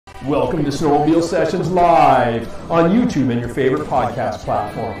Welcome to Snowmobile Sessions Live on YouTube and your favorite podcast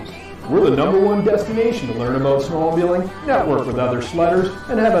platforms. We're the #1 destination to learn about snowmobiling, network with other sledders,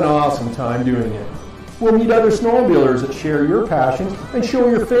 and have an awesome time doing it. We'll meet other snowmobilers that share your passion and show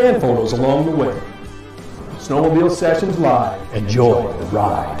your fan photos along the way. Snowmobile Sessions Live. Enjoy the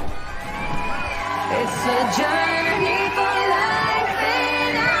ride. It's a journey for life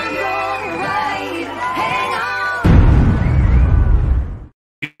and I'm gonna ride. Hang on.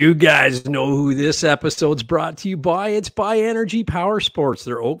 You guys know who this episode's brought to you by. It's by Energy Powersports.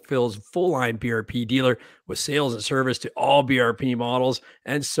 They're Oakville's full-line BRP dealer with sales and service to all BRP models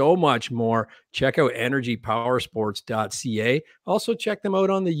and so much more. Check out energypowersports.ca. Also check them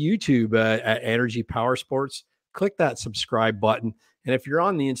out on the YouTube at Energy Powersports. Click that subscribe button. And if you're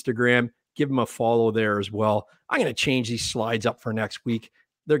on the Instagram, give them a follow there as well. I'm going to change these slides up for next week.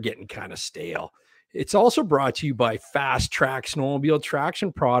 They're getting kind of stale. It's also brought to you by Fast Trac Snowmobile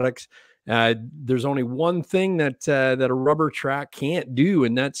Traction Products. There's only one thing that a rubber track can't do,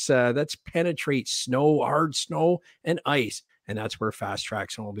 and that's penetrate snow, hard snow, and ice. And that's where Fast Trac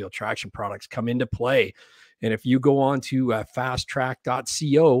Snowmobile Traction Products come into play. And if you go on to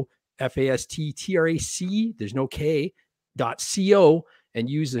fasttrac.co, FASTTRAC, there's no K, .co, and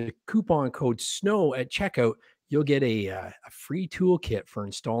use the coupon code SNOW at checkout, you'll get a free toolkit for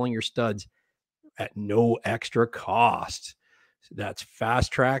installing your studs at no extra cost. So that's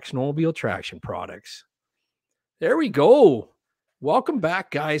Fast Trac Snowmobile Traction Products. There we go. Welcome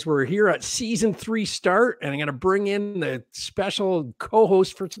back, guys. We're here at season 3 start, and I'm going to bring in the special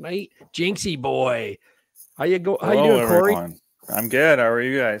co-host for tonight, Jinxie boy. How you doing, Corey? Everyone. I'm good. How are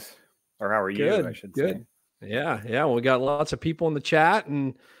you guys? Or how are you, I should say. Yeah. Well, we got lots of people in the chat,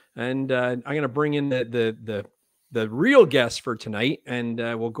 and I'm going to bring in the real guests for tonight, and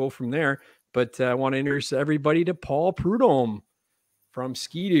we'll go from there. But I want to introduce everybody to Paul Prudhomme from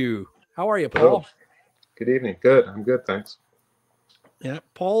Ski-Doo. How are you, Paul? Oh, good evening. Good. I'm good, thanks. Yeah,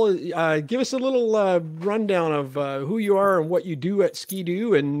 Paul, give us a little rundown of who you are and what you do at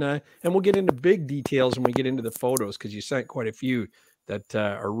Ski-Doo, and we'll get into big details when we get into the photos, because you sent quite a few that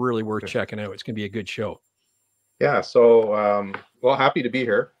are really worth checking out. It's going to be a good show. Yeah, so, well, happy to be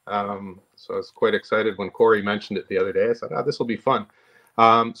here. So I was quite excited when Corey mentioned it the other day. I said, this will be fun.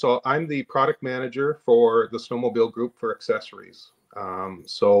 So I'm the product manager for the Snowmobile group for accessories.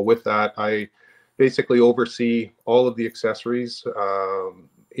 So with that, I basically oversee all of the accessories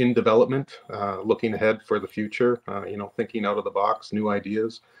in development, looking ahead for the future, thinking out of the box, new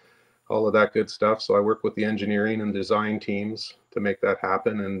ideas, all of that good stuff. So I work with the engineering and design teams to make that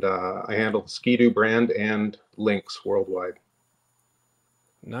happen. And I handle the Ski-Doo brand and Lynx worldwide.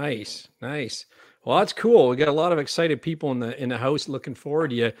 Nice. Well, that's cool. We got a lot of excited people in the house looking forward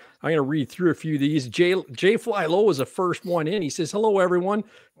to you. I'm going to read through a few of these. Jay Fly Low was the first one in. He says, hello, everyone.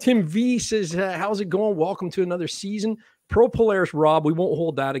 Tim V says, how's it going? Welcome to another season. Pro Polaris Rob, we won't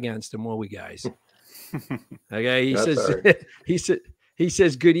hold that against him, will we, guys? Okay. He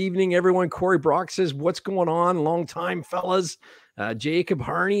says, good evening, everyone. Corey Brock says, what's going on? Long time, fellas. Jacob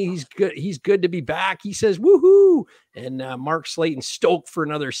Harney, he's good to be back. He says, woohoo. And Mark Slayton stoked for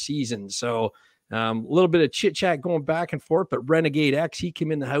another season. So a little bit of chit chat going back and forth, but Renegade X, he came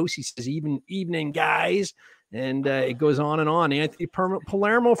in the house. He says, evening, guys. And it goes on and on. Anthony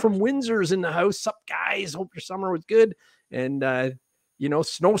Palermo from Windsor's in the house. Sup, guys? Hope your summer was good. And,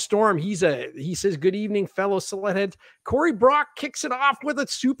 Snowstorm, he says, good evening, fellow Sledheads. Corey Brock kicks it off with a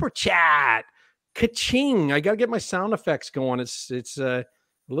super chat. Ka-ching. I got to get my sound effects going. It's a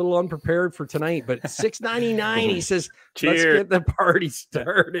little unprepared for tonight, but $6.99. He says, let's get the party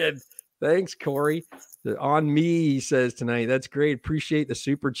started. Thanks, Corey. On me, he says tonight. That's great. Appreciate the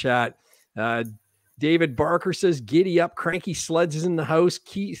super chat. David Barker says, giddy up. Cranky Sleds is in the house.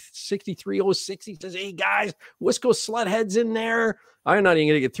 Keith 6306, he says, hey, guys, Wisco Sledhead's in there. I'm not even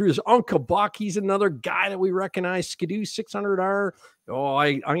going to get through this. Uncle Buck, he's another guy that we recognize. Skidoo 600R. Oh,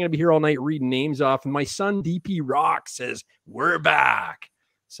 I'm going to be here all night reading names off. And my son, DP Rock, says, we're back.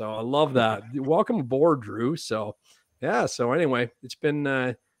 So I love that. Welcome aboard, Drew. So, yeah. So anyway, it's been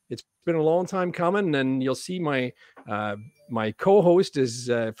a long time coming, and you'll see my co-host is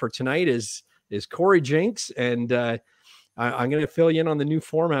for tonight is Corey Jinks, and I'm going to fill you in on the new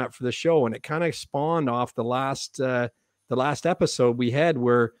format for the show. And it kind of spawned off the last episode we had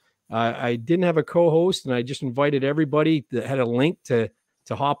where I didn't have a co-host, and I just invited everybody that had a link to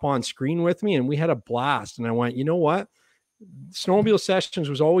hop on screen with me, and we had a blast. And I went, you know what? Snowmobile Sessions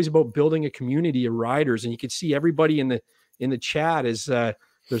was always about building a community of riders, and you could see everybody in the chat is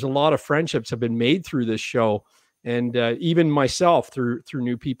there's a lot of friendships have been made through this show, and even myself through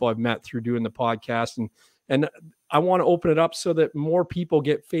new people I've met through doing the podcast, and And I want to open it up so that more people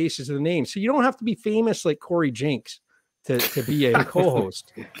get faces to the name. So you don't have to be famous like Corey Jinks to be a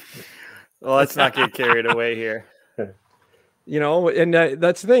co-host. Well, let's not get carried away here. You know, and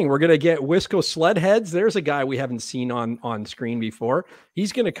that's the thing. We're going to get Wisco Sledheads. There's a guy we haven't seen on screen before.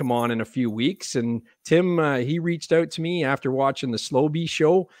 He's going to come on in a few weeks. And Tim, he reached out to me after watching the Slow Bee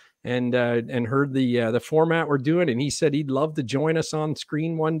show and heard the format we're doing. And he said he'd love to join us on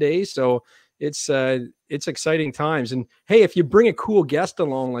screen one day. So it's exciting times. And hey, if you bring a cool guest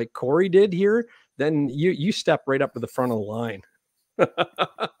along like Corey did here, then you step right up to the front of the line.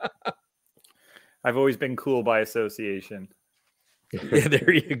 I've always been cool by association. Yeah,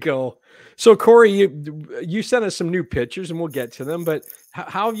 there you go. So Corey, you sent us some new pictures and we'll get to them, but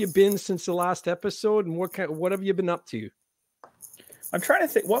how have you been since the last episode and what have you been up to? I'm trying to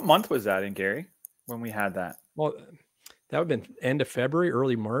think, what month was that in, Gary, when we had that? Well, that would have been end of February,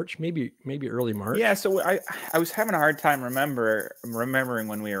 early March, maybe early March. Yeah, so I was having a hard time remembering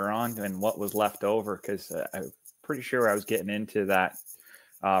when we were on and what was left over, because I'm pretty sure I was getting into that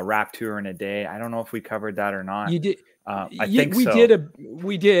wrap tour in a day. I don't know if we covered that or not. You did. I think we so.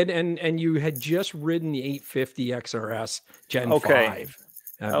 We did, and you had just ridden the 850 XRS Gen 5.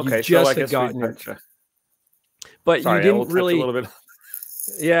 Okay, you just had gotten it, but you didn't really. A little bit.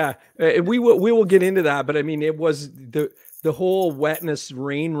 Yeah, we will get into that, but I mean, it was the whole wetness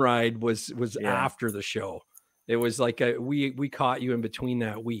rain ride was after the show. It was like we caught you in between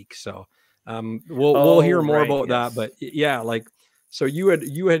that week, so we'll hear more about that. But yeah, like. So you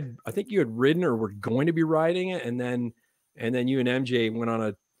had I think you had ridden or were going to be riding it, and then you and MJ went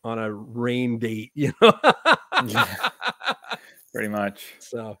on a rain date, you know. Yeah, pretty much.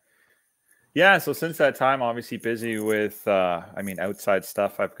 So yeah, so since that time, obviously busy with outside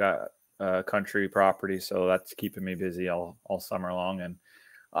stuff. I've got country property, so that's keeping me busy all summer long. And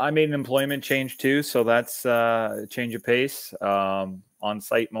I made an employment change too, so that's a change of pace, on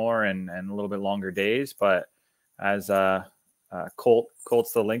site more and a little bit longer days. But as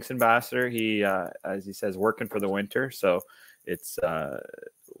Colt's the Lynx ambassador. He, as he says, working for the winter. So it's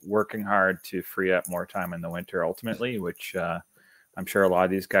working hard to free up more time in the winter ultimately, which I'm sure a lot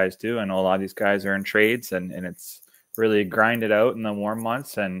of these guys do. I know a lot of these guys are in trades and it's really grind it out in the warm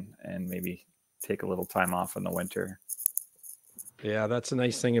months and maybe take a little time off in the winter. Yeah, that's a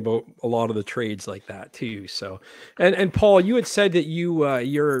nice thing about a lot of the trades like that too. So, and Paul, you had said that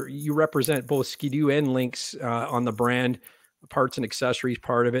you represent both Ski-Doo and Lynx on the brand parts and accessories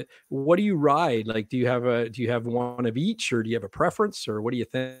part of it. What do you ride? Like, do you have one of each, or do you have a preference, or what do you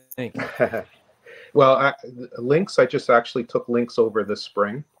think? Well, Lynx, I just actually took Lynx over this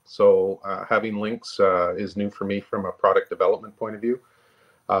spring. So having Lynx is new for me from a product development point of view.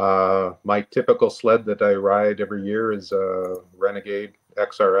 My typical sled that I ride every year is a Renegade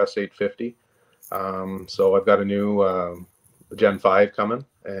XRS 850. So I've got a new Gen 5 coming,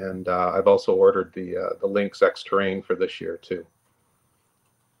 and I've also ordered the Lynx X Terrain for this year too.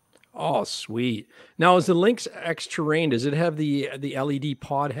 Oh, sweet. Now, is the Lynx X Terrain, does it have the LED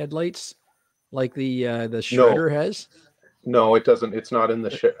pod headlights like the Shredder has? No, it doesn't. It's not in the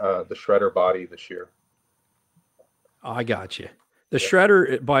Shredder body this year. I got you. The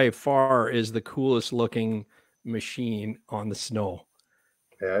Shredder by far is the coolest looking machine on the snow.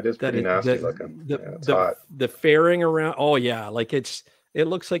 Yeah, it is pretty nasty looking. The fairing around. Oh yeah, like it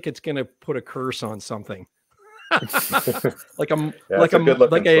looks like it's gonna put a curse on something. like a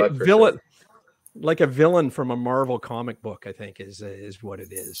villain, like a villain from a Marvel comic book, I think is what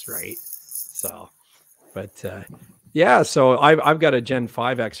it is, right? So, but yeah, so I've got a Gen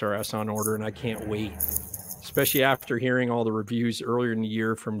 5 XRS on order, and I can't wait. Especially after hearing all the reviews earlier in the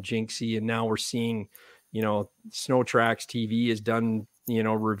year from Jinxie, and now we're seeing, Snow Tracks TV has done,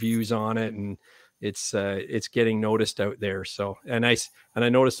 reviews on it, and it's getting noticed out there. So, and I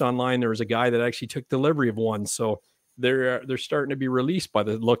noticed online there was a guy that actually took delivery of one, so they're starting to be released by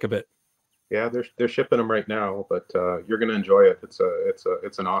the look of it. Yeah, they're shipping them right now, but you're going to enjoy it.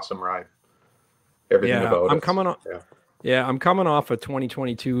 It's an awesome ride. Everything about it. I'm coming off a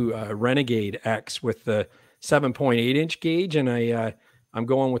 2022 Renegade X with the 7.8 inch gauge, and I'm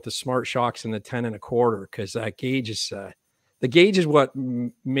going with the Smart Shocks and the 10 1/4 because that gauge is the gauge is what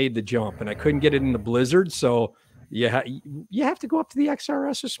made the jump, and I couldn't get it in the blizzard, so you have to go up to the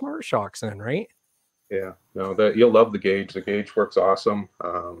XRS or Smart Shocks then, right? Yeah, no, you'll love the gauge. The gauge works awesome.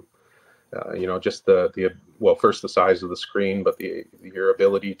 Just first the size of the screen, but your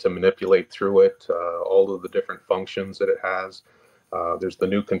ability to manipulate through it, all of the different functions that it has. There's the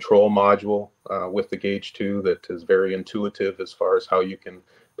new control module with the gauge too that is very intuitive as far as how you can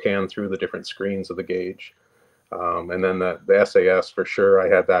pan through the different screens of the gauge. And then the SAS for sure. I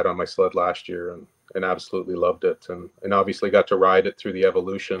had that on my sled last year, and and absolutely loved it, and obviously got to ride it through the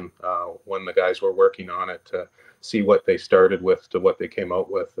evolution when the guys were working on it, to see what they started with to what they came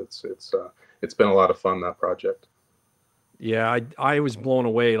out with. It's been a lot of fun, that project. Yeah, I was blown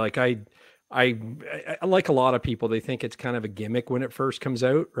away. Like I like a lot of people, they think it's kind of a gimmick when it first comes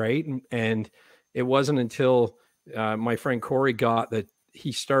out, right? And it wasn't until my friend Corey got that,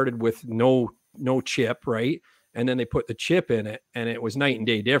 he started with no chip, right? And then they put the chip in it, and it was night and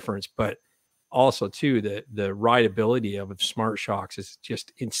day difference. But also too, the rideability of Smart Shocks is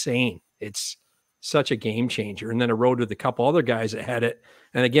just insane. It's such a game changer. And then I rode with a couple other guys that had it.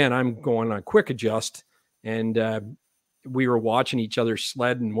 And again, I'm going on quick adjust, and we were watching each other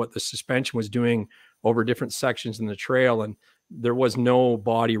sled and what the suspension was doing over different sections in the trail. And there was no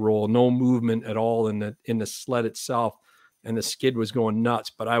body roll, no movement at all in the sled itself. And the skid was going nuts,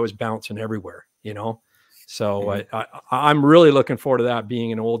 but I was bouncing everywhere, you know? So I'm really looking forward to that,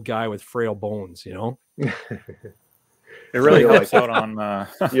 being an old guy with frail bones, you know? It really helps out on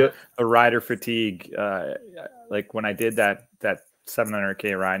the rider fatigue. Like when I did that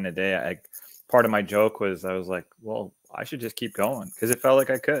 700K ride in a day, part of my joke was, I was like, well, I should just keep going, because it felt like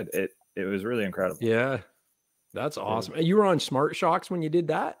I could. It was really incredible. Yeah, that's awesome. You were on Smart Shocks when you did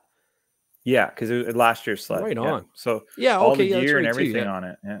that? Yeah, because it was last year's sled. Right on. Yeah. So yeah, all okay, the gear and right everything too, on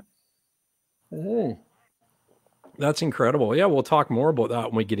it. Yeah. Oh, that's incredible. Yeah, we'll talk more about that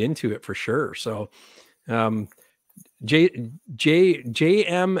when we get into it for sure. So, J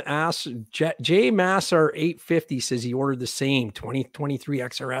Massar 850 says he ordered the same 2023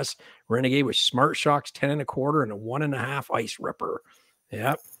 XRS Renegade with Smart Shocks 10 1/4 and a 1.5 ice ripper.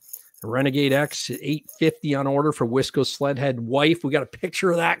 Yep. A Renegade X 850 on order for Wisco Sledhead wife. We got a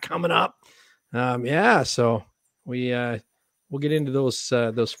picture of that coming up. Yeah, so we'll get into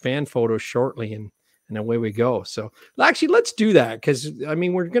those fan photos shortly, and away we go. So actually, let's do that, because I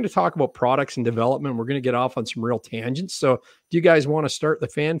mean, we're going to talk about products and development. We're going to get off on some real tangents. So do you guys want to start the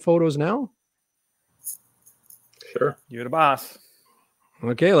fan photos now? Sure. You're the boss.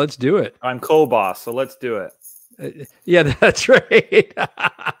 Okay, let's do it. I'm co-boss, so let's do it. Yeah, that's right.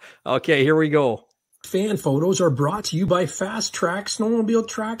 Okay, here we go. Fan photos are brought to you by Fast Trac Snowmobile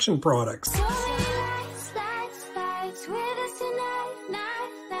Traction Products.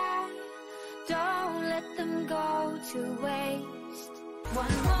 Don't let them go to waste.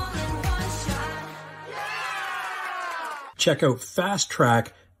 One moment, one shot. Check out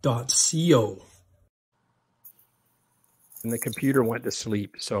fasttrack.co. And the computer went to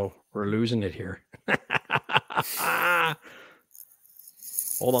sleep, so we're losing it here.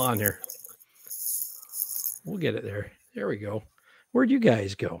 Hold on here. We'll get it there. There we go. Where'd you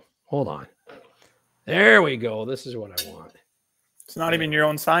guys go? Hold on. There we go. This is what I want. It's not even your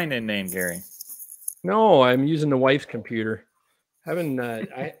own sign-in name, Gary. No, I'm using the wife's computer. And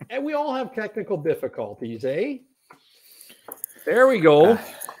we all have technical difficulties, eh? There we go.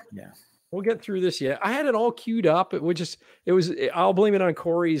 Yeah. We'll get through this yet. I had it all queued up. I'll blame it on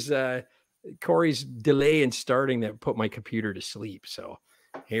Corey's delay in starting that put my computer to sleep. So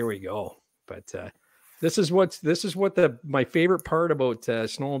here we go. But this is what my favorite part about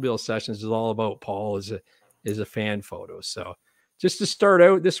snowmobile sessions is all about, Paul, is a fan photo. So just to start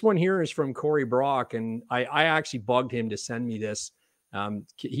out, this one here is from Corey Brock, and I actually bugged him to send me this.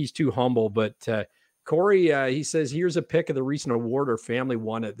 He's too humble, but Corey, he says, here's a pic of the recent award our family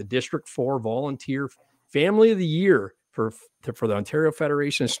won at the District 4 Volunteer Family of the Year for the Ontario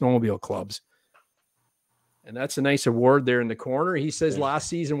Federation of Snowmobile Clubs. And that's a nice award there in the corner. He says last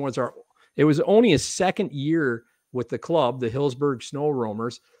season it was only his second year with the club, the Hillsburg Snow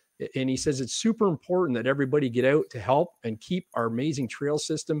Roamers. And he says it's super important that everybody get out to help and keep our amazing trail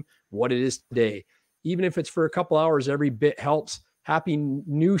system what it is today. Even if it's for a couple hours, every bit helps. Happy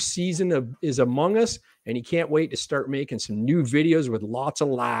new season is among us, and he can't wait to start making some new videos with lots of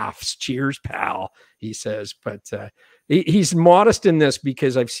laughs. Cheers, pal, he says. But he's modest in this,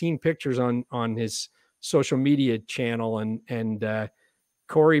 because I've seen pictures on his social media channel, and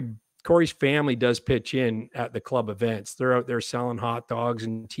Corey's family does pitch in at the club events. They're out there selling hot dogs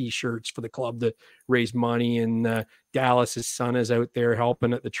and T-shirts for the club to raise money. And Dallas's son is out there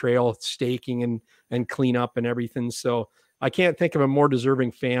helping at the trail, staking and clean up and everything. So I can't think of a more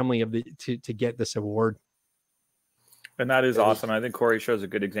deserving family to get this award. And that is awesome. I think Corey shows a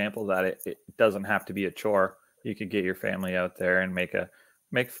good example that it doesn't have to be a chore. You could get your family out there and make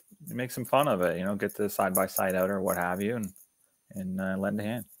some fun of it. You know, get the side-by-side out or what have you, and lend a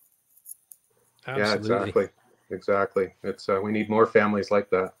hand. Absolutely. Yeah, exactly. It's we need more families like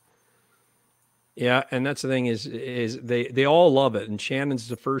that. Yeah, and that's the thing is they all love it. And Shannon's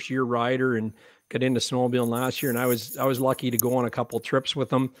the first year rider, and got into snowmobiling last year, and I was lucky to go on a couple trips with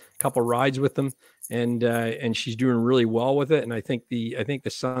them, a couple rides with them, and she's doing really well with it. And I think the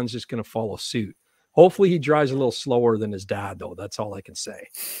son's just going to follow suit. Hopefully he drives a little slower than his dad, though. That's all I can say.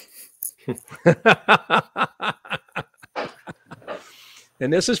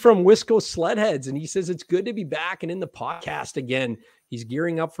 And this is from Wisco Sledheads, and he says it's good to be back and in the podcast again. He's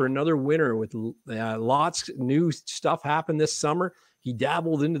gearing up for another winter with lots of new stuff happen this summer. He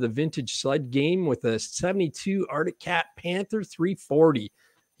dabbled into the vintage sled game with a 72 Arctic Cat Panther 340.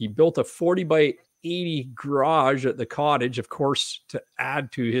 He built a 40 by 80 garage at the cottage, of course, to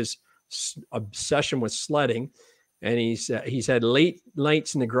add to his obsession with sledding. And he's had late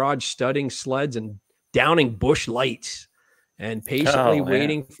nights in the garage studying sleds and downing bush lights, and patiently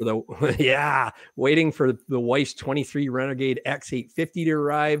waiting for the wife's 23 Renegade X850 to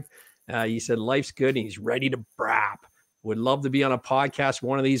arrive. He said life's good and he's ready to brap. Would love to be on a podcast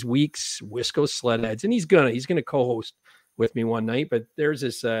one of these weeks. Wisco Sledheads, and he's gonna co-host with me one night. But there's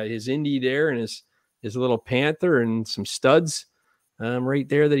his Indy there and his little Panther and some studs right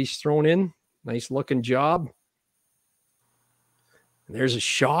there that he's thrown in. Nice looking job. And there's a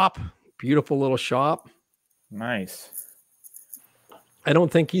shop, beautiful little shop. Nice. I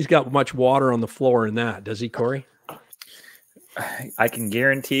don't think he's got much water on the floor in that, does he, Corey? I can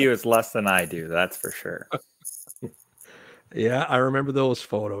guarantee you it's less than I do. That's for sure. Yeah, I remember those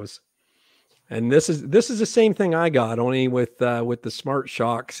photos. And this is the same thing I got, only with the Smart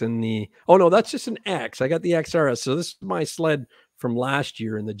Shocks and the. Oh no, that's just an X. I got the XRS. So this is my sled from last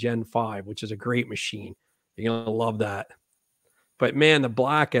year in the Gen 5, which is a great machine. You're gonna love that. But man, the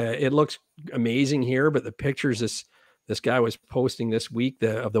black, it looks amazing here. But the pictures this guy was posting this week,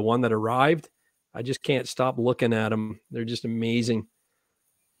 of the one that arrived, I just can't stop looking at them. They're just amazing.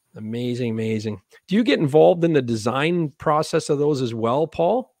 Amazing, amazing. Do you get involved in the design process of those as well,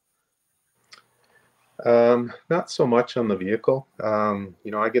 Paul? Not so much on the vehicle.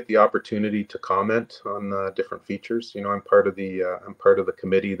 I get the opportunity to comment on different features. I'm part of the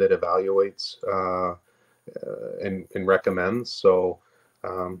committee that evaluates and recommends. So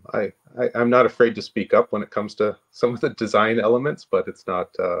I'm not afraid to speak up when it comes to some of the design elements, but it's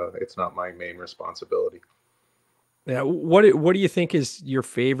not my main responsibility. Yeah. What do you think is your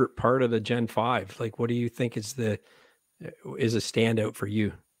favorite part of the Gen 5? Like, what do you think is a standout for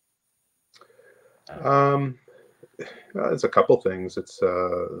you? There's a couple things. It's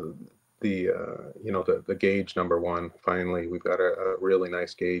the gauge, number one. Finally, we've got a really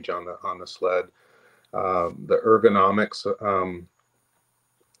nice gauge on the sled. The ergonomics,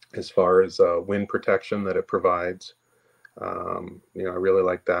 as far as wind protection that it provides, I really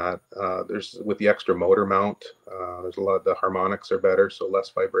like that. There's with the extra motor mount, there's a lot. The harmonics are better, so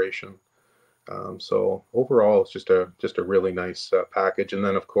less vibration. So overall, it's just a really nice package. And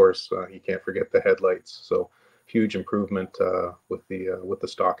then of course, you can't forget the headlights. So huge improvement with the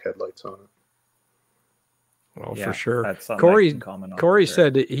stock headlights on it. Well, for sure. Corey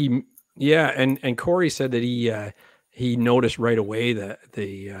said that and Corey said that he noticed right away that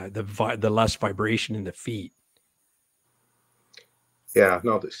the less vibration in the feet. Yeah,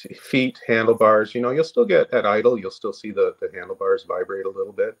 no, the feet, handlebars, you'll still get at idle, you'll still see the handlebars vibrate a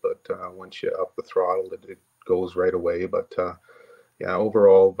little bit, but once you up the throttle, it goes right away. But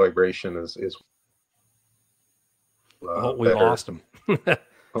overall vibration is we lost him.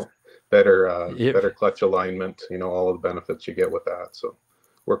 better clutch alignment, all of the benefits you get with that. So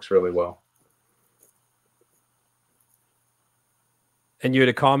works really well. And you had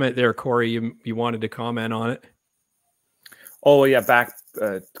a comment there, Corey, you wanted to comment on it? Oh yeah, back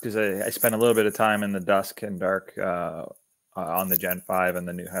because I spent a little bit of time in the dusk and dark on the Gen 5, and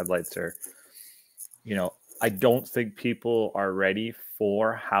the new headlights are, I don't think people are ready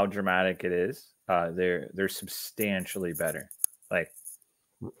for how dramatic it is. They're substantially better. Like,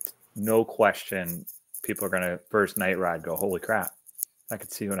 no question, people are gonna first night ride go, holy crap, I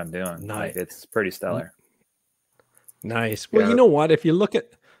could see what I'm doing. Nice. Like, it's pretty stellar. Nice. Well, you know what? If you look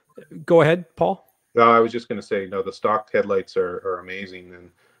at, go ahead, Paul. No, I was just going to say, the stock headlights are amazing,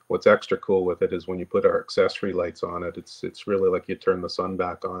 and what's extra cool with it is when you put our accessory lights on it, it's really like you turn the sun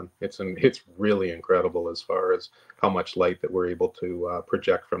back on. It's really incredible as far as how much light that we're able to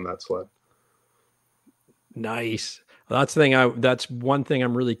project from that sled. Nice. Well, that's one thing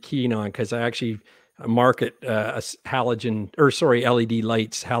I'm really keen on, because I actually market LED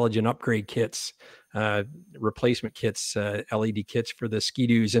lights, halogen upgrade kits, replacement kits, LED kits for the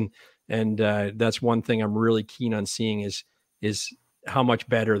Ski-Doos, and that's one thing I'm really keen on seeing is how much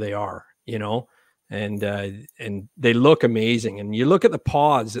better they are, and they look amazing. And you look at the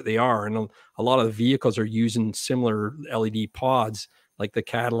pods that they are, and a lot of the vehicles are using similar LED pods, like the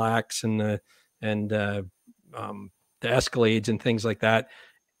Cadillacs and and the Escalades and things like that.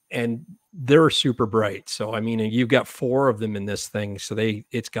 And they're super bright. So, I mean, you've got 4 of them in this thing. So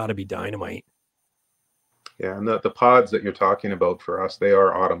it's got to be dynamite. Yeah. And the pods that you're talking about for us, they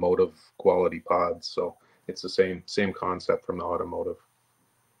are automotive quality pods. So it's the same concept from the automotive.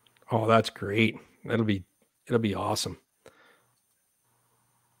 Oh, that's great. It'll be awesome.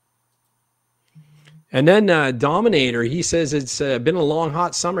 And then Dominator, he says it's been a long,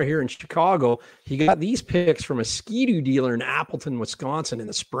 hot summer here in Chicago. He got these picks from a Ski-Doo dealer in Appleton, Wisconsin in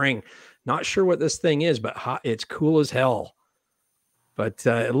the spring. Not sure what this thing is, but it's cool as hell. But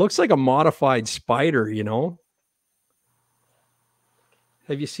it looks like a modified Spider, you know?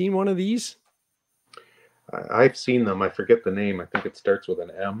 Have you seen one of these? I've seen them. I forget the name. I think it starts with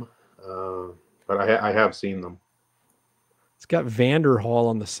an M. But I have seen them. It's got Vanderhall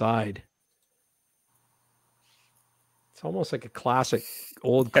on the side. It's almost like a classic,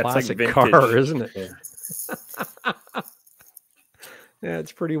 classic like car, isn't it? Yeah. Yeah,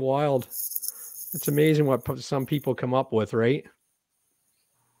 it's pretty wild. It's amazing what some people come up with, right?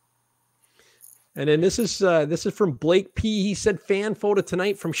 And then this is from Blake P. He said, fan photo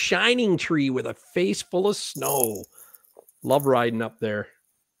tonight from Shining Tree with a face full of snow. Love riding up there.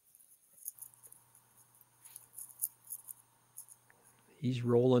 He's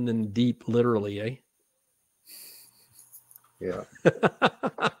rolling in deep, literally, eh? Yeah.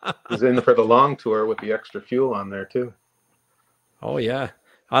 He's in for the long tour with the extra fuel on there too. Oh yeah.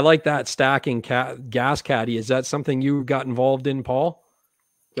 I like that stacking gas caddy. Is that something you got involved in, Paul?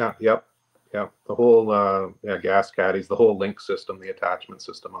 Yeah. Yep. Yeah. The whole gas caddies, the whole Linq system, the attachment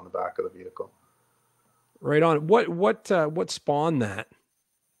system on the back of the vehicle. Right on. What spawned that?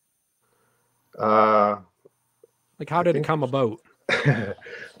 Like how did it come about?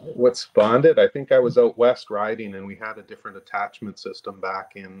 What spawned it? I think I was out west riding, and we had a different attachment system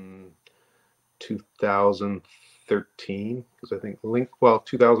back in 2013, because I think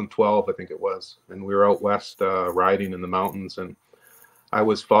 2012, I think it was, and we were out west riding in the mountains, and I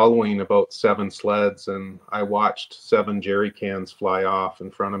was following about 7 sleds, and I watched 7 jerry cans fly off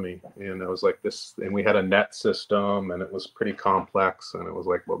in front of me, and I was like, this, and we had a net system, and it was pretty complex, and it was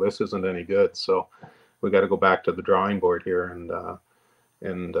like, well, this isn't any good, so we got to go back to the drawing board here, and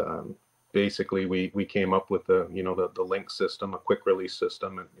basically we came up with the Linq system, a quick release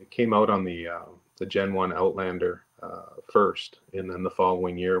system, and it came out on the Gen 1 Outlander first, and then the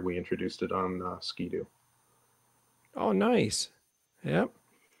following year we introduced it on Ski-Doo. Oh, nice. Yep.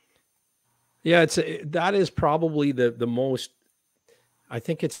 Yeah, that is probably the most, I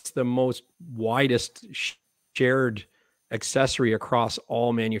think it's the most widest shared accessory across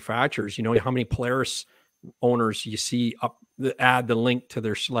all manufacturers. You know how many Polaris owners you see add the Linq to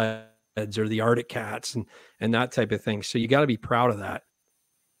their sleds, or the Arctic Cats and that type of thing. So you got to be proud of that.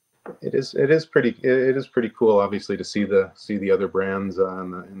 It is pretty cool, obviously, to see the other brands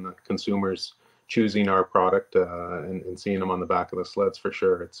and the consumers choosing our product and seeing them on the back of the sleds for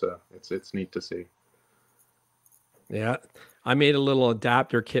sure. It's neat to see. Yeah. I made a little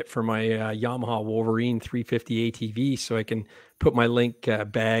adapter kit for my Yamaha Wolverine 350 ATV so I can put my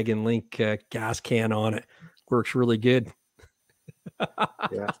Linq bag and Linq gas can on it. Works really good.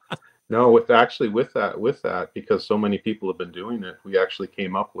 Yeah. No, with that, because so many people have been doing it, we actually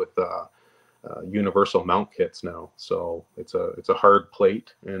came up with universal mount kits now. So it's a hard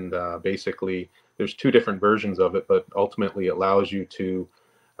plate, and basically there's 2 different versions of it, but ultimately it allows you to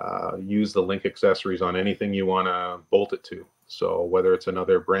use the Linq accessories on anything you want to bolt it to. So whether it's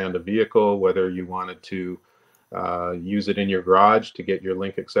another brand of vehicle, whether you wanted to use it in your garage to get your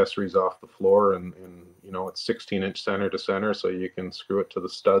Linq accessories off the floor, and it's 16-inch center to center, so you can screw it to the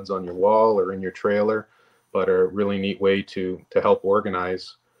studs on your wall or in your trailer. But a really neat way to help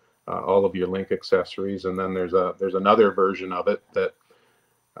organize all of your Linq accessories. And then there's another version of it that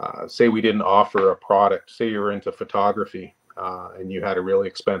say we didn't offer a product, say you were into photography and you had a really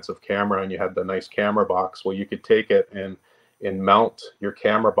expensive camera and you had the nice camera box. Well, you could take it and mount your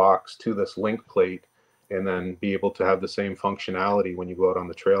camera box to this Linq plate, and then be able to have the same functionality when you go out on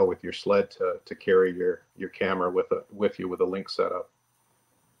the trail with your sled to carry your camera with you with a Linq setup.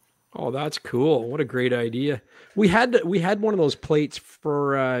 Oh, that's cool. What a great idea. We had one of those plates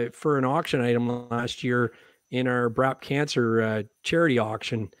for an auction item last year in our BRAP Cancer charity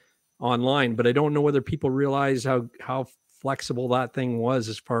auction online, but I don't know whether people realize how flexible that thing was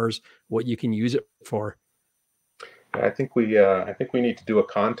as far as what you can use it for. I think we need to do a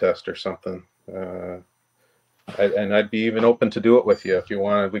contest or something. And I'd be even open to do it with you if you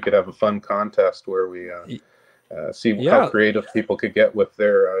wanted. We could have a fun contest where we see how creative people could get with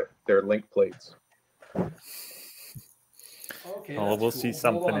their Linq plates. Okay, we'll see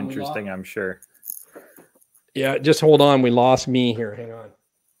something interesting, I'm sure. Yeah, just hold on. We lost me here. Hang on.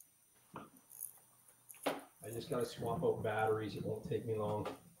 I just got to swap out batteries. It won't take me long.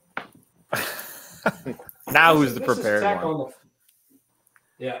 Now who's the prepared one?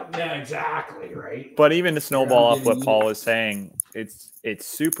 Yeah, exactly, right? But even to snowball off what Paul was saying, it's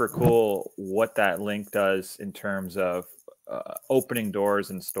super cool what that Linq does in terms of opening doors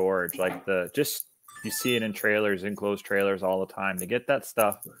and storage. Like you see it in trailers, enclosed trailers all the time. To get that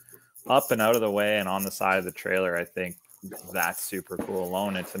stuff up and out of the way and on the side of the trailer, I think that's super cool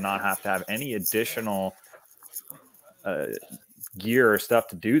alone. And to not have to have any additional gear or stuff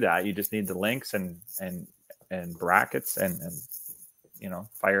to do that, you just need the links and brackets and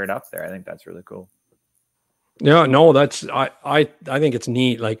fire it up there. I think that's really cool. Yeah, no, that's I think it's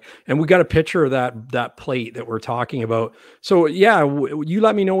neat. Like, and we got a picture of that plate that we're talking about. So yeah, you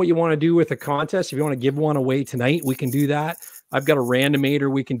let me know what you want to do with the contest. If you want to give one away tonight, we can do that. I've got a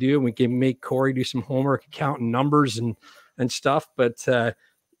randomator we can do, and we can make Corey do some homework, counting numbers and stuff. But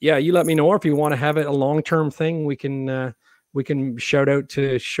yeah, you let me know. Or if you want to have it a long-term thing, we can shout out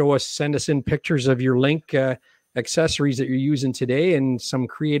to send us in pictures of your Linq accessories that you're using today and some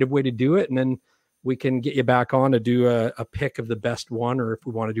creative way to do it. And then we can get you back on to do a pick of the best one, or if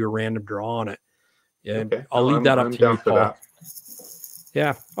we want to do a random draw on it. Yeah, okay. I'll leave that up to you, Paul.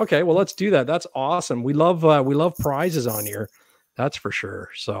 Yeah. Okay. Well, let's do that. That's awesome. We love prizes on here. That's for sure.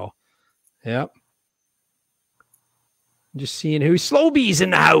 So, yeah. Just seeing who Slowbee's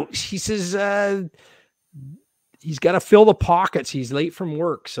in the house. He says he's got to fill the pockets. He's late from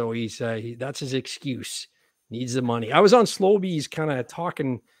work, so that's his excuse. Needs the money. I was on Slowbee's kind of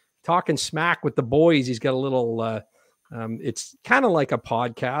talking smack with the boys. He's got a little. It's kind of like a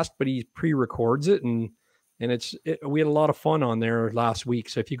podcast, but he pre-records it and we had a lot of fun on there last week.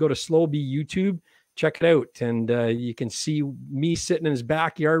 So if you go to Slowbee YouTube, check it out, and you can see me sitting in his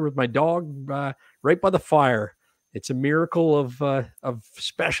backyard with my dog right by the fire. It's a miracle of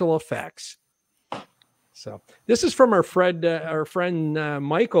special effects. So this is from our friend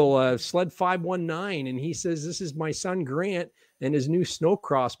Michael, Sled 519, and he says, this is my son Grant and his new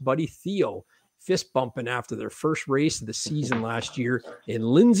snowcross buddy Theo, fist bumping after their first race of the season last year in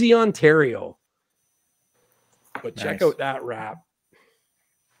Lindsay, Ontario. But check out that wrap.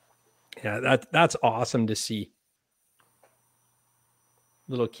 Yeah, that's awesome to see.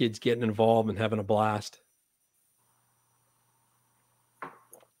 Little kids getting involved and having a blast.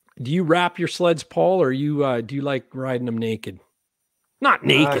 Do you wrap your sleds, Paul, or do you like riding them naked? Not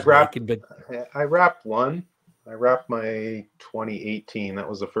naked, but I wrapped one. I wrapped my 2018. That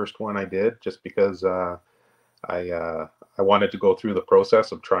was the first one I did, just because I wanted to go through the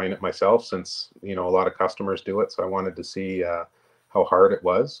process of trying it myself, since a lot of customers do it. So I wanted to see how hard it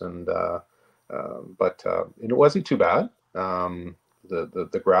was, but it wasn't too bad.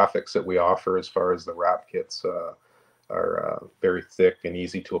 The graphics that we offer as far as the wrap kits are very thick and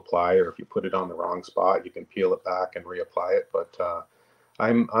easy to apply, or if you put it on the wrong spot, you can peel it back and reapply it. But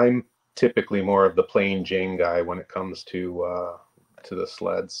I'm typically more of the plain Jane guy when it comes to the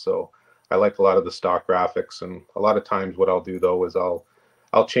sleds. So I like a lot of the stock graphics, and a lot of times what I'll do though is I'll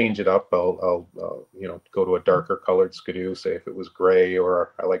change it up. I'll go to a darker colored Skidoo, say if it was gray,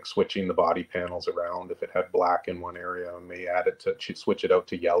 or I like switching the body panels around. If it had black in one area, I may add it to switch it out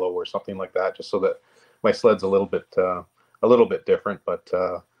to yellow or something like that, just so that my sled's a little bit different. But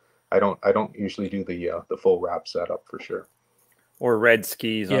I don't usually do the full wrap setup for sure. Or red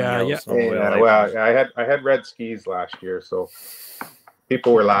skis. Yeah. Well, I had red skis last year, so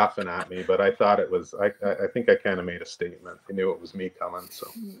people were laughing at me, but I thought it was. I think I kind of made a statement. I knew it was me coming. So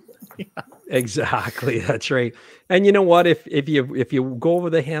exactly, that's right. And you know what? If you go over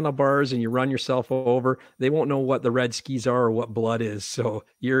the handlebars and you run yourself over, they won't know what the red skis are or what blood is. So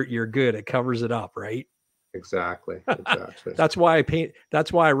you're good. It covers it up, right? Exactly. That's why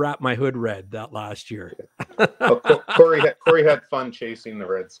I wrapped my hood red that last year. Well, Corey had fun chasing the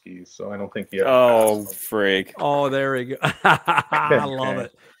red skis, so I don't think he had. Oh, freak! Oh, there we go. I love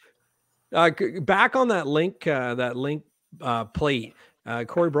it. Back on that Linq plate,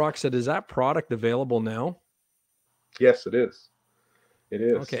 Corey Brock said, "Is that product available now?" Yes, it is. It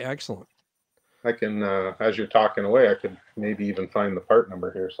is. Okay, excellent. I can, as you're talking away, I could maybe even find the part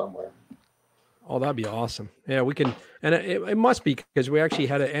number here somewhere. Oh, that'd be awesome. Yeah, we can. And it must be, because we actually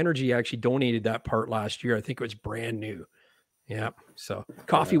had Energy donated that part last year. I think it was brand new. Yeah. So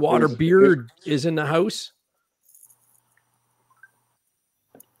coffee, water, beer is in the house.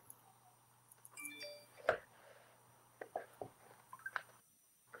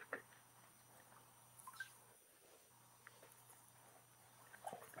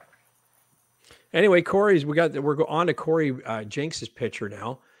 Anyway, we're on to Corey Jinks' picture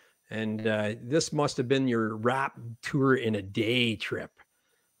now. And this must have been your wrap tour in a day trip,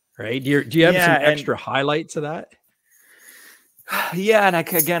 right? Do you have some extra highlights of that? Yeah, and I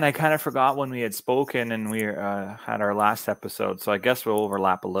kind of forgot when we had spoken and we had our last episode, so I guess we'll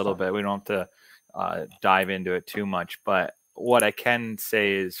overlap a little bit. We don't have to dive into it too much, but what I can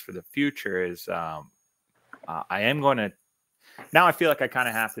say is for the future is I am going to, now I feel like I kind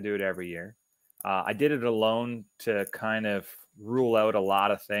of have to do it every year. I did it alone to kind of rule out a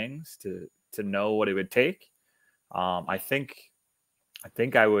lot of things to know what it would take. I think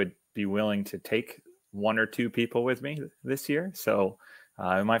I would be willing to take 1 or 2 people with me this year. So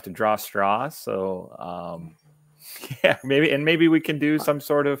I might have to draw straws. So yeah, maybe we can do some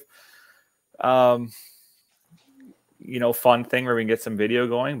sort of, fun thing where we can get some video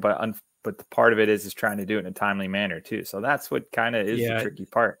going, but the part of it is trying to do it in a timely manner too. So that's what kind of is the tricky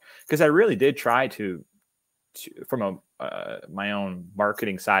part. Cause I really did try to from my own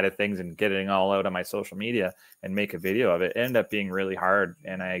marketing side of things and getting all out on my social media and make a video of it. It ended up being really hard,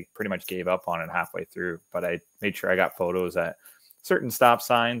 and I pretty much gave up on it halfway through, but I made sure I got photos at certain stop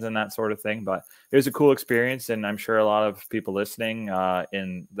signs and that sort of thing. But it was a cool experience, and I'm sure a lot of people listening that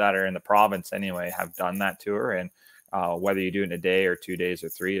are in the province anyway have done that tour. And whether you do it in a day or 2 days or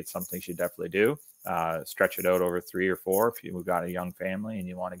 3, it's something you should definitely do. Stretch it out over 3 or 4 if you've got a young family and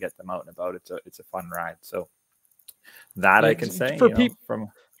you want to get them out and about. It's a fun ride. So that I can say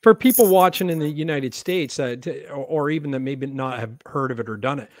for people watching in the United States or even that maybe not have heard of it or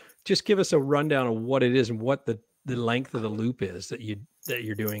done it, just give us a rundown of what it is and what the length of the loop is that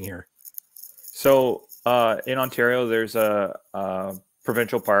you're doing here. So in Ontario, there's a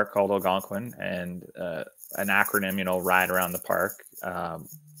provincial park called Algonquin, and an acronym, ride around the park.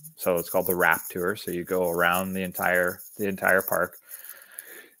 So it's called the Wrap Tour. So you go around the entire park.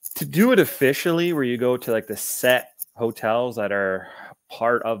 To do it officially, where you go to like the set hotels that are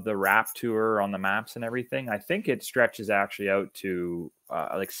part of the Wrap Tour on the maps and everything, I think it stretches actually out to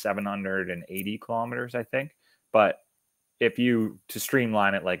like 780 kilometers, I think. But if you to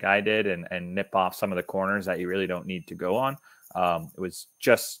streamline it like I did and nip off some of the corners that you really don't need to go on, it was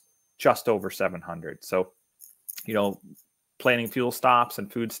just over 700. So, planning fuel stops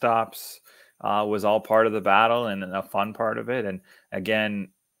and food stops was all part of the battle and a fun part of it. And again,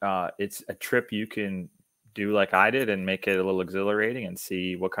 it's a trip you can do like I did and make it a little exhilarating and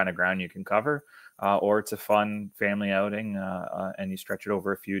see what kind of ground you can cover. Or it's a fun family outing and you stretch it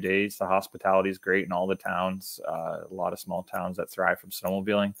over a few days. The hospitality is great in all the towns, a lot of small towns that thrive from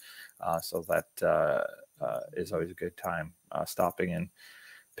snowmobiling. So that is always a good time stopping and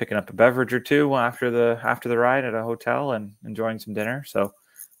picking up a beverage or 2 after the ride at a hotel and enjoying some dinner. So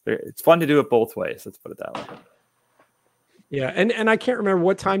it's fun to do it both ways. Let's put it that way. Yeah. And I can't remember,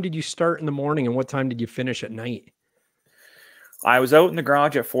 what time did you start in the morning and what time did you finish at night? I was out in the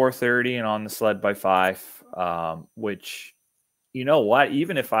garage at 4:30 and on the sled by 5, which, you know what,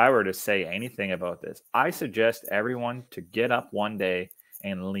 even if I were to say anything about this, I suggest everyone to get up one day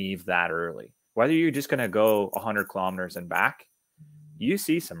and leave that early. Whether you're just going to go 100 kilometers and back, you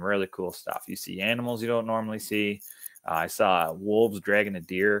see some really cool stuff. You see animals you don't normally see. I saw wolves dragging a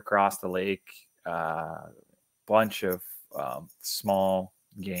deer across the lake, bunch of small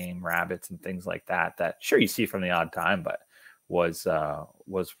game, rabbits and things like that sure you see from the odd time, but was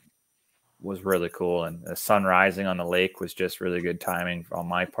really cool. And the sun rising on the lake was just really good timing on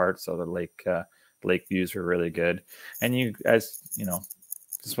my part. So the lake views were really good. And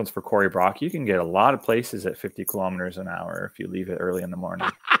this one's for Corey Brock. You can get a lot of places at 50 kilometers an hour if you leave it early in the morning.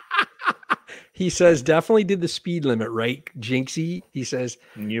 He says, definitely did the speed limit, right, Jinxie? He says,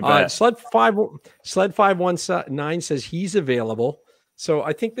 you bet. Sled 519 says he's available. So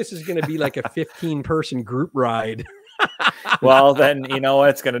I think this is going to be like a 15-person group ride. Well, then,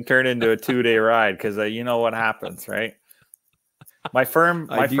 it's going to turn into a 2-day ride because you know what happens, right? My firm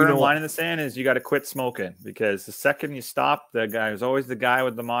line in the sand is you got to quit smoking, because the second you stop, there's always the guy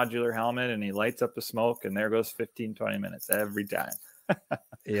with the modular helmet and he lights up the smoke and there goes 15, 20 minutes every time.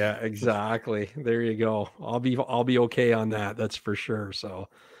 Yeah, exactly. There you go. I'll be okay on that. That's for sure. So,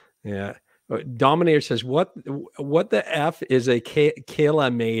 yeah. Dominator says, what the F is a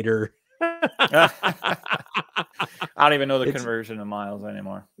kilometer? I don't even know the conversion of miles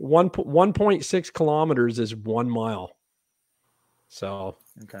anymore. 1.6 kilometers is 1 mile. So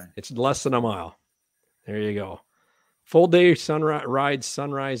okay, it's less than a mile. There you go. Full day rides,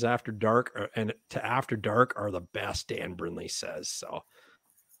 sunrise after dark and to after dark are the best, Dan Brindley says. So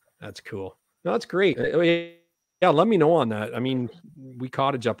that's cool. No, that's great. Yeah, let me know on that. I mean, we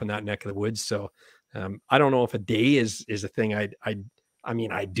cottage up in that neck of the woods. So I don't know if a day is a thing. I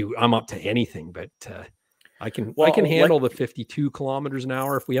mean, I do. I'm up to anything, but I can Well, handle the 52 kilometers an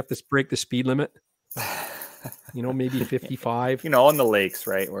hour if we have to break the speed limit. You know, maybe 55. you know, on the lakes,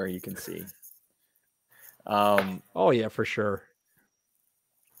 right, where you can see. Oh yeah, for sure.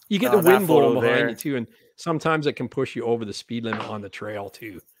 You get the that wind blowing photo behind there. you too, and sometimes it can push you over the speed limit on the trail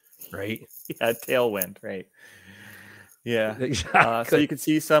too, right? Yeah, tailwind, right? Yeah. Exactly. So you can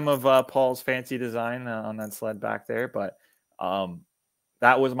see some of Paul's fancy design on that sled back there, but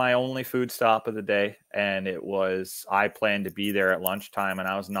that was my only food stop of the day, and I planned to be there at lunchtime, and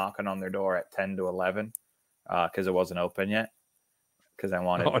I was knocking on their door at 10 to 11 because it wasn't open yet, because I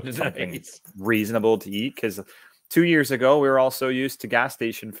wanted something reasonable to eat, because 2 years ago we were all so used to gas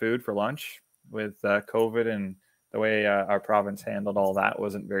station food for lunch with COVID, and the way our province handled all that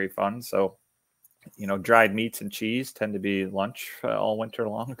wasn't very fun. So, you know, dried meats and cheese tend to be lunch all winter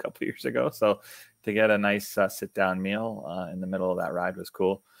long a couple of years ago. So to get a nice sit down meal in the middle of that ride was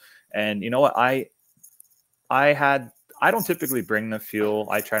cool. And you know what? I don't typically bring the fuel.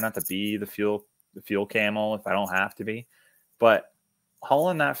 I try not to be the fuel camel if I don't have to be, but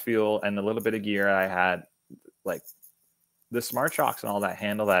hauling that fuel and the little bit of gear I had, like the Smart Shocks and all that,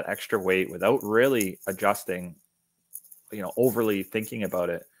 handle that extra weight without really adjusting, you know, overly thinking about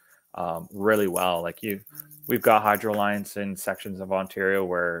it really well. Like we've got hydro lines in sections of Ontario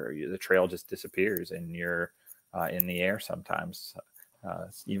where the trail just disappears and you're in the air sometimes,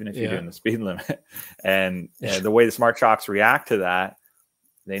 even if you're doing the speed limit. And the way the Smart Shocks react to that,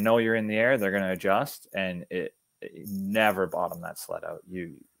 they know you're in the air, they're going to adjust, and it never bottom that sled out.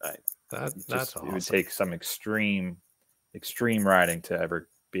 That's awesome. It would take some extreme riding to ever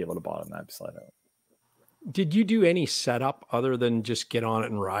be able to bottom that sled out. Did you do any setup other than just get on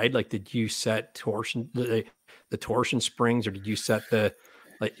it and ride? Like, did you set torsion, the torsion springs, or did you set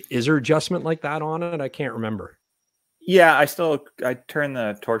is there adjustment like that on it? I can't remember. Yeah, I turned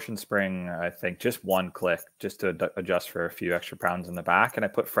the torsion spring, I think, just one click just to adjust for a few extra pounds in the back. And I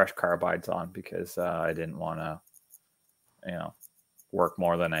put fresh carbides on because I didn't want to, you know, work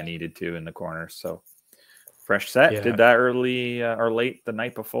more than I needed to in the corners. So fresh set. Did that early or late the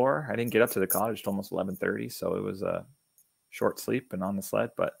night before. I didn't get up to the cottage till almost 11:30, so it was a short sleep and on the sled.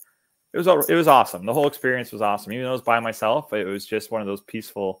 But it was awesome. The whole experience was awesome. Even though I was by myself, it was just one of those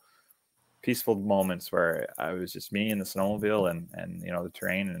peaceful moments where I was just me and the snowmobile and you know, the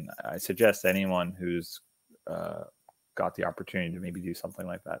terrain. And I suggest anyone who's got the opportunity to maybe do something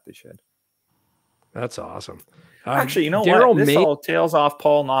like that, they should. That's awesome. Actually, you know what? This all tails off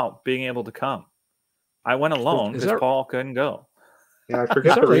Paul not being able to come. I went alone because Paul couldn't go. Yeah, I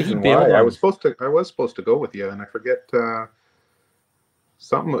forget the reason why. I was supposed to go with you, and I forget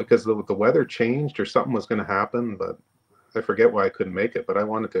something because the weather changed or something was going to happen, but I forget why I couldn't make it. But I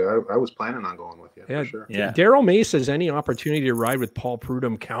wanted to. I was planning on going with you. Yeah, for sure. Yeah. Daryl May says any opportunity to ride with Paul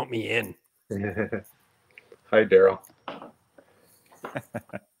Prudhomme, count me in. Hi, Daryl. I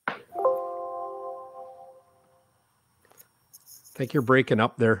think you're breaking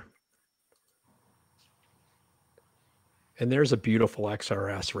up there. And there's a beautiful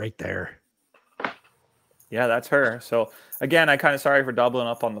XRS right there. Yeah, that's her. So again, I kind of sorry for doubling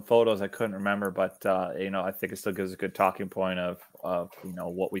up on the photos. I couldn't remember, but you know, I think it still gives a good talking point of you know,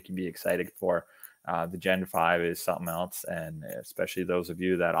 what we can be excited for. The Gen 5 is something else, and especially those of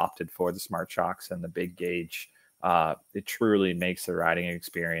you that opted for the Smart Shocks and the big gauge, it truly makes the riding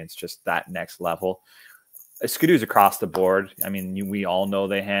experience just that next level. Skidoos across the board, I mean, we all know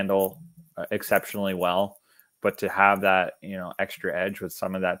they handle exceptionally well. But to have that, you know, extra edge with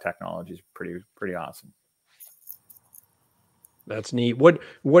some of that technology is pretty awesome. That's neat. What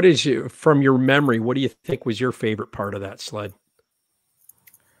is from your memory? What do you think was your favorite part of that sled?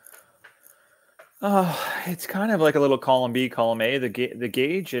 It's kind of like a little column B, column A. The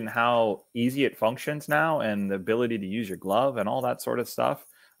gauge and how easy it functions now, and the ability to use your glove and all that sort of stuff.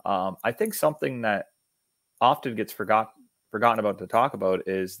 I think something that often gets forgotten about to talk about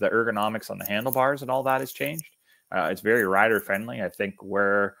is the ergonomics on the handlebars, and all that has changed. It's very rider friendly. I think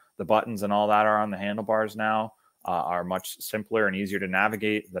where the buttons and all that are on the handlebars now are much simpler and easier to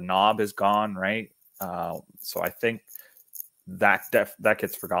navigate. The knob is gone, right? So I think that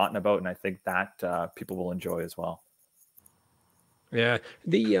gets forgotten about, and I think that people will enjoy as well. Yeah.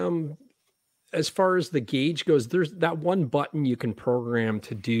 The as far as the gauge goes, there's that one button you can program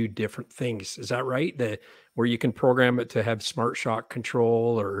to do different things. Is that right? Where you can program it to have Smart Shock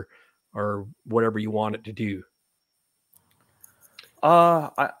control or whatever you want it to do.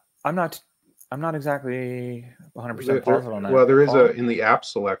 I'm not exactly 100% positive on that. Well, there is in the app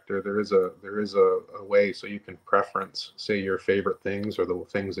selector, there is a way so you can preference, say, your favorite things or the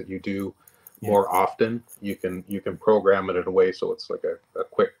things that you do more often. You can program it in a way so it's like a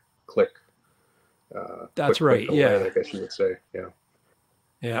quick click That's quick right. delay, Yeah. I guess you would say. Yeah.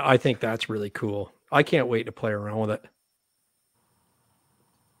 Yeah. I think that's really cool. I can't wait to play around with it.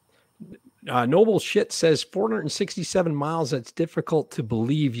 Noble Shit says 467 miles. That's difficult to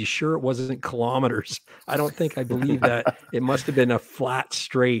believe. You sure it wasn't kilometers? I don't think I believe that. It must have been a flat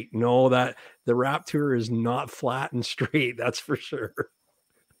straight. No, that the Rap Tour is not flat and straight. That's for sure.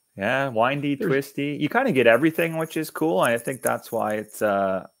 Yeah, windy, twisty. You kind of get everything, which is cool. And I think that's why it's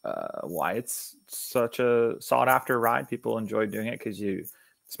such a sought after ride. People enjoy doing it because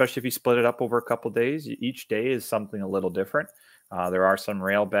especially if you split it up over a couple of days, each day is something a little different. There are some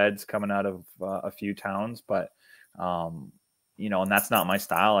rail beds coming out of a few towns, but and that's not my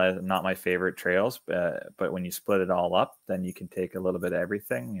style, not my favorite trails. But when you split it all up, then you can take a little bit of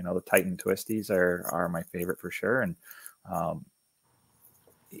everything. The Titan twisties are my favorite for sure, and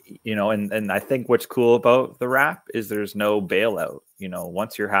and I think what's cool about the Rap is there's no bailout.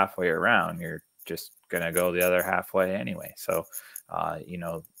 Once you're halfway around, you're just gonna go the other halfway anyway. So,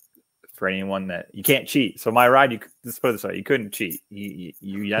 for anyone that you can't cheat. So my ride, let's put it this way, you couldn't cheat.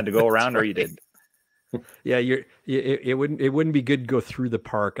 You had to go around or you did. Yeah, it wouldn't be good to go through the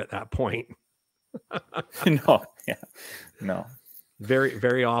park at that point. No, yeah, no. Very,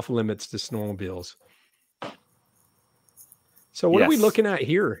 very off limits to snowmobiles. So what are we looking at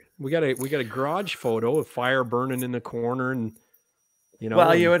here? We got a garage photo of fire burning in the corner, and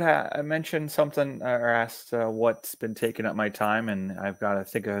Well, you would I mentioned something or asked what's been taking up my time, and I've got I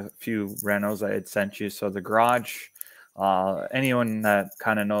think a few renos I had sent you. So the garage, anyone that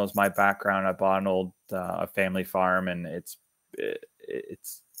kind of knows my background, I bought an old family farm, and it's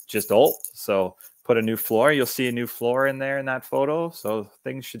just old. So put a new floor. You'll see a new floor in there in that photo. So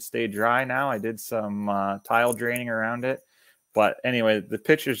things should stay dry now. I did some tile draining around it. But anyway, the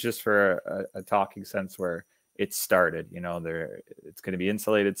picture's just for a talking sense where it started. It's going to be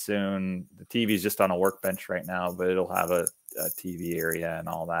insulated soon. The TV is just on a workbench right now, but it'll have a TV area and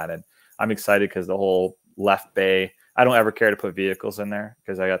all that. And I'm excited because the whole left bay, I don't ever care to put vehicles in there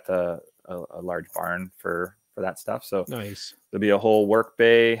because I got a large barn for that stuff. So nice. There'll be a whole work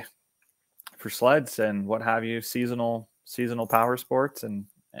bay for sleds and what have you, seasonal power sports, and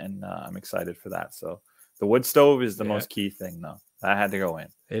I'm excited for that. So the wood stove is the most key thing, though. That had to go in.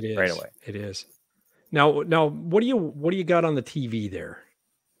 It is right away. It is. Now, what do you got on the TV there?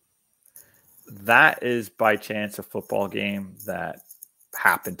 That is by chance a football game that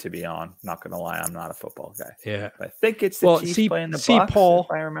happened to be on. Not gonna lie, I'm not a football guy. Yeah, but I think it's the Chiefs playing the Bucks, Paul,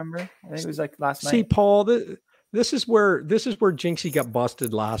 if I remember. I think it was like last night. See, Paul, this is where Jinxie got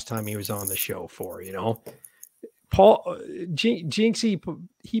busted last time he was on the show for. Paul Jinxie,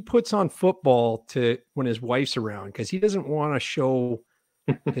 he puts on football when his wife's around because he doesn't want to show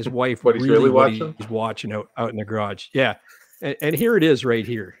his wife what he's really watching. He's watching out in the garage. Yeah, and here it is right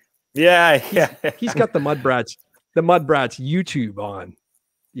here. Yeah. He's got the MUDBRATS YouTube on.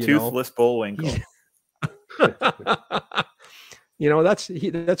 Toothless Bullwinkle.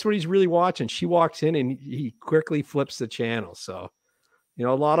 That's what he's really watching. She walks in and he quickly flips the channel. So, a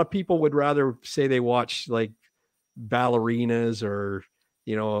lot of people would rather say they watch like ballerinas or,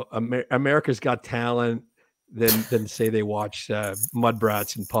 America's Got Talent than say they watch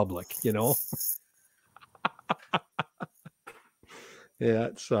MUDBRATS in public, Yeah.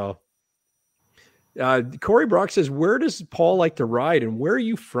 So Corey Brock says, where does Paul like to ride and where are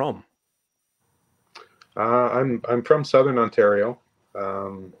you from? I'm from Southern Ontario,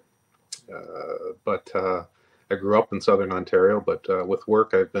 but I grew up in Southern Ontario. But with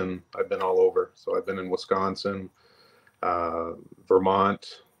work, I've been all over. So I've been in Wisconsin,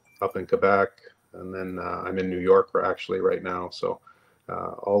 Vermont, up in Quebec, and then I'm in New York actually right now. So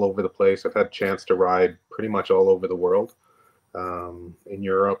all over the place. I've had a chance to ride pretty much all over the world, in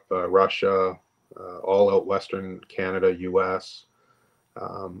Europe, Russia, all out Western Canada, US.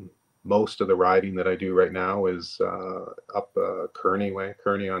 Most of the riding that I do right now is up Kearney way,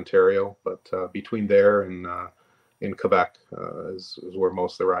 Kearney, Ontario. But between there and in Quebec is where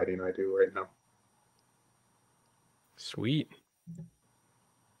most of the riding I do right now. Sweet.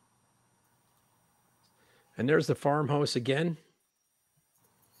 And there's the farmhouse again.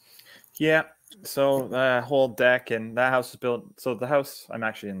 Yeah. So the whole deck and that house is built. So the house, I'm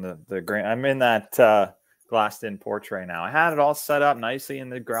actually in the grand. I'm in that glassed-in porch right now. I had it all set up nicely in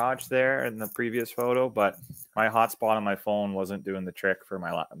the garage there in the previous photo, but my hotspot on my phone wasn't doing the trick for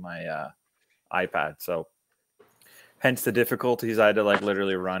my iPad. So hence the difficulties. I had to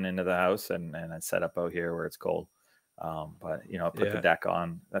literally run into the house and I set up out here where it's cold. But I put the deck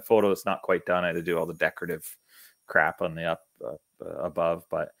on. That photo is not quite done. I had to do all the decorative crap on the above.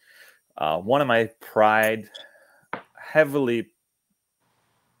 But one of my heavily,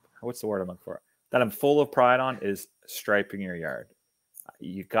 what's the word I'm looking for? that I'm full of pride on is striping your yard.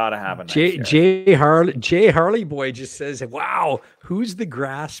 You got to have a nice yard. Jay Harley boy just says, wow, who's the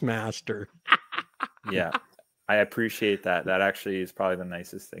grass master? Yeah, I appreciate that. That actually is probably the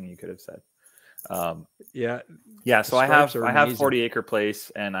nicest thing you could have said. Yeah. So I have 40-acre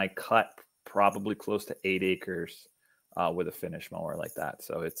place, and I cut probably close to 8 acres with a finish mower like that.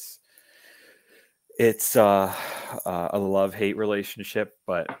 So it's a love-hate relationship,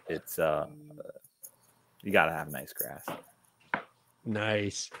 but it's you got to have nice grass.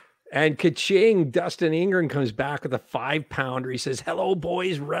 Nice. And ka-ching, Dustin Ingram comes back with a 5-pounder. He says, hello,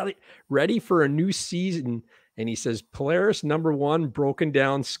 boys, ready for a new season. And he says, Polaris #1, broken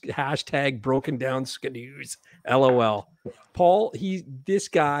down, #skanoos, LOL. Paul, this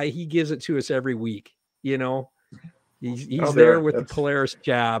guy, he gives it to us every week. You know, he's there with the Polaris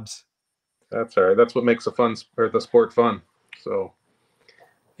jabs. That's all right. That's what makes the sport fun. So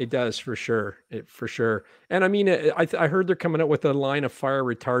it does, for sure. For sure. And I mean, I heard they're coming out with a line of fire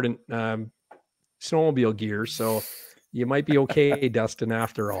retardant snowmobile gear. So you might be okay, Dustin,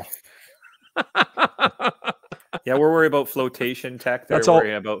 after all. Yeah, we're worried about flotation tech. They're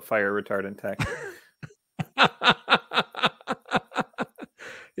worried about fire retardant tech.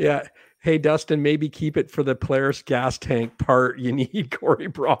 Yeah. Hey, Dustin, maybe keep it for the Polaris gas tank part you need, Corey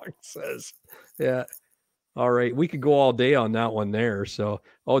Brock says. Yeah. All right. We could go all day on that one there. So,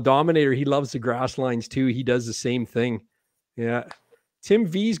 Dominator, he loves the grass lines too. He does the same thing. Yeah. Tim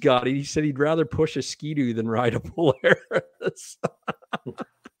V's got it. He said he'd rather push a Ski-Doo than ride a Polaris.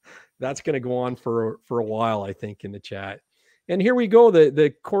 That's going to go on for a while, I think, in the chat. And here we go.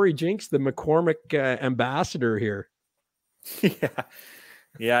 The Corey Jinks, the McCormick ambassador here.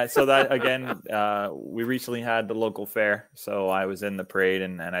 Yeah. So that, again, we recently had the local fair. So I was in the parade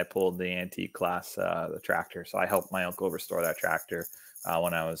and I pulled the antique class, the tractor. So I helped my uncle restore that tractor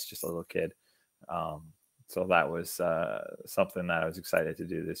when I was just a little kid. So that was something that I was excited to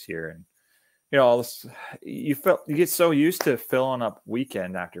do this year. And, you know, you get so used to filling up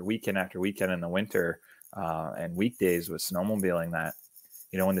weekend after weekend after weekend in the winter and weekdays with snowmobiling that,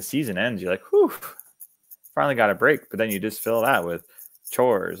 you know, when the season ends, you're like, whew, finally got a break. But then you just fill that with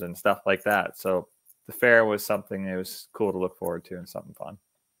chores and stuff like that. So the fair was something that was cool to look forward to and something fun.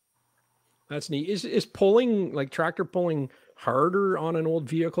 That's neat. Is pulling, like tractor pulling, harder on an old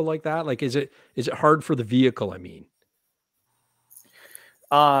vehicle like that? Like, is it hard for the vehicle? I mean,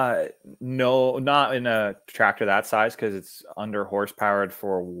 no, not in a tractor that size, because it's under horsepowered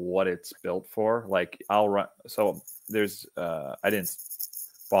for what it's built for. Like I'll run. So there's I didn't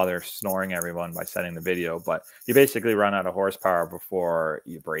bother snoring everyone by sending the video, but you basically run out of horsepower before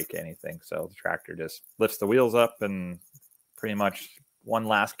you break anything. So the tractor just lifts the wheels up and pretty much one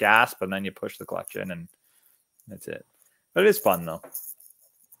last gasp, and then you push the clutch in, and that's it. But it is fun though.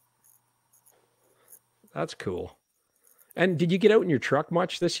 That's cool. And did you get out in your truck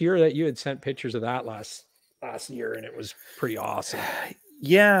much this year? That you had sent pictures of that last year, and it was pretty awesome.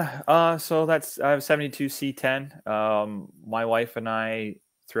 Yeah. So I have a 72 C10. My wife and I,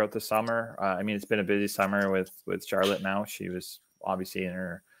 throughout the summer, I mean, it's been a busy summer with Charlotte now. She was obviously in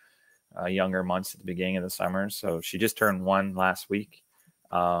her younger months at the beginning of the summer. So she just turned 1 last week.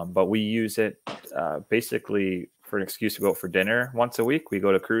 But we use it basically for an excuse to go out for dinner once a week. We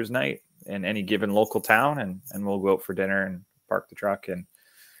go to cruise night in any given local town, and we'll go out for dinner and park the truck and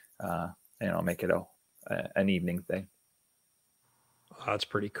make it an evening thing. Oh, that's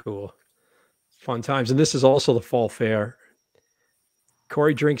pretty cool. Fun times. And this is also the fall fair.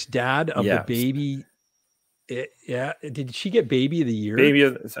 Corey Drink's dad of the baby. Did she get baby of the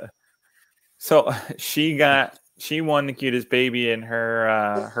year? So she won the cutest baby in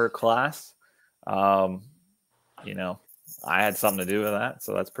her class. I had something to do with that,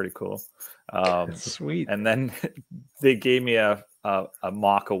 so that's pretty cool. Sweet. And then they gave me a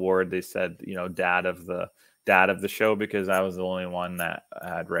mock award. They said, dad of the show, because I was the only one that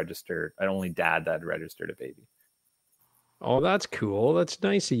had registered. Only dad that had registered a baby. Oh, that's cool. That's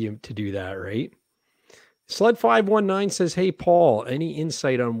nice of you to do that, right? Sled 519 says, "Hey Paul, any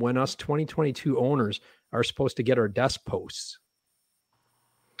insight on when us 2022 owners are supposed to get our desk posts?"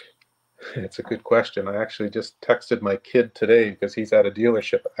 It's a good question. I actually just texted my kid today because he's at a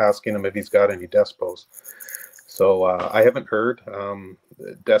dealership asking him if he's got any desk posts. So I haven't heard.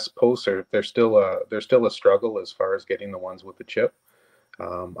 Desk posts they're still a struggle as far as getting the ones with the chip.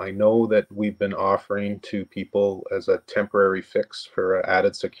 I know that we've been offering to people as a temporary fix for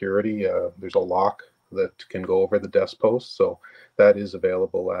added security. There's a lock that can go over the desk post, so that is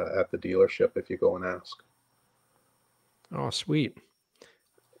available at the dealership if you go and ask. Oh, sweet.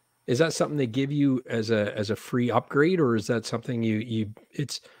 Is that something they give you as a free upgrade, or is that something you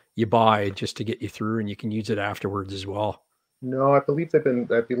you buy just to get you through, and you can use it afterwards as well? No, I believe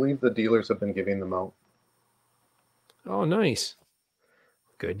the dealers have been giving them out. Oh, nice.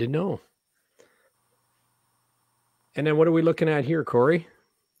 Good to know. And then what are we looking at here, Corey?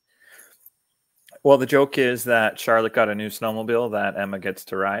 Well, the joke is that Charlotte got a new snowmobile that Emma gets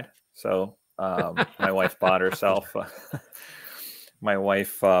to ride. So my wife bought herself a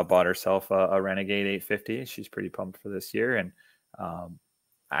Renegade 850. She's pretty pumped for this year. And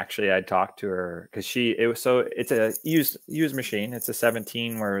actually, I talked to her because it's a used machine. It's a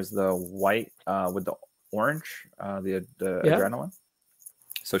 17, whereas the white with the orange, the adrenaline.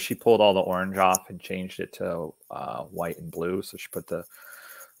 So she pulled all the orange off and changed it to white and blue. So she put the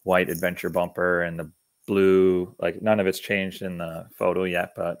white adventure bumper and the blue, like none of it's changed in the photo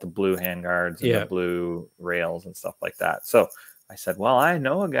yet, but the blue handguards and the blue rails and stuff like that. So I said, well, I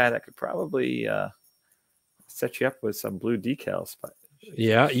know a guy that could probably set you up with some blue decals. But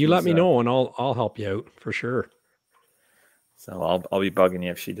yeah, you let me know and I'll help you out for sure. So I'll be bugging you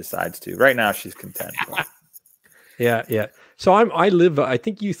if she decides to. Right now she's content. But. Yeah. So I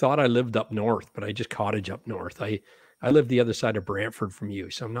think you thought I lived up north, but I just cottage up north. I live the other side of Brantford from you,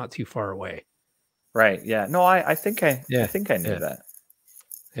 so I'm not too far away. Right. Yeah. No, I think I knew that.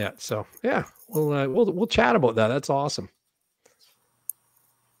 Yeah. So yeah, we'll chat about that. That's awesome.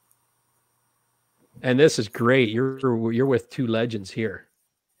 And this is great. You're with two legends here.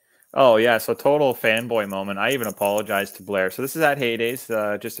 Oh yeah. So total fanboy moment. I even apologized to Blair. So this is at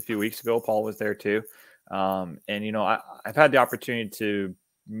Heydays just a few weeks ago. Paul was there too. And you know, I've had the opportunity to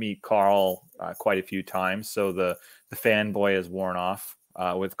meet Carl quite a few times. So the fanboy is worn off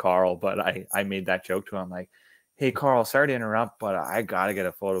with Carl, but I made that joke to him like, hey Carl, sorry to interrupt, but I got to get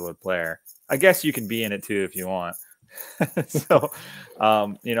a photo with Blair. I guess you can be in it too if you want. So,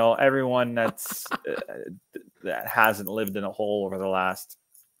 you know, everyone that hasn't lived in a hole over the last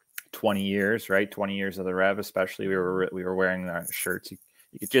 20 years, right? 20 years of the Rev, especially we were wearing our shirts. You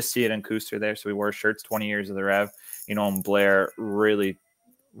could just see it in Cooster there. So we wore shirts 20 years of the Rev, you know, and Blair really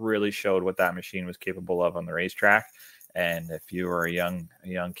showed what that machine was capable of on the racetrack. And if you were a young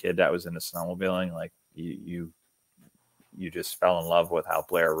kid that was into snowmobiling, like you just fell in love with how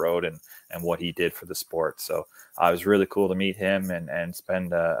Blair rode and what he did for the sport. So it was really cool to meet him and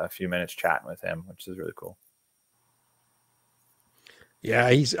spend a few minutes chatting with him, which is really cool. Yeah,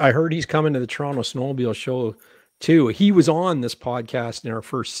 I heard he's coming to the Toronto Snowmobile show too. He was on this podcast in our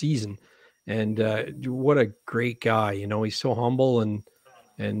first season, and what a great guy. You know, he's so humble and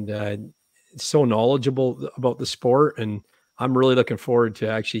so knowledgeable about the sport, and I'm really looking forward to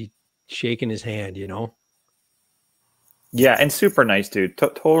actually shaking his hand, you know. Yeah, and super nice dude.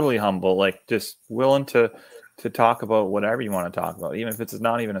 Totally humble, like just willing to talk about whatever you want to talk about, even if it's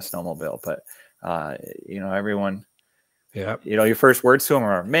not even a snowmobile. But you know, everyone, yeah, you know, your first words to him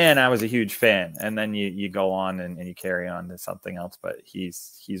are, man, I was a huge fan, and then you go on and you carry on to something else. But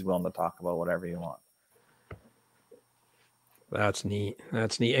he's willing to talk about whatever you want. That's neat.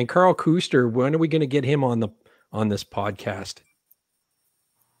 That's neat. And Carl Cooster, when are we going to get him on this podcast?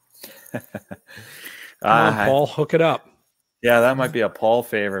 Paul, hook it up. Yeah, that might be a Paul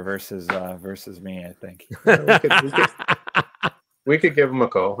favor versus me, I think. We could give him a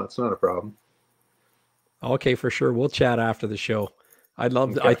call. That's not a problem. Okay, for sure. We'll chat after the show. I'd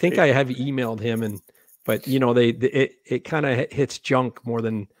love to, I think I have emailed him, but you know, it kind of hits junk more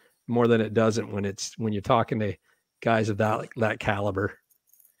than it doesn't when you're talking to guys of that caliber.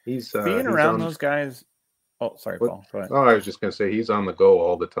 He's being around those guys. Oh, sorry, Paul. Go ahead. Oh, I was just gonna say he's on the go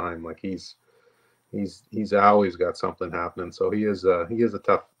all the time. Like he's always got something happening. So he is a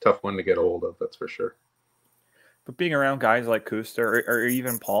tough one to get a hold of. That's for sure. But being around guys like Cooster or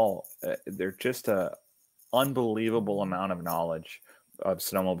even Paul, they're just a unbelievable amount of knowledge of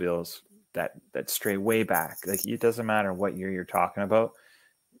snowmobiles that stray way back. Like it doesn't matter what year you're talking about.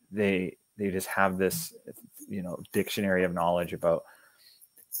 They just have this, you know, dictionary of knowledge about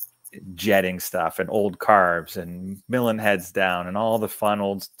jetting stuff and old carbs and milling heads down and all the fun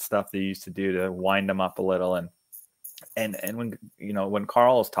old stuff they used to do to wind them up a little. And when, you know, when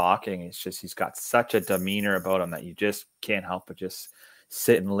Carl is talking, it's just, he's got such a demeanor about him that you just can't help but just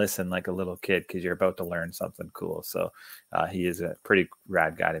sit and listen like a little kid, because you're about to learn something cool. So he is a pretty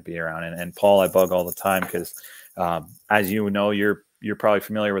rad guy to be around. And Paul, I bug all the time because as you know, you're probably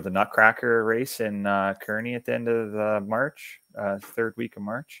familiar with the Nutcracker race in Kearney at the end of March, third week of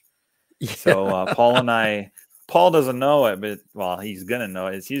March. Yeah. So Paul doesn't know it, but well, he's gonna know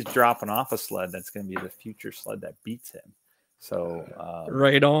it. He's dropping off a sled that's gonna be the future sled that beats him. So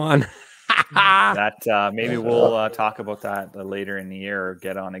right on. that maybe we'll talk about that later in the year or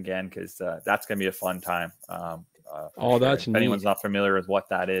get on again, because that's gonna be a fun time. Oh, that's If neat. anyone's not familiar with what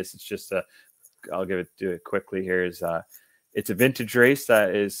that is, it's just I'll do it quickly here. It's a vintage race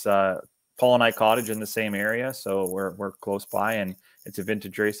that is Paul and I cottage in the same area, so we're close by, and it's a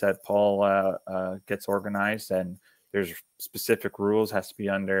vintage race that Paul gets organized, and there's specific rules. Has to be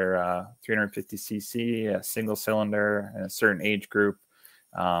under 350 cc, a single cylinder, and a certain age group.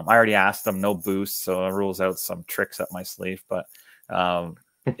 I already asked them no boost, so it rules out some tricks up my sleeve, but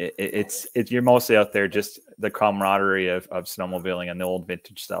it's you're mostly out there just the camaraderie of snowmobiling and the old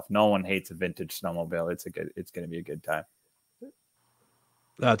vintage stuff. No one hates a vintage snowmobile. It's going to be a good time.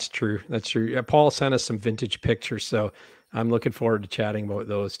 That's true. That's true. Yeah, Paul sent us some vintage pictures, so I'm looking forward to chatting about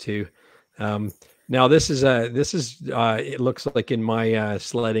those too. Now this is it looks like in my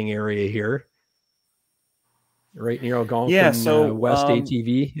sledding area here, right near Algonquin. Yeah, so West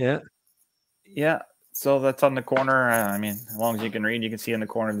ATV. Yeah, so that's on the corner. I mean, as long as you can read, you can see in the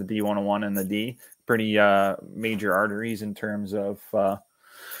corner of the D101 and the D. Pretty major arteries in terms of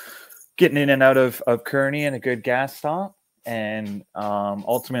getting in and out of Kearney, and a good gas stop. And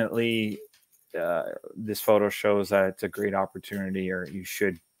ultimately, this photo shows that it's a great opportunity, or you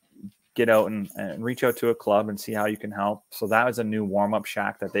should get out and reach out to a club and see how you can help. So that was a new warm-up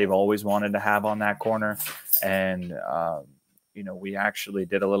shack that they've always wanted to have on that corner. And you know, we actually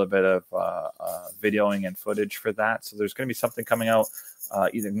did a little bit of videoing and footage for that. So there's going to be something coming out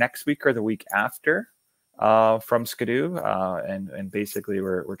either next week or the week after from Skidoo. And basically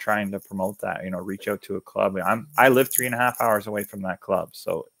we're trying to promote that, you know, reach out to a club. I live 3.5 hours away from that club.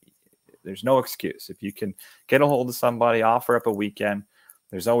 So there's no excuse. If you can get a hold of somebody, offer up a weekend,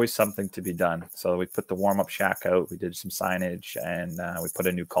 there's always something to be done. So we put the warm-up shack out. We did some signage, and we put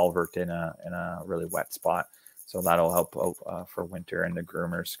a new culvert in a really wet spot. So that'll help out for winter and the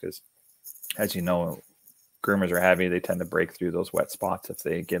groomers, because as you know, groomers are heavy. They tend to break through those wet spots if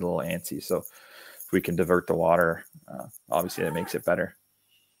they get a little antsy. So if we can divert the water, obviously that makes it better.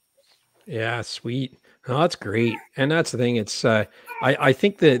 Yeah, sweet. Oh, that's great. And that's the thing. It's I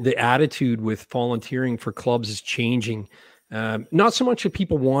think the attitude with volunteering for clubs is changing. Not so much of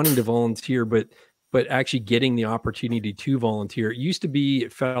people wanting to volunteer, but actually getting the opportunity to volunteer. It used to be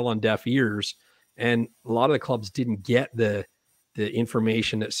it fell on deaf ears, and a lot of the clubs didn't get the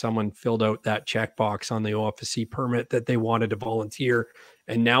information that someone filled out that checkbox on the OFSC permit that they wanted to volunteer,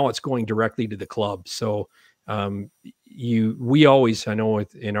 and now it's going directly to the club. So we always, I know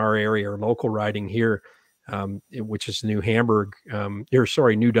in our area, our local riding here, which is New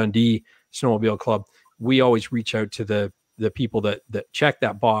Dundee Snowmobile Club, we always reach out to the people that check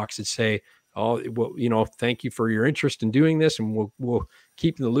that box and say, oh, well, you know, thank you for your interest in doing this, and we'll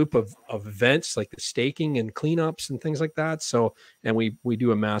keep in the loop of events like the staking and cleanups and things like that. So, and we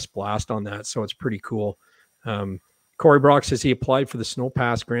do a mass blast on that, so it's pretty cool. Corey Brock says he applied for the Snow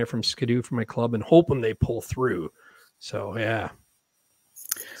Pass grant from Skidoo for my club and hoping they pull through. So yeah.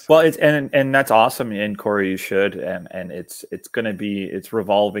 Well, and that's awesome. And Corey, you should, and it's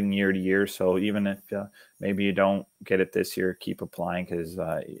revolving year to year. So even if maybe you don't get it this year, keep applying, because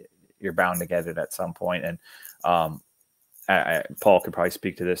you're bound to get it at some point. And Paul could probably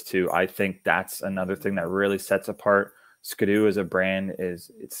speak to this too. I think that's another thing that really sets apart Skidoo as a brand.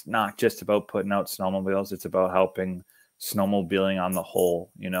 Is it's not just about putting out snowmobiles; it's about helping snowmobiling on the whole.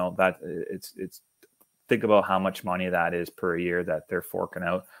 You know, that it's think about how much money that is per year that they're forking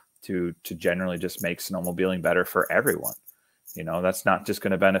out to generally just make snowmobiling better for everyone. You know, that's not just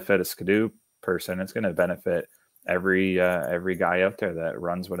going to benefit a Skidoo person. It's going to benefit every guy out there that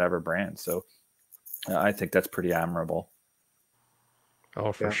runs whatever brand. So I think that's pretty admirable.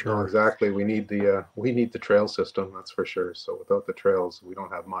 Oh, for sure. No, exactly. We need the trail system. That's for sure. So without the trails, we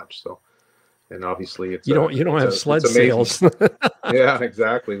don't have much. So, and obviously you don't have sled sales. Yeah,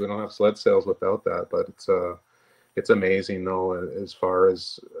 exactly. We don't have sled sales without that, but it's amazing though, as far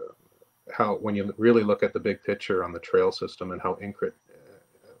as how, when you really look at the big picture on the trail system and how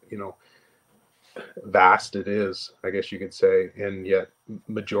vast it is, I guess you could say, and yet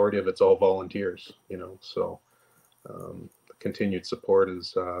majority of it's all volunteers, you know, so continued support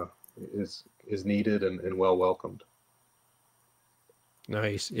is needed and well welcomed.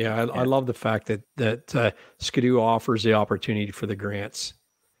 Nice. Yeah, I love the fact that Skidoo offers the opportunity for the grants.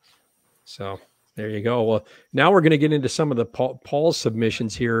 So there you go. Well, now we're going to get into some of the Paul's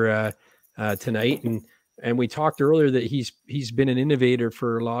submissions here tonight, and we talked earlier that he's been an innovator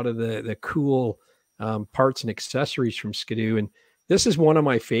for a lot of the cool parts and accessories from Skidoo, and this is one of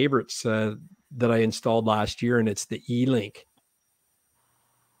my favorites that I installed last year, and it's the elinq.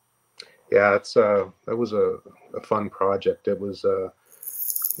 Yeah, that was a fun project. It was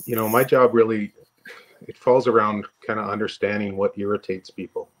my job really, it falls around kind of understanding what irritates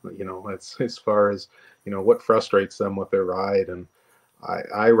people, you know, as far as you know, what frustrates them with their ride. And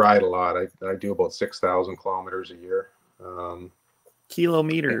I ride a lot. I do about 6,000 kilometers a year.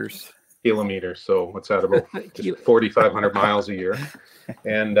 Kilometers. Kilometers. So what's that, about 4,500 miles a year?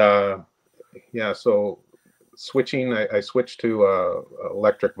 And yeah, so switching, I switched to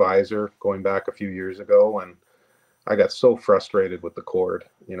electric visor going back a few years ago, and I got so frustrated with the cord,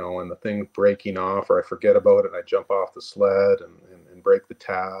 you know, and the thing breaking off, or I forget about it and I jump off the sled and break the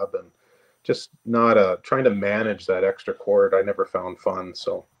tab, and just not trying to manage that extra cord I never found fun.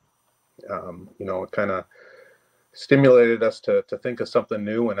 So you know, it kind of stimulated us to think of something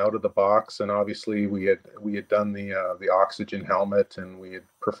new and out of the box. And obviously we had done the oxygen helmet, and we had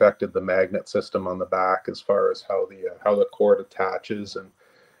perfected the magnet system on the back as far as how the cord attaches. And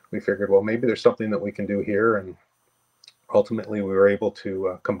we figured, well, maybe there's something that we can do here. And ultimately we were able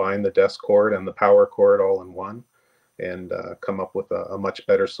to combine the desk cord and the power cord all in one, and come up with a much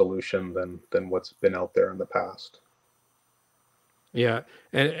better solution than what's been out there in the past. Yeah.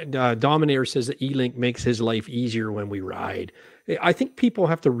 And Dominator says that elinq makes his life easier when we ride. I think people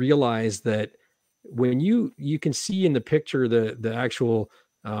have to realize that when you can see in the picture the actual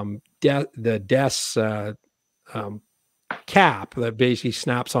the desk cap that basically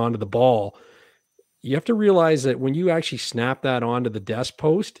snaps onto the ball. You have to realize that when you actually snap that onto the desk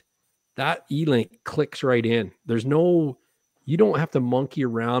post, that elinq clicks right in. You don't have to monkey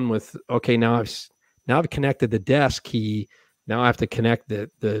around with, okay, now I've connected the desk key. Now I have to connect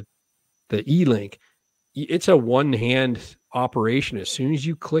the elinq. It's a one-hand operation. As soon as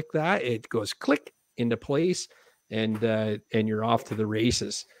you click that, it goes click into place, and you're off to the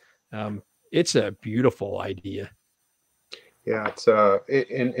races. It's a beautiful idea. Yeah, it's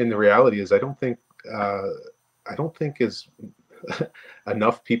in the reality is I don't think is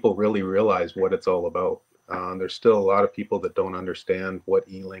enough people really realize what it's all about. There's still a lot of people that don't understand what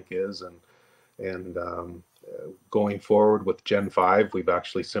elinq is, and going forward with Gen 5, we've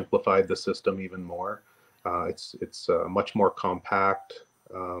actually simplified the system even more. It's much more compact,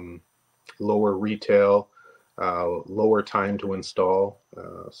 lower retail, lower time to install.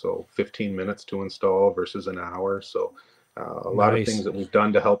 So 15 minutes to install versus an hour. So a lot of things that we've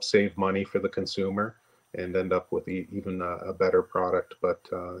done to help save money for the consumer and end up with even a better product. But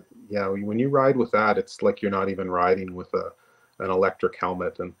yeah, when you ride with that, it's like you're not even riding with an electric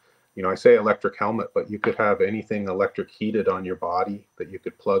helmet. And you know, I say electric helmet, but you could have anything electric heated on your body that you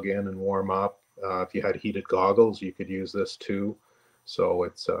could plug in and warm up. If you had heated goggles, you could use this too. So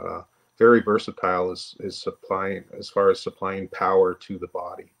it's very versatile as far as supplying power to the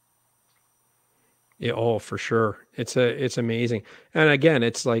body. Yeah, oh, for sure. It's amazing. And again,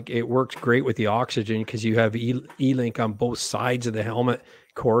 it's like it works great with the oxygen because you have elinq on both sides of the helmet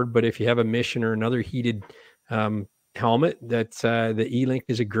cord. But if you have a Mission or another heated helmet, that's the elinq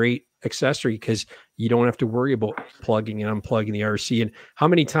is a great accessory because you don't have to worry about plugging and unplugging the RC. And how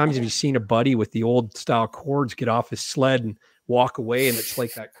many times have you seen a buddy with the old style cords get off his sled and walk away, and it's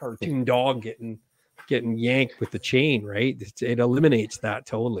like that cartoon dog getting yanked with the chain, right? It eliminates that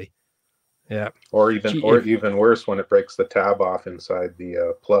totally. Yeah. Or even worse, when it breaks the tab off inside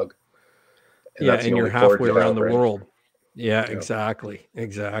the plug. And you're halfway around the world. Yeah, exactly.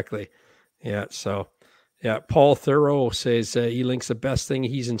 Yeah. So yeah, Paul Thorough says elinq's the best thing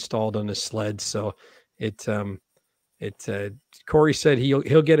he's installed on his sled. So Corey said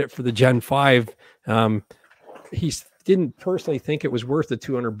he'll get it for the Gen 5. He didn't personally think it was worth the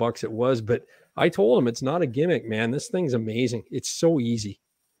 $200 it was, but I told him it's not a gimmick, man. This thing's amazing. It's so easy.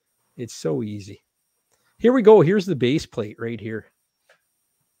 It's so easy. Here we go. Here's the base plate right here.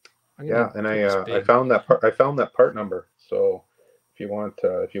 Yeah, and I found that part. I found that part number. So if you want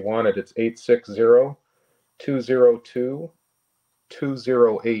it, it's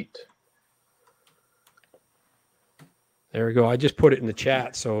 860-202-208. There we go. I just put it in the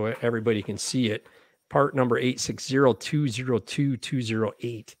chat so everybody can see it. Part number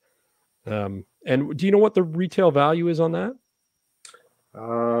 860-202-208. And do you know what the retail value is on that?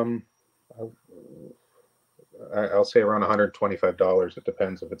 I'll say around $125. It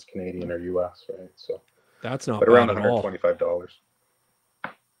depends if it's Canadian or US, right? So that's not bad around $125.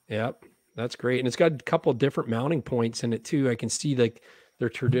 Yep, that's great, and it's got a couple of different mounting points in it too. I can see like their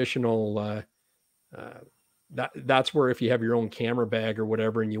traditional. That's where if you have your own camera bag or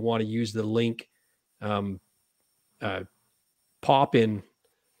whatever, and you want to use the Linq pop-in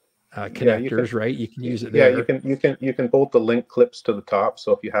connectors, right? You can use it there. Yeah, you can bolt the Linq clips to the top.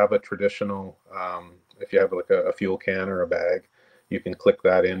 So if you have a traditional, if you have like a fuel can or a bag, you can click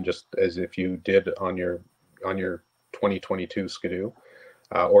that in just as if you did on your 2022 Skidoo.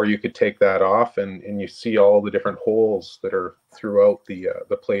 Or you could take that off and you see all the different holes that are throughout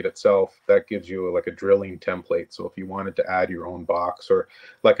the plate itself. That gives you like a drilling template. So if you wanted to add your own box, or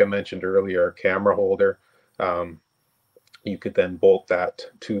like I mentioned earlier, a camera holder, you could then bolt that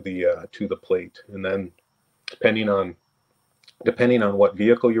to the plate. And then depending on what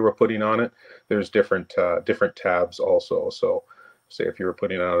vehicle you were putting on it, there's different tabs also. So say if you were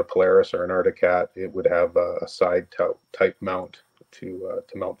putting on a Polaris or an Arctic Cat, it would have a side type mount to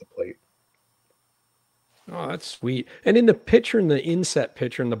mount the plate. Oh, that's sweet. And in the picture, in the inset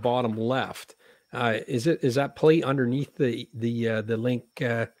picture in the bottom left, is that plate underneath the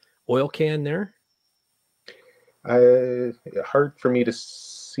Linq oil can there? Hard for me to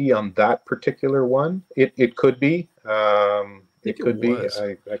see on that particular one. It could be. It could be.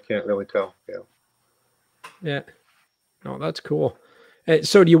 I can't really tell. Yeah. Yeah. No, that's cool.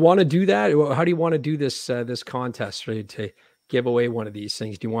 So do you want to do that? How do you want to do this this contest, right, to give away one of these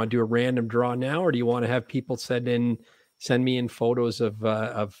things? Do you want to do a random draw now, or do you want to have people send me in photos of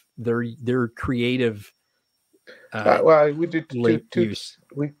their creative well, we did two use?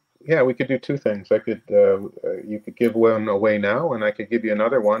 We could do two things. I could you could give one away now, and I could give you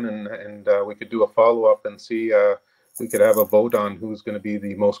another one, and we could do a follow-up and see. We could have a vote on who's going to be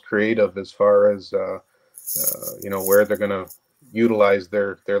the most creative as far as where they're going to utilize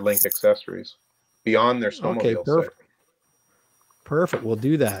their Linq accessories beyond their snowmobile. Okay, perfect. Perfect. We'll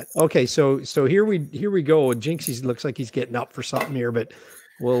do that. Okay, so here we go. Jinx looks like he's getting up for something here, but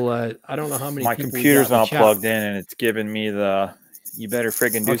we'll I don't know how many. My computer's not plugged in, and it's giving me the "you better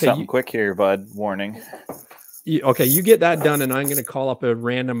friggin' do something quick here, bud" warning. Okay, you get that done, and I'm going to call up a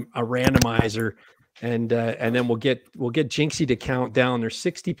randomizer, and then we'll get Jinxie to count down. There's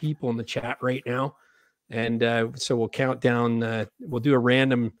 60 people in the chat right now, and so we'll count down. We'll do a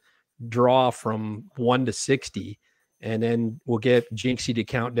random draw from 1 to 60, and then we'll get Jinxie to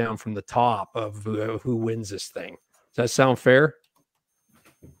count down from the top of who wins this thing. Does that sound fair?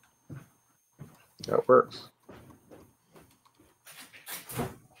 That works.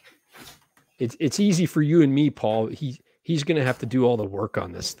 It's easy for you and me, Paul. He's going to have to do all the work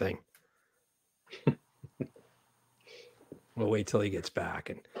on this thing. We'll wait till he gets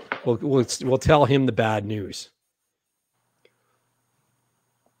back, and we'll tell him the bad news.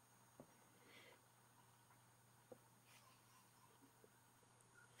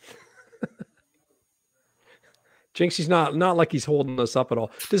 Jinxie's not like he's holding us up at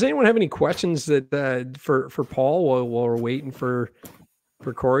all. Does anyone have any questions that for Paul while we're waiting for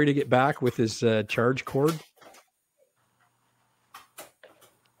Corey to get back with his charge cord?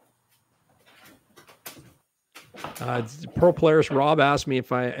 Pro Polaris Rob asked me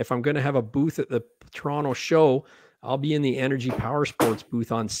if I'm going to have a booth at the Toronto show. I'll be in the Energy Powersports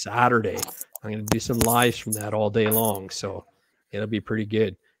booth on Saturday. I'm going to do some lives from that all day long, so it'll be pretty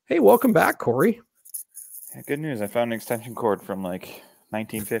good. Hey, welcome back, Corey. Yeah, good news. I found an extension cord from like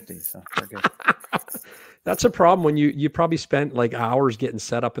 1950, so we're good. That's a problem when you probably spent like hours getting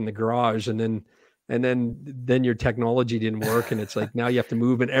set up in the garage, and then your technology didn't work, and it's like now you have to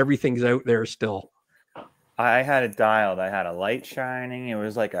move, and everything's out there still. I had it dialed. I had a light shining. It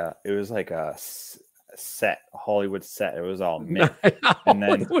was like a set, a Hollywood set. It was all mint. And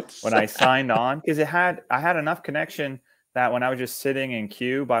then when I signed on, because I had enough connection that when I was just sitting in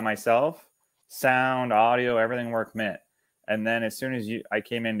queue by myself, sound, audio, everything worked mint. And then as soon as I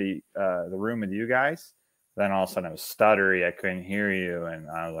came into the room with you guys, then all of a sudden it was stuttery. I couldn't hear you, and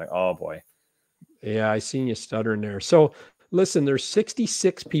I was like, "Oh boy." Yeah, I seen you stuttering there. So listen, there's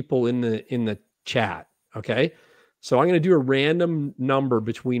 66 people in the chat. Okay, so I'm going to do a random number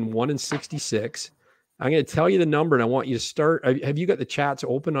between 1 and 66. I'm going to tell you the number, and I want you to start. Have you got the chats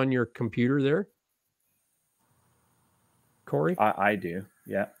open on your computer there, Corey? I do.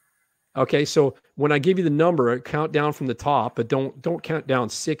 Yeah. Okay, so when I give you the number, count down from the top, but don't count down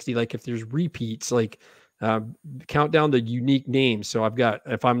 60. Like if there's repeats, like count down the unique names. So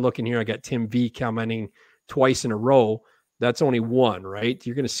if I'm looking here, I got Tim V commenting twice in a row. That's only one, right?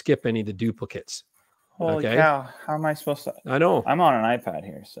 You're going to skip any of the duplicates. Holy cow! How am I supposed to? I know. I'm on an iPad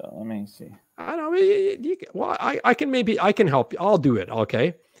here, so let me see. I know. I can help you. I'll do it.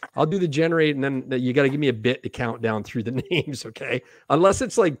 Okay. I'll do the generate, and then you got to give me a bit to count down through the names, okay? Unless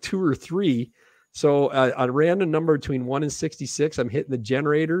it's like 2 or 3. So a random number between 1 and 66, I'm hitting the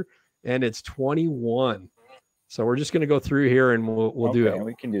generator, and it's 21. So we're just going to go through here, and we'll do it.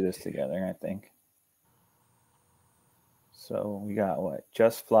 We can do this together, I think. So we got what?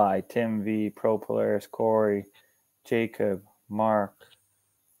 Just Fly, Tim V, Pro Polaris, Corey, Jacob, Mark.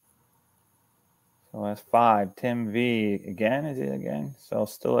 So that's 5. Tim V again. Is it again? So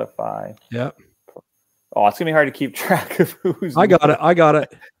still at 5. Yep. Oh, it's gonna be hard to keep track of who's. I got it. I got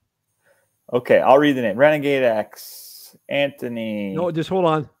it. Okay, I'll read the name. Renegade X, Anthony. No, just hold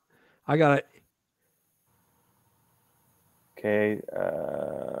on. I got it. Okay, I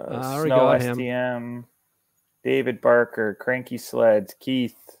already Snow got him. STM, David Barker, Cranky Sleds,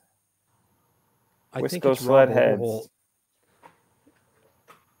 Keith, I think Wisco it's Rob Sledheads. Overholt.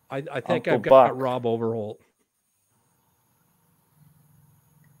 I think Uncle I've got Buck. Rob Overholt.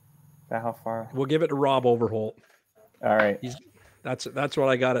 How far? We'll give it to Rob Overholt. All right. That's what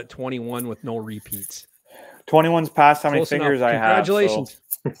I got at 21 with no repeats. 21's past how many Close fingers enough. I have. Congratulations.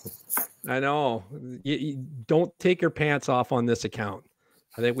 I know. You don't take your pants off on this account.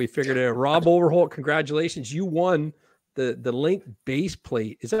 I think we figured it out. Rob Overholt, congratulations. You won the Linq base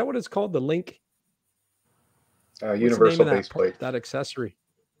plate. Is that what it's called? The Linq? Universal base plate. That accessory.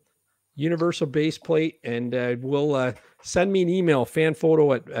 Universal base plate. And we'll send me an email,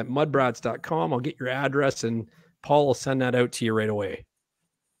 fanphoto at mudbrats.com. I'll get your address and Paul will send that out to you right away.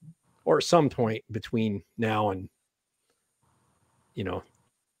 Or at some point between now and,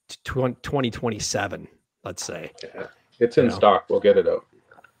 2027, let's say. Yeah, it's in stock. We'll get it out.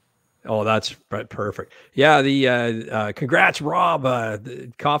 Oh, that's perfect. Yeah, the congrats, Rob.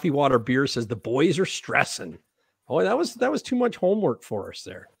 The Coffee Water Beer says the boys are stressing. Oh, that was too much homework for us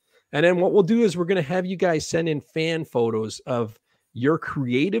there. And then what we'll do is we're going to have you guys send in fan photos of your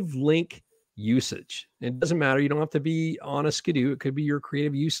creative Linq usage. It doesn't matter. You don't have to be on a Skidoo. It could be your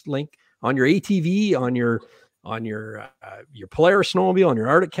creative use Linq on your ATV, on your Polaris snowmobile, on your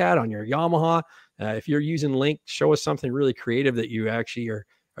Arctic Cat, on your Yamaha. If you're using Linq, show us something really creative that you actually are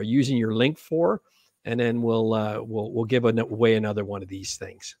using your Linq for, and then we'll give away another one of these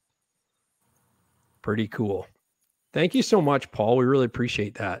things. Pretty cool. Thank you so much, Paul. We really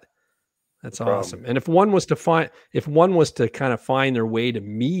appreciate that. That's awesome. And if one was to kind of find their way to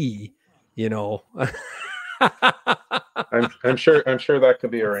me, I'm sure that could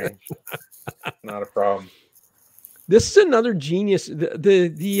be arranged. Not a problem. This is another genius.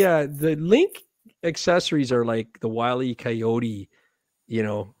 The Linq accessories are like the Wile E. Coyote,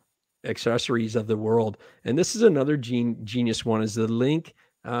 accessories of the world. And this is another genius one, is the Linq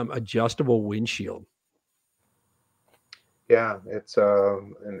adjustable windshield. Yeah, it's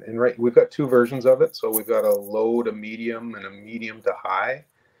and right, we've got two versions of it. So we've got a low to medium and a medium to high.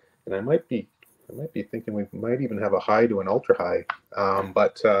 And I might be thinking we might even have a high to an ultra high.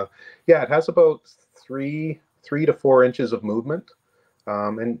 Yeah, it has about 3 to 4 inches of movement.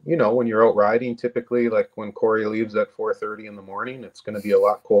 And when you're out riding, typically like when Corey leaves at 4:30 in the morning, it's going to be a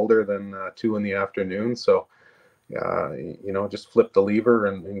lot colder than 2 in the afternoon. So just flip the lever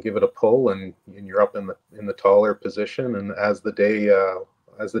and give it a pull, and you're up in the taller position. And as the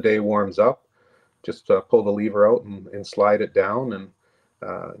day warms up, just pull the lever out and slide it down and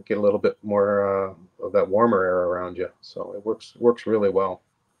get a little bit more of that warmer air around you. So it works really well.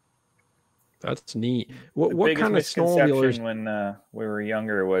 That's neat. What kind of snowmobilers? When we were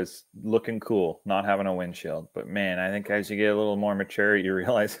younger was looking cool, not having a windshield. But man, I think as you get a little more mature, you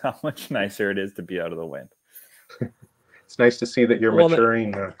realize how much nicer it is to be out of the wind. It's nice to see that you're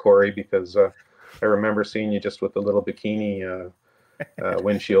maturing, Corey, because I remember seeing you just with a little bikini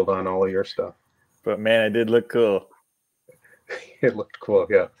windshield on all of your stuff. But man, it did look cool. It looked cool,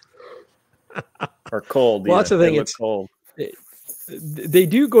 yeah. Or cold. Well, that's the thing. It's cold. They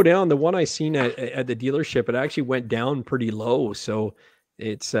do go down. The one I seen at the dealership, it actually went down pretty low. So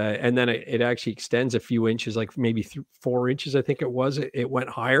it's and then it actually extends a few inches, like maybe 4 inches, I think it was. It went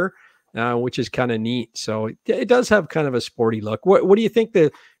higher, which is kind of neat. So it does have kind of a sporty look. What do you think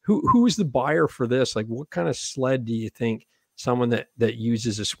who's the buyer for this? Like, what kind of sled do you think someone that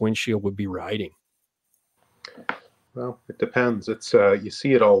uses this windshield would be riding? Well, it depends. It's you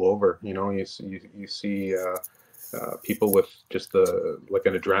see it all over. You see people with just like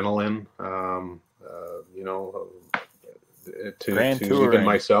an adrenaline. To even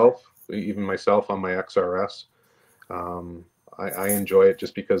myself on my XRS. I enjoy it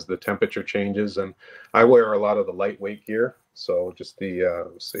just because the temperature changes, and I wear a lot of the lightweight gear. So just the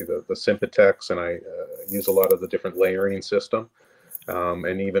Sympatex, and I use a lot of the different layering system.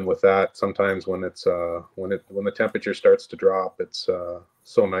 And even with that, sometimes when the temperature starts to drop, it's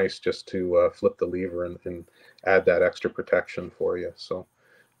so nice just to flip the lever and add that extra protection for you. So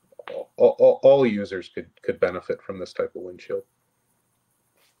all users could benefit from this type of windshield.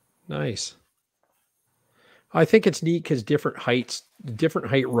 Nice. I think it's neat because different height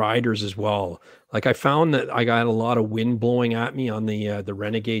riders as well. Like I found that I got a lot of wind blowing at me on the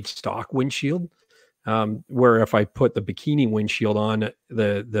Renegade stock windshield. Where if I put the bikini windshield on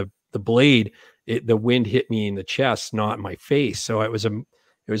the blade, the wind hit me in the chest, not my face. So it was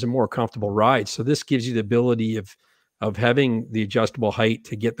it was a more comfortable ride. So this gives you the ability of having the adjustable height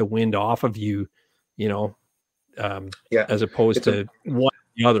to get the wind off of you, you know, Yeah, as opposed it's a to one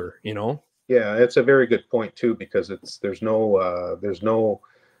or the other, you know? yeah, it's a very good point too, because there's no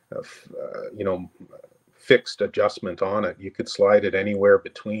you know, fixed adjustment on it. You could slide it anywhere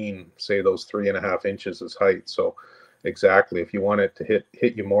between, say, those 3.5 inches as height. So exactly, if you want it to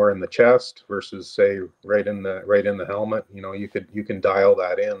hit you more in the chest versus, say, right in the helmet, you know, you can dial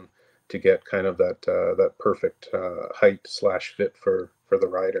that in to get kind of that perfect height / fit for the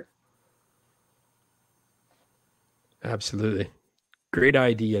rider. Absolutely. Great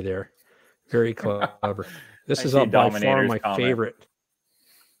idea there. Very clever. This I is see by far Dominator's my comment. favorite.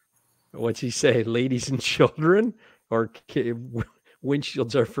 What's he say? Ladies and children, or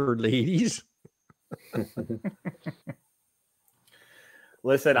windshields are for ladies?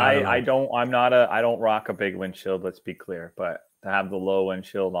 Listen, I don't I don't rock a big windshield, let's be clear, but to have the low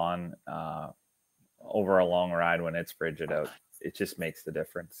windshield on over a long ride when it's frigid out, it just makes the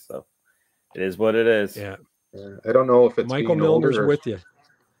difference. So it is what it is. Yeah. I don't know if it's Michael being older Milner's with you.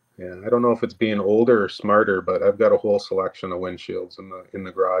 Yeah, I don't know if it's being older or smarter, but I've got a whole selection of windshields in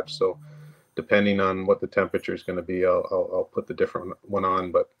the garage. So depending on what the temperature is going to be, I'll put the different one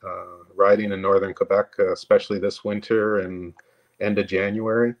on. But riding in northern Quebec, especially this winter and end of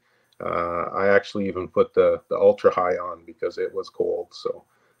January, I actually even put the ultra high on because it was cold. So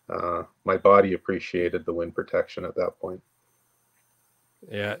my body appreciated the wind protection at that point.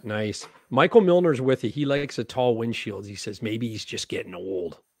 Yeah, nice. Michael Milner's with you. He likes the tall windshields. He says maybe he's just getting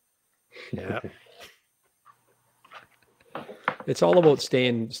old. Yeah. It's all about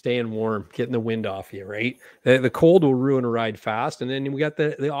staying warm, getting the wind off you, right? The cold will ruin a ride fast. And then we got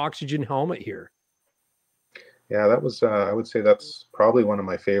the oxygen helmet here. Yeah, that was I would say that's probably one of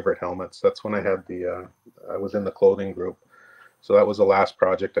my favorite helmets. That's when I had I was in the clothing group. So that was the last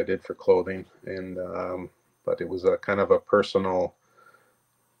project I did for clothing. And but it was a kind of a personal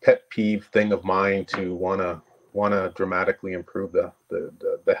pet peeve thing of mine to want to dramatically improve the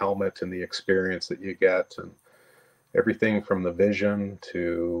helmet and the experience that you get, and everything from the vision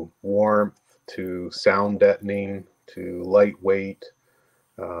to warmth to sound deadening to lightweight.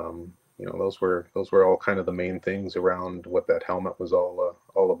 You know, those were all kind of the main things around what that helmet was all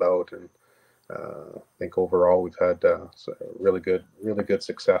about. And I think overall we've had really good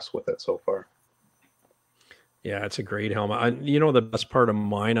success with it so far. Yeah, it's a great helmet. You know, the best part of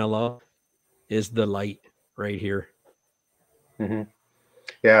mine I love is the light right here. Mm-hmm.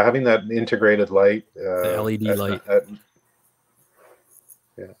 Yeah, having that integrated light, the LED light.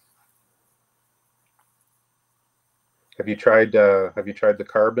 Yeah. Have you tried the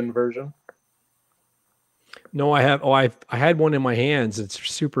carbon version? No, I have. Oh, I had one in my hands. It's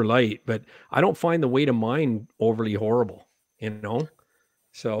super light, but I don't find the weight of mine overly horrible. You know.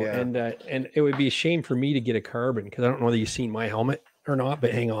 So, Yeah. And it would be a shame for me to get a carbon because I don't know whether you've seen my helmet or not,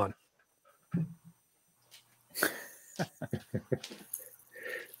 but hang on.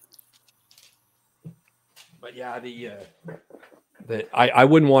 But yeah, I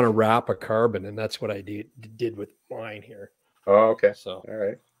wouldn't want to wrap a carbon, and that's what I did with mine here. Oh, okay. So, all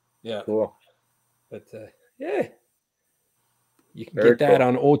right. Yeah. Cool. But yeah, you can Very get that cool.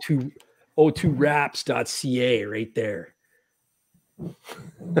 on o2wraps.ca right there.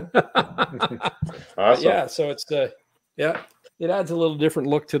 Awesome. Yeah, so it's yeah, it adds a little different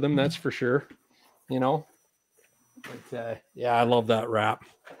look to them, that's for sure. You know, but yeah, I love that wrap.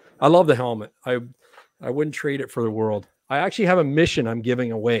 I love the helmet. I wouldn't trade it for the world. I actually have a mission I'm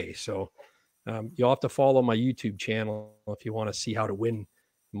giving away, so you'll have to follow my YouTube channel if you want to see how to win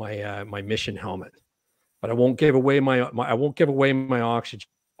my my mission helmet. But I won't give away my oxygen.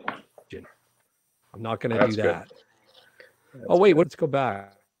 I'm not going to do that. Oh wait, let's go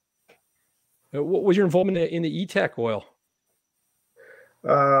back. What was your involvement in the E-Tech oil?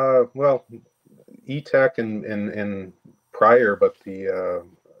 Well, E-Tech and prior, but I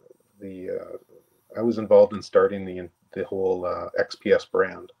was involved in starting the whole XPS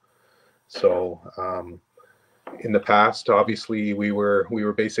brand. So in the past, obviously, we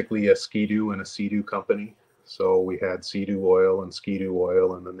were basically a Ski-Doo and a Sea-Doo company. So we had Sea-Doo oil and Ski-Doo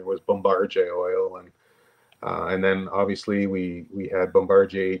oil, and then there was Bombardier oil, and then obviously we had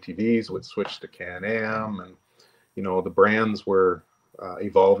Bombardier ATVs, which switched to Can-Am, and you know the brands were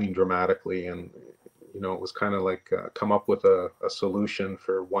evolving dramatically, and you know it was kind of like come up with a solution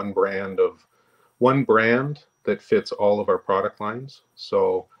for one brand that fits all of our product lines.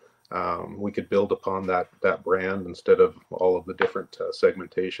 So we could build upon that brand instead of all of the different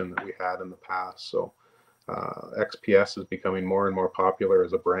segmentation that we had in the past. So XPS is becoming more and more popular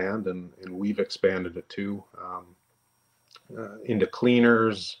as a brand, and we've expanded it too. into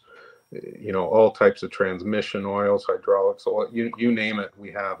cleaners, you know, all types of transmission oils, hydraulics, oil, you name it.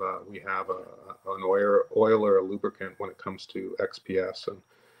 We have an oil or a lubricant when it comes to XPS.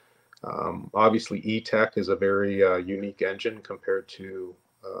 And obviously E-Tech is a very unique engine compared to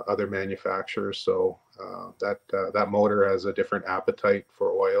other manufacturers. So that motor has a different appetite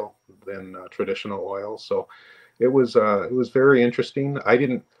for oil than traditional oil. So it was very interesting.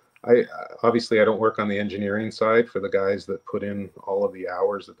 I obviously I don't work on the engineering side for the guys that put in all of the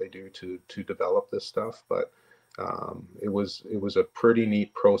hours that they do to develop this stuff, but it was a pretty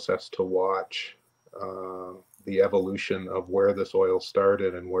neat process to watch the evolution of where this oil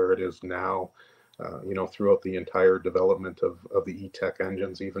started and where it is now. You know, throughout the entire development of the E-Tech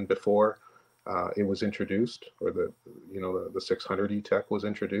engines, even before it was introduced, or the 600 E-Tech was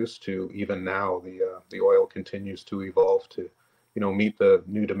introduced, to even now, the oil continues to evolve to, you know, meet the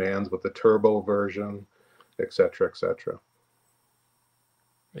new demands with the turbo version, et cetera, et cetera.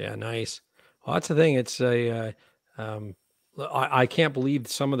 Yeah, nice. Well, that's the thing. It's I can't believe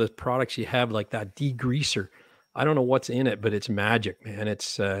some of the products you have, like that degreaser. I don't know what's in it, but it's magic, man.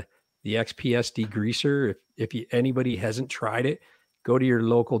 It's the XPS degreaser. If anybody hasn't tried it, go to your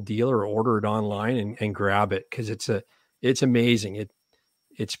local dealer or order it online and grab it, because it's amazing.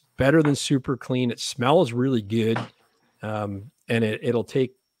 It's better than super clean. It smells really good. And it'll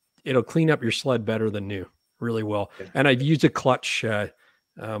clean up your sled better than new, really well. Yeah. And I've used the clutch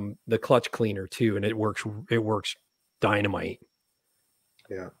cleaner too, and it works dynamite.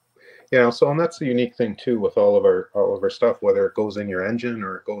 Yeah. Yeah. So, and that's the unique thing too with all of our stuff, whether it goes in your engine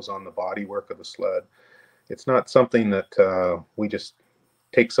or it goes on the bodywork of the sled. It's not something that we just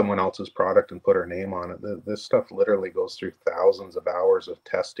take someone else's product and put our name on it. This stuff literally goes through thousands of hours of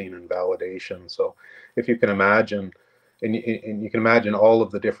testing and validation. So if you can imagine, and you can imagine all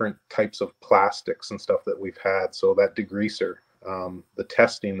of the different types of plastics and stuff that we've had. So that degreaser, the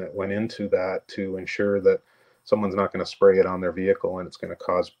testing that went into that to ensure that someone's not going to spray it on their vehicle and it's going to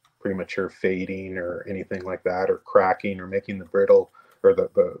cause premature fading or anything like that, or cracking, or making the brittle or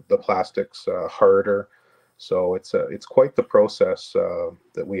the plastics harder. So it's quite the process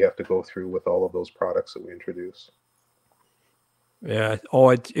that we have to go through with all of those products that we introduce. Yeah. Oh,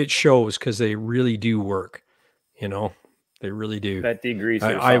 it shows, because they really do work. You know, they really do. That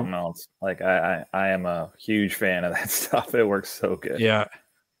degreaser is something else. Like I am a huge fan of that stuff. It works so good. Yeah.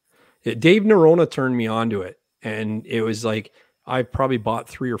 Dave Nerona turned me on to it, and it was like, I've probably bought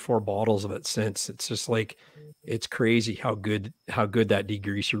 3 or 4 bottles of it since. It's just like, it's crazy how good that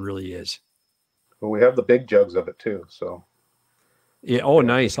degreaser really is. Well, we have the big jugs of it too. So yeah. Oh,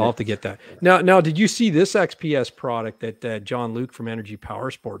 nice. I'll have to get that. Now, did you see this XPS product that John Luke from Energy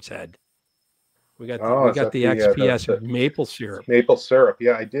Powersports had? We got the XPS maple syrup. Maple syrup.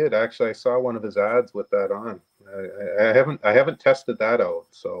 Yeah, I did actually. I saw one of his ads with that on. I haven't tested that out,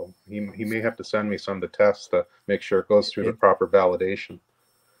 so he may have to send me some to test to make sure it goes through the proper validation.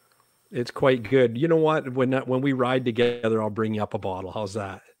 It's quite good. You know what? When we ride together, I'll bring you up a bottle. How's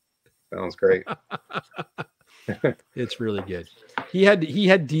that? Sounds great. It's really good. He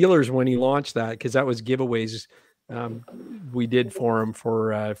had dealers when he launched that, because that was giveaways we did for him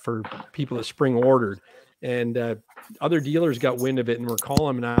for people that spring ordered, and other dealers got wind of it and were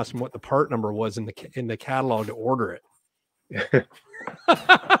calling him and asking what the part number was in the catalog to order it.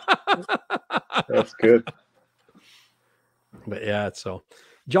 That's good. But yeah, so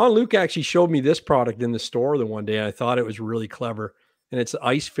John Luke actually showed me this product in the store the one day, and I thought it was really clever. And it's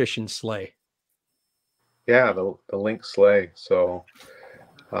ice fishing sleigh. Yeah, the Linq sleigh. So,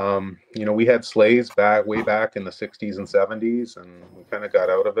 you know, we had sleighs way back in the 60s and 70s, and we kind of got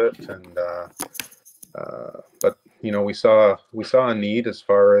out of it. And but you know, we saw a need as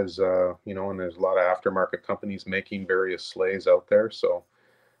far as you know, and there's a lot of aftermarket companies making various sleighs out there. So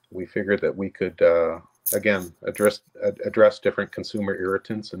we figured that we could again address different consumer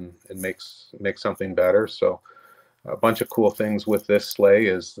irritants and make something better. So a bunch of cool things with this sleigh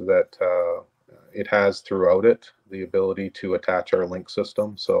is that it has throughout it the ability to attach our Linq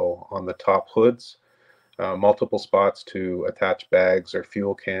system. So on the top hoods, multiple spots to attach bags or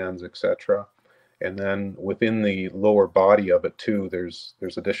fuel cans, etc. And then within the lower body of it too, there's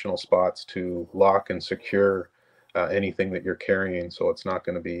additional spots to lock and secure anything that you're carrying, so it's not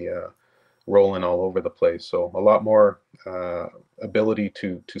going to be rolling all over the place. So a lot more ability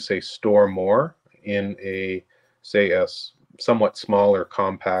to say store more in a somewhat smaller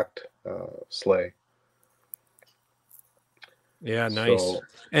compact sleigh. Yeah, nice. So,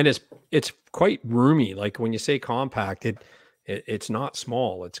 and it's quite roomy. Like when you say compact, it's not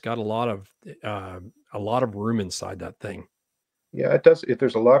small. It's got a lot of room inside that thing. Yeah, it does.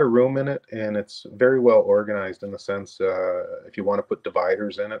 There's a lot of room in it, and it's very well organized in the sense if you want to put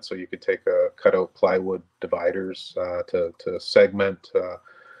dividers in it, so you could take a cutout plywood dividers to segment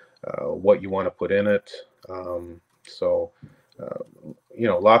what you want to put in it. So,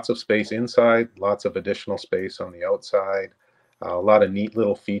 lots of space inside, lots of additional space on the outside. A lot of neat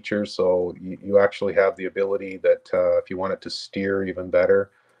little features. So you actually have the ability that if you want it to steer even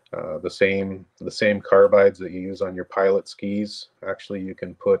better, the same carbides that you use on your pilot skis. Actually, you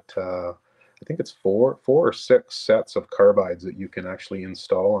can put I think it's four or six sets of carbides that you can actually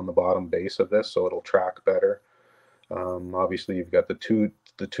install on the bottom base of this, so it'll track better. Obviously, you've got the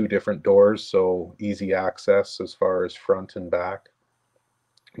two different doors, so easy access as far as front and back.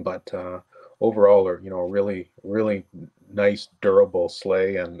 But overall, really nice, durable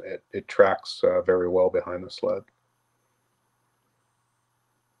sleigh, and it tracks very well behind the sled.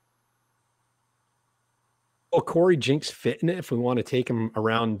 Well, Corey, Jinks fit in it if we want to take him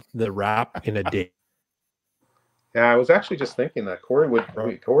around the wrap in a day. Yeah, I was actually just thinking that Corey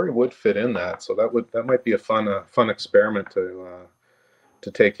would fit in that, so that might be a fun experiment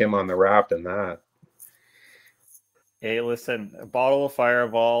to take him on the wrap in that. Hey, listen, a bottle of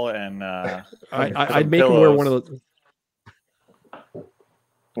Fireball and I'd make him wear one of those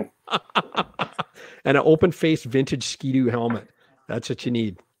and an open-faced vintage Ski-Doo helmet. That's what you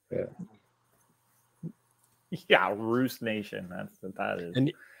need. Yeah. Yeah, Roost Nation. That's what that is.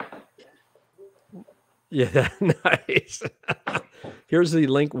 And yeah, nice. Here's the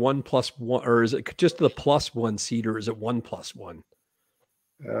Linq 1+1, or is it just the +1 seat, or is it 1+1?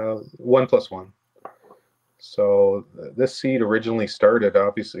 1+1. So this seat originally started,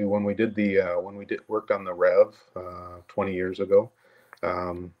 obviously, when we worked on the Rev 20 years ago.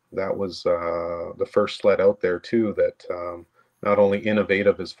 That was the first sled out there too that not only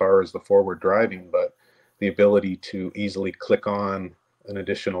innovative as far as the forward driving, but the ability to easily click on an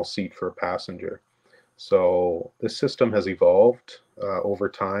additional seat for a passenger. So this system has evolved over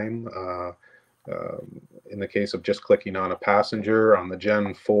time. In the case of just clicking on a passenger on the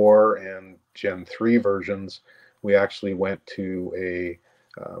Gen 4 and Gen 3 versions, we actually went to a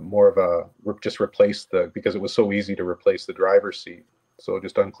more of a because it was so easy to replace the driver's seat. So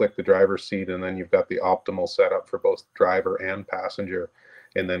just unclick the driver's seat, and then you've got the optimal setup for both driver and passenger,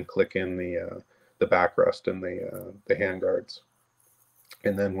 and then click in the backrest and the handguards.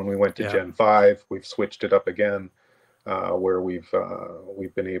 And then when we went to Gen 5, we've switched it up again, where we've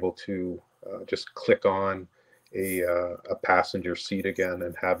been able to just click on a passenger seat again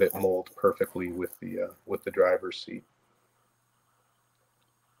and have it mold perfectly with the driver's seat.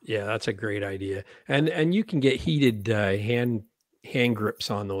 Yeah, that's a great idea. And you can get heated hand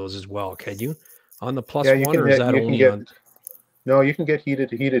grips on those as well, can you? On the +1, or is that only on? No, you can get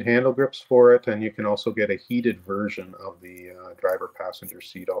heated handle grips for it, and you can also get a heated version of the driver passenger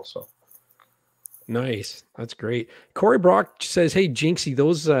seat also. Nice. That's great. Corey Brock says, hey, Jinxie,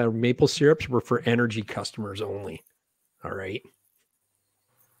 those maple syrups were for energy customers only. All right.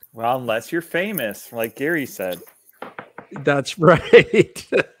 Well, unless you're famous, like Gary said. That's right.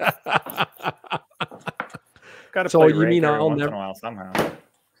 Got to so play you mean every I'll once never in a while somehow.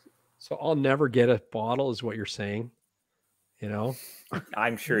 So I'll never get a bottle is what you're saying? You know,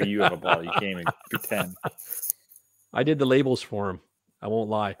 I'm sure you have a bottle. You can't even pretend. I did the labels for him. I won't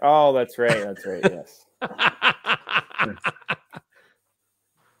lie. Oh, that's right. That's right. Yes.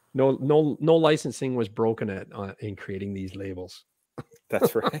 No licensing was broken in creating these labels.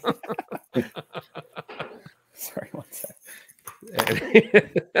 That's right. Sorry, one sec.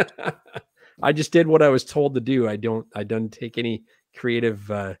 I just did what I was told to do. I don't take any creative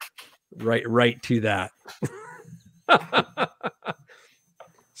right to that.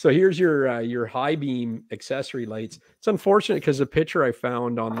 So here's your high beam accessory lights. It's unfortunate because the picture I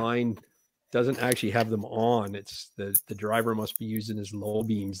found online doesn't actually have them on. It's the driver must be using his low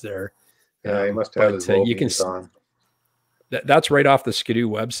beams there. Yeah, he must have his low beams on. That's right off the Ski-Doo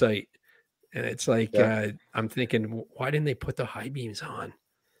website. And it's like, I'm thinking, why didn't they put the high beams on?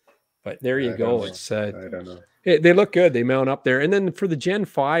 But there you go. It's I don't know. They look good. They mount up there. And then for the Gen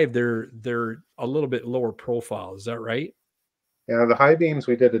 5, they're a little bit lower profile. Is that right? Yeah, the high beams,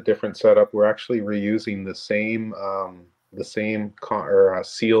 we did a different setup. We're actually reusing the same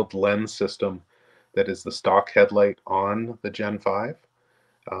sealed lens system that is the stock headlight on the Gen 5.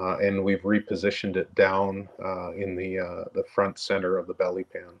 And we've repositioned it down in the front center of the belly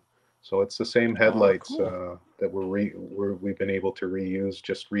pan. So it's the same headlights that we've been able to reuse,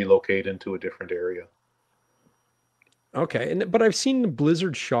 just relocate into a different area. Okay, but I've seen the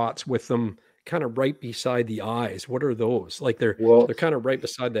Blizzard shots with them kind of right beside the eyes. What are those? Like they're kind of right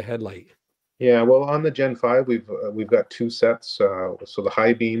beside the headlight. Yeah, well, on the Gen 5, we've got two sets. So the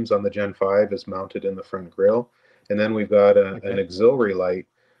high beams on the Gen 5 is mounted in the front grille, and then we've got an auxiliary light,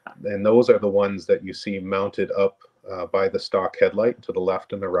 and those are the ones that you see mounted up by the stock headlight to the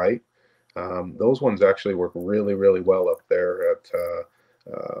left and the right. Those ones actually work really, really well up there at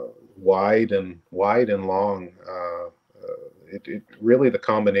wide and long. It really, the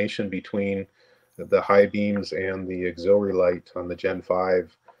combination between the high beams and the auxiliary light on the Gen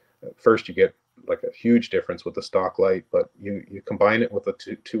 5. First, you get like a huge difference with the stock light, but you combine it with the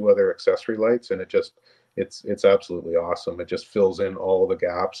two other accessory lights, and it's absolutely awesome. It just fills in all the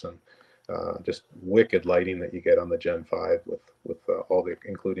gaps, and just wicked lighting that you get on the Gen 5 with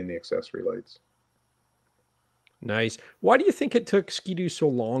including the accessory lights. Nice. Why do you think it took Ski-Doo so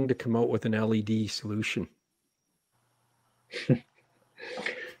long to come out with an LED solution?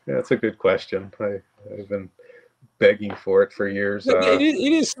 That's a good question. I've been begging for it for years. It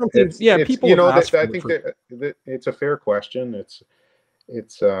is something. Yeah, people. You know, I think that it's a fair question.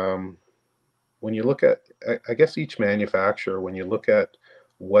 It's when you look at, I guess each manufacturer, when you look at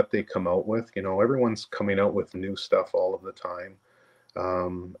what they come out with, you know, everyone's coming out with new stuff all of the time,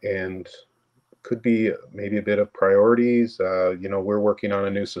 and could be maybe a bit of priorities. You know, we're working on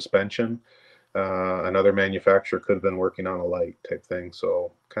a new suspension. Another manufacturer could have been working on a light type thing.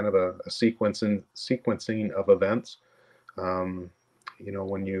 So kind of a sequencing of events. You know,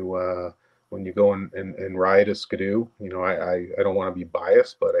 when you go and ride a Ski-Doo, you know, I don't want to be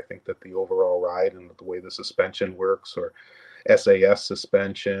biased, but I think that the overall ride and the way the suspension works, or SAS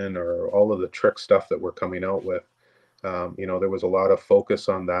suspension, or all of the trick stuff that we're coming out with, you know, there was a lot of focus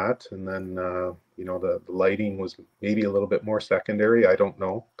on that. And then, you know, the lighting was maybe a little bit more secondary. I don't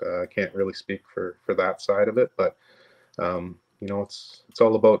know. I can't really speak for that side of it, but, you know, it's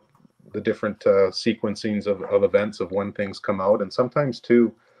all about the different sequencings of events of when things come out. And sometimes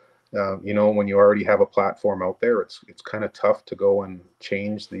too, you know, when you already have a platform out there, it's kind of tough to go and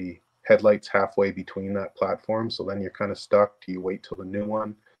change the headlights halfway between that platform. So then you're kind of stuck. Do you wait till the new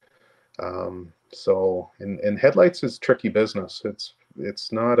one? So, and headlights is tricky business.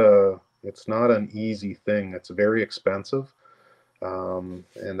 It's not an easy thing. It's very expensive.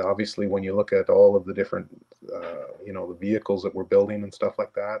 And obviously when you look at all of the different, you know, the vehicles that we're building and stuff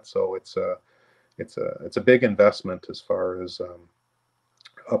like that. So it's a big investment as far as,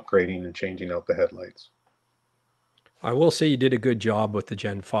 upgrading and changing out the headlights. I will say you did a good job with the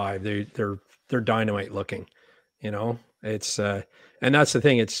Gen 5. They're dynamite looking, you know. It's and that's the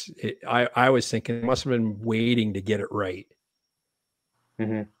thing. I was thinking it must have been waiting to get it right.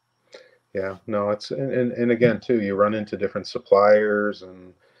 Mm-hmm. Yeah, no, it's and again too, you run into different suppliers,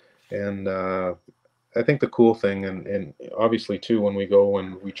 and I think the cool thing, and obviously too, when we go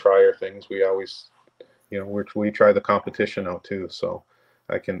and we try our things, we always, you know, we try the competition out too. So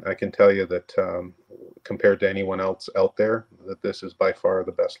I can tell you that compared to anyone else out there, that this is by far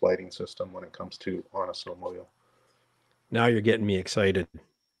the best lighting system when it comes to on a snowmobile. Now you're getting me excited.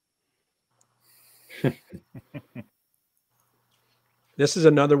 This is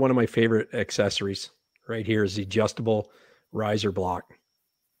another one of my favorite accessories right here, is the adjustable riser block.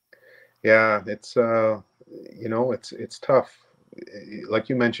 Yeah, it's you know, it's tough. Like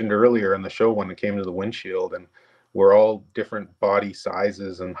you mentioned earlier in the show when it came to the windshield, and we're all different body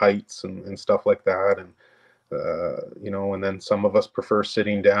sizes and heights and stuff like that. And, you know, and then some of us prefer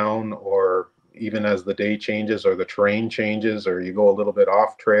sitting down, or even as the day changes or the terrain changes, or you go a little bit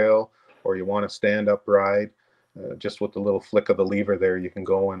off trail, or you want to stand up ride, just with the little flick of the lever there, you can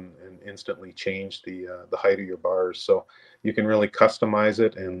go and instantly change the height of your bars. So you can really customize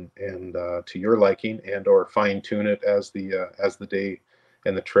it and to your liking, and or fine tune it as the day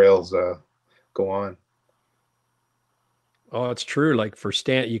and the trails go on. Oh, it's true. Like for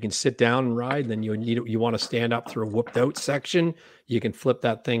you can sit down and ride. Then you want to stand up through a whooped out section. You can flip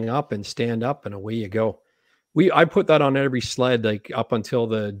that thing up and stand up, and away you go. I put that on every sled, like up until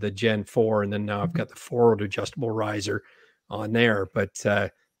the Gen 4, and then now I've got the forward adjustable riser on there. But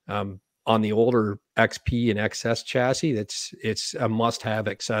on the older XP and XS chassis, it's a must-have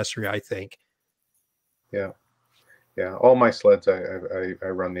accessory, I think. Yeah, all my sleds, I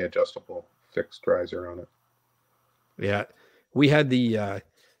run the adjustable fixed riser on it. Yeah, we had the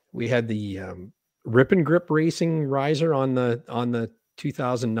Rip and Grip Racing riser on the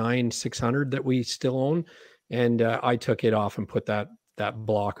 2009 600 that we still own, and I took it off and put that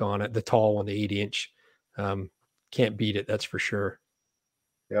block on it, the tall one, the 8-inch. Can't beat it, that's for sure.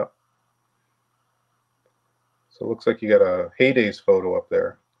 Yeah. So it looks like you got a heydays photo up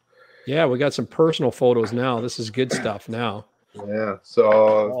there. Yeah, we got some personal photos now. This is good stuff now. Yeah,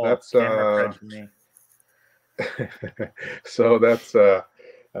 so that's camera cred to me. So that's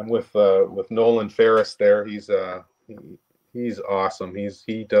I'm with Nolan Ferris there. He's awesome.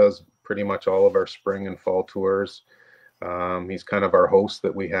 He does pretty much all of our spring and fall tours. He's kind of our host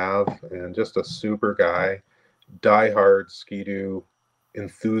that we have, and just a super guy, diehard Ski-Doo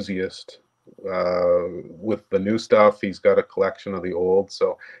enthusiast. With the new stuff, he's got a collection of the old,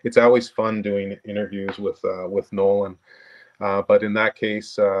 so it's always fun doing interviews with Nolan. But in that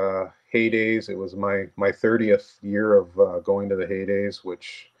case, Heydays, it was my 30th year of going to the Heydays,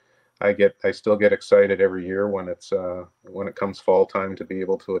 which I still get excited every year when it comes fall time to be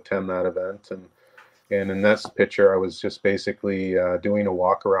able to attend that event. And in this picture, I was just basically doing a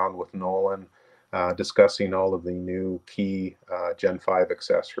walk around with Nolan, discussing all of the new key Gen 5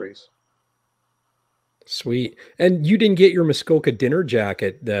 accessories. Sweet. And you didn't get your Muskoka dinner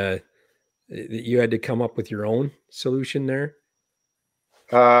jacket. You had to come up with your own solution there.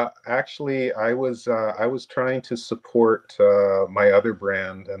 Actually, I was trying to support my other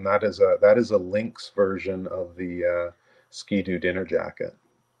brand, and that is a Lynx version of the Ski-Doo dinner jacket.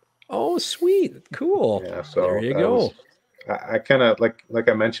 Oh, sweet, cool. Yeah, so there you go. I kind of like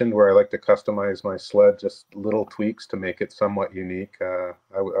I mentioned, where I like to customize my sled, just little tweaks to make it somewhat unique. I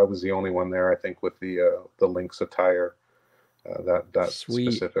was the only one there, I think, with the Lynx attire, that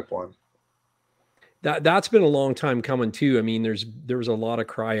Sweet. specific one. That's been a long time coming too. I mean, there was a lot of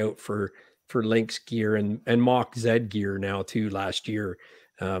cry out for Lynx gear and Mach Z gear now too last year.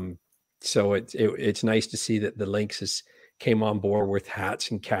 So it's nice to see that the Lynx came on board with hats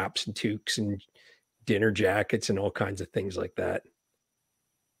and caps and toques and dinner jackets and all kinds of things like that.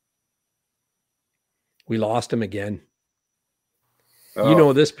 We lost him again. Oh, you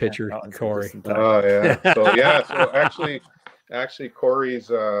know this picture, Corey. Oh yeah. So actually Corey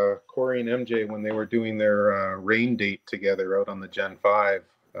and MJ, when they were doing their rain date together out on the Gen 5,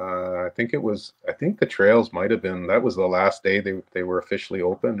 I think the trails might have been, that was the last day they were officially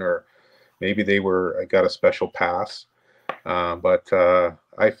open, or maybe I got a special pass. But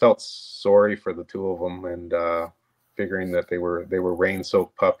I felt sorry for the two of them, and figuring that they were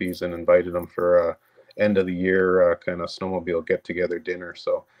rain-soaked puppies, and invited them for a end of the year kind of snowmobile get-together dinner.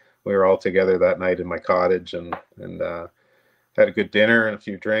 So we were all together that night in my cottage, and had a good dinner and a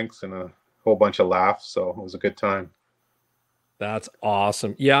few drinks and a whole bunch of laughs. So it was a good time. That's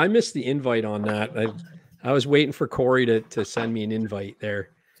awesome. Yeah, I missed the invite on that. I was waiting for Corey to send me an invite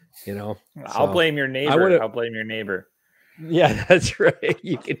there. You know, I'll blame your neighbor. I'll blame your neighbor. Yeah, that's right.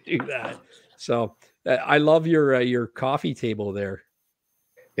 You can do that. So I love your coffee table there.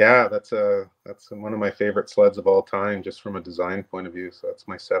 Yeah, that's one of my favorite sleds of all time, just from a design point of view. So that's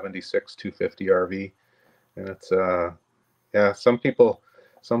my 76 250 RV, and it's yeah. Some people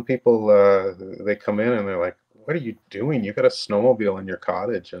they come in and they're like, "What are you doing? You got a snowmobile in your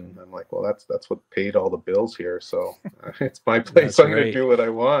cottage?" And I'm like, "Well, that's what paid all the bills here. So it's my place. I'm going to do what I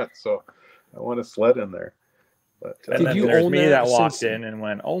want. So I want a sled in there." But and then there's me that walked in and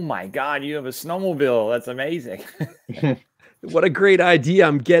went, "Oh my God, you have a snowmobile! That's amazing." What a great idea.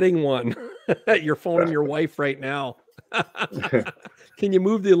 I'm getting one. You're phoning your wife right now. Can you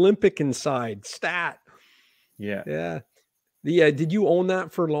move the Olympic inside? Stat. Yeah. Yeah. Did you own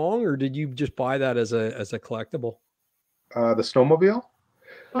that for long, or did you just buy that as a collectible? The snowmobile?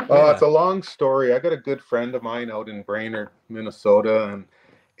 Yeah. It's a long story. I got a good friend of mine out in Brainerd, Minnesota,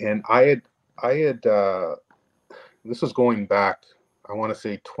 and I had this was going back, I want to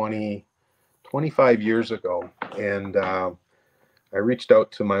say 25 years ago, and I reached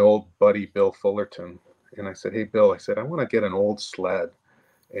out to my old buddy Bill Fullerton, and I said, "Hey Bill," I said, "I want to get an old sled,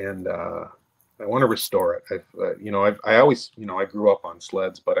 and I want to restore it. I always, I grew up on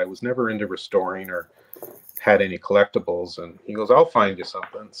sleds, but I was never into restoring or had any collectibles." And he goes, "I'll find you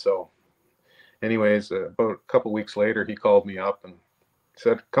something." So anyways, about a couple weeks later, he called me up and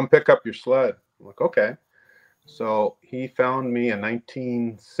said, "Come pick up your sled." I'm like, "Okay." So he found me a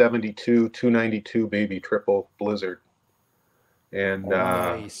 1972 292 baby triple Blizzard. And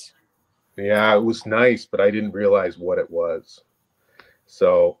nice. Yeah, it was nice, but I didn't realize what it was.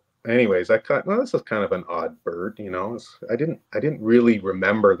 So anyways, I thought, well, this is kind of an odd bird, I didn't really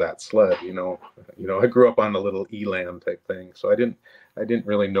remember that sled, I grew up on a little eland type thing, so I didn't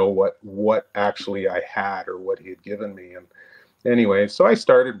really know what actually I had or what he had given me. And anyway, so I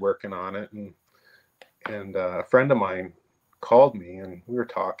started working on it, and a friend of mine called me, and we were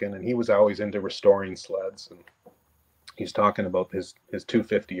talking, and he was always into restoring sleds, and he's talking about his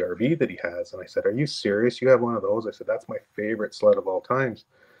 250 RV that he has. And I said, "Are you serious? You have one of those?" I said, "That's my favorite sled of all times."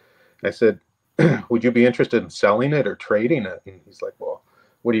 I said, "Would you be interested in selling it or trading it?" And he's like, "Well,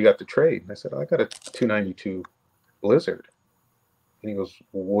 what do you got to trade?" And I said, "I got a 292 Blizzard." And he goes,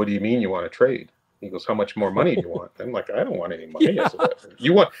 "What do you mean you want to trade?" He goes, how much more money do you want? I'm like, I don't want any money. Yeah. I said,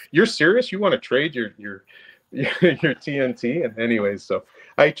 you're serious? You want to trade your TNT? And anyways, so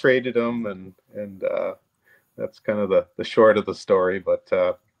I traded them, and that's kind of the short of the story. But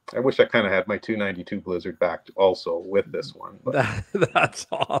I wish I kind of had my 292 Blizzard back also with this one. But, That's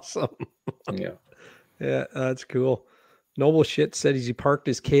awesome. yeah. Yeah, that's cool. Noble Shit said he parked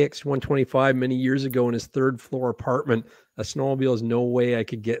his KX 125 many years ago in his 3rd floor apartment. A snowmobile is no way I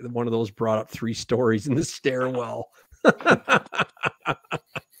could get one of those brought up 3 stories in the stairwell.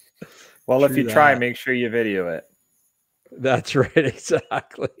 Well, if you try, make sure you video it. That's right,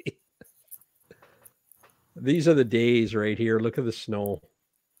 exactly. These are the days right here. Look at the snow.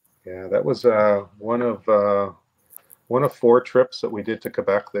 Yeah, that was one of 4 trips that we did to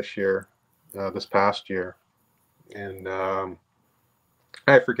Quebec this year, this past year. And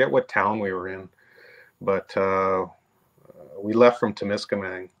I forget what town we were in, but we left from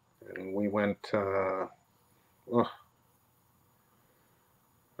Temiskaming, and we went.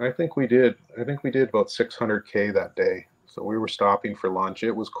 I think we did about 600K that day. So we were stopping for lunch.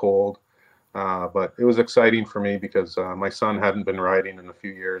 It was cold, but it was exciting for me because my son hadn't been riding in a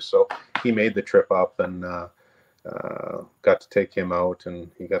few years, so he made the trip up, and got to take him out, and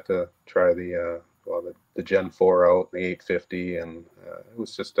he got to try the Gen 4 out, the 850, and it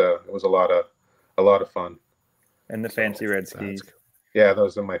was just it was a lot of fun. And the fancy red skis. Cool. Yeah,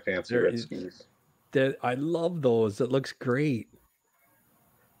 those are my fancy red skis. I love those. It looks great.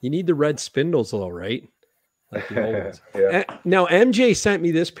 You need the red spindles though, right? Like the old ones. Yeah. Now MJ sent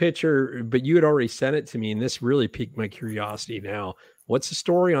me this picture, but you had already sent it to me, and this really piqued my curiosity now. What's the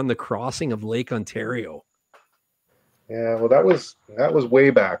story on the crossing of Lake Ontario? Yeah, well, that was way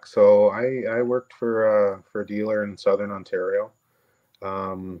back. So I worked for a dealer in Southern Ontario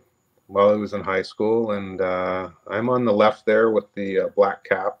while I was in high school, and I'm on the left there with the black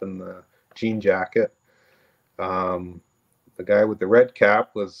cap and the jean jacket. The guy with the red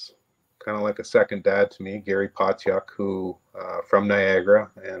cap was kind of like a second dad to me, Gary Potyuk, who from Niagara,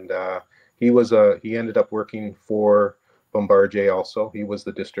 and he ended up working for Bombardier also. He was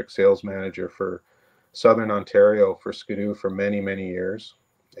the district sales manager for Southern Ontario for Skidoo for many, many years.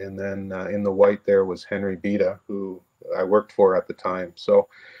 And then in the white there was Henry Bita, who I worked for at the time. So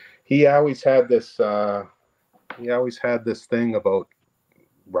he always had this thing about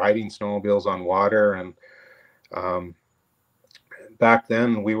riding snowmobiles on water. And back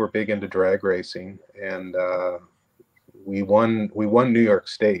then we were big into drag racing, and we won New York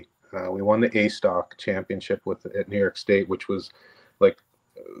State. We won the A-Stock championship at New York State, which was like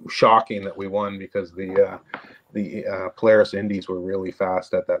shocking that we won, because the Polaris Indies were really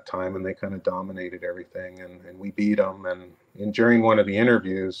fast at that time, and they kind of dominated everything, and we beat them. And during one of the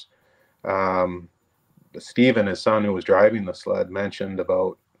interviews, Stephen, his son, who was driving the sled, mentioned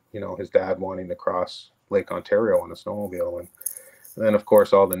about his dad wanting to cross Lake Ontario on a snowmobile, and then of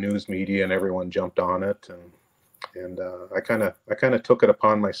course all the news media and everyone jumped on it, and I kind of took it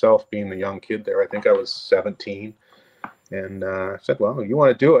upon myself, being the young kid there. I think I was 17. And I said, well, you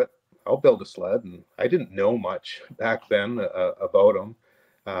want to do it? I'll build a sled. And I didn't know much back then about them,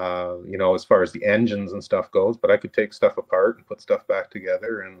 as far as the engines and stuff goes, but I could take stuff apart and put stuff back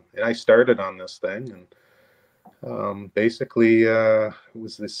together. And I started on this thing. And basically, it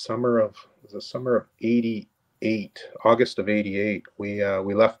was the summer of 88, August of 88. We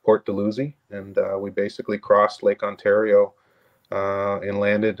left Port Dalhousie, and we basically crossed Lake Ontario and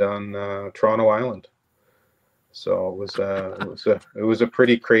landed on Toronto Island. So it was a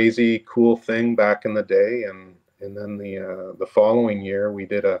pretty crazy, cool thing back in the day, and then the following year we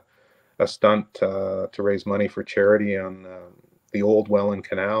did a stunt to raise money for charity on the old Welland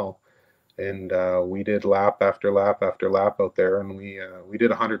Canal, and we did lap after lap after lap out there, and we did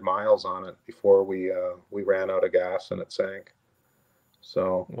 100 miles on it before we ran out of gas and it sank.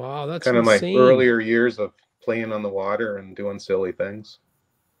 So wow, that's kind of insane. my earlier years of playing on the water and doing silly things.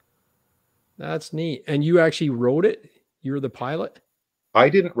 That's neat. And you actually rode it? You were the pilot? I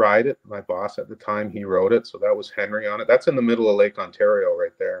didn't ride it. My boss at the time, he rode it. So that was Henry on it. That's in the middle of Lake Ontario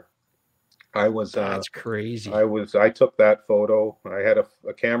right there. That's crazy. I took that photo. I had a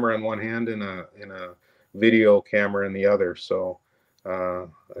camera in one hand and a video camera in the other. So I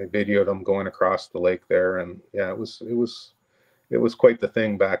videoed them going across the lake there. And yeah, it was quite the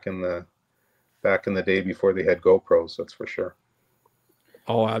thing back in the day before they had GoPros, that's for sure.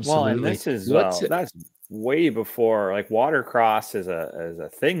 Oh, absolutely. Well, and this is that's way before, like, watercross is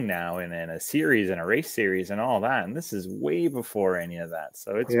a thing now, and a series and a race series and all that. And this is way before any of that.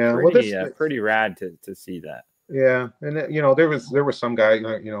 So it's pretty rad to see that. Yeah, and there was some guy,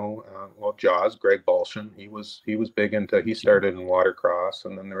 Jaws, Greg Balshin. He was big into. He started in watercross,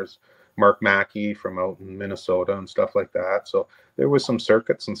 and then there was Mark Mackey from out in Minnesota and stuff like that. So there was some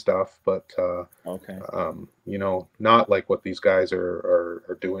circuits and stuff, but Okay. you know, not like what these guys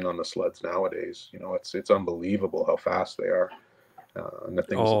are doing on the sleds nowadays. You know, it's unbelievable how fast they are and the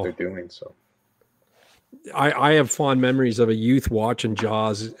things that Oh, they're doing. So I have fond memories of a youth watching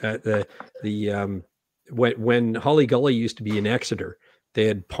Jaws at the when Holly Gully used to be in Exeter. They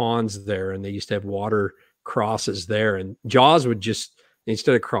had ponds there, and they used to have water crosses there. And Jaws would just,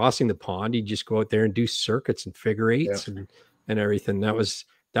 instead of crossing the pond, he'd just go out there and do circuits and figure eights yeah, and everything. That was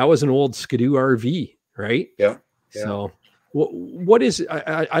an old Skidoo RV, right? yeah, yeah. So what is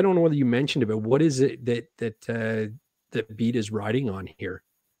I don't know whether you mentioned it, but what is it that Beat is riding on here?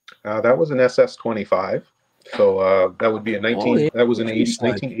 That was an SS25. So that would be a 19. Yeah, That was an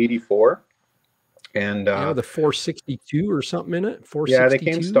sled. 1984. And Yeah, the 462 or something in it. 462. yeah, they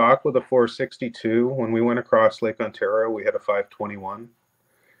came stock with a 462. When we went across Lake Ontario, we had a 521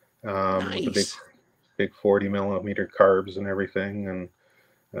 with the big 40 millimeter carbs and everything.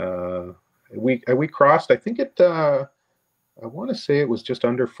 And we crossed. I think it. I want to say it was just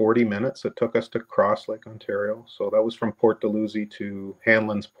under 40 minutes it took us to cross Lake Ontario. So that was from Port Dalhousie to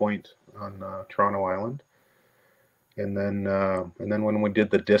Hanlon's Point on Toronto Island. And then when we did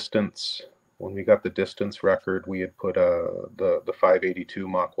the distance. When we got the distance record, we had put the 582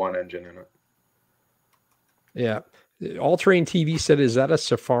 Mach 1 engine in it. Yeah. All Terrain TV said, is that a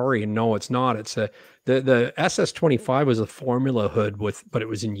Safari? And no, it's not. It's the SS25 was a Formula hood but it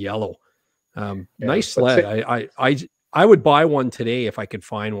was in yellow. Nice sled. I would buy one today if I could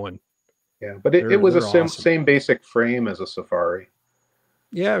find one. Yeah, but it was awesome. Same basic frame as a Safari.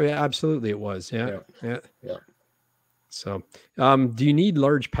 Yeah, absolutely it was. Yeah. Yeah. So, do you need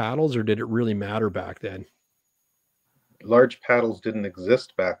large paddles, or did it really matter back then? Large paddles didn't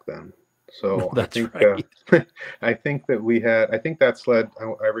exist back then. So That's I think right. I think that sled,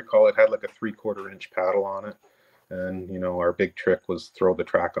 I recall it had like a 3/4 inch paddle on it. And, you know, our big trick was throw the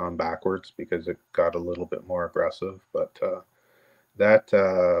track on backwards because it got a little bit more aggressive. But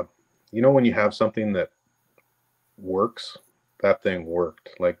you know, when you have something that works, that thing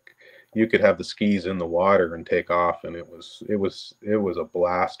worked. Like, you could have the skis in the water and take off, and it was a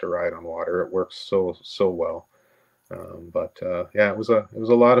blast to ride on water. It works so well. Yeah, it was a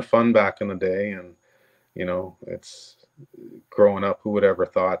lot of fun back in the day, and you know, it's growing up, who would ever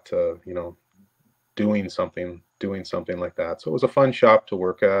thought to, you know, doing something like that. So it was a fun shop to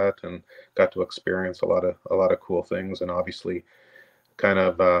work at, and got to experience a lot of cool things, and obviously kind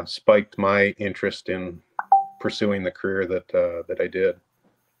of spiked my interest in pursuing the career that I did.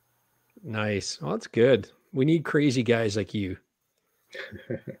 Nice. Well, that's good. We need crazy guys like you.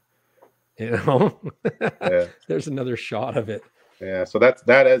 You know, Yeah. There's another shot of it. Yeah. So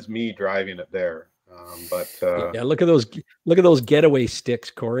that is me driving it there. Yeah, look at those getaway sticks,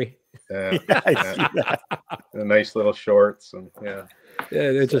 Corey. Yeah, I see that. the nice little shorts, and yeah,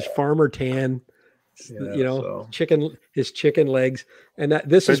 it's just farmer tan. Yeah, you know, so. his chicken legs, and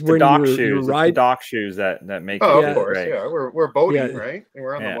this So is it's the when dock you shoes. ride. It's the dock shoes that make Oh, it of course, right. yeah. We're boating, Yeah. right? And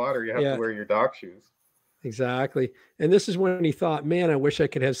we're on Yeah. the water. You have Yeah. to wear your dock shoes. Exactly. And this is when he thought, man, I wish I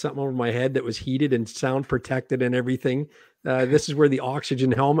could have something over my head that was heated and sound protected and everything. This is where the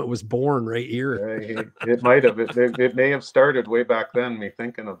oxygen helmet was born, right here. It might have. It may have started way back then, me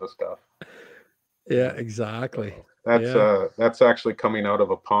thinking of the stuff. Yeah, exactly. That's actually coming out of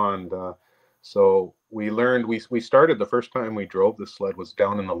a pond. So we learned, we started, the first time we drove this sled was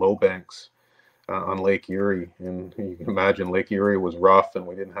down in the low banks on Lake Erie. And you can imagine Lake Erie was rough, and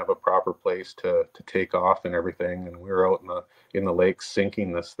we didn't have a proper place to take off and everything. And we were out in the lake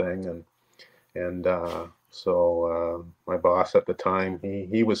sinking this thing. So my boss at the time,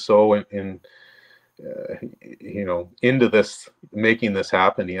 he was so into this, making this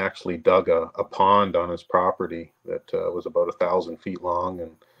happen. He actually dug a pond on his property that was about 1,000 feet long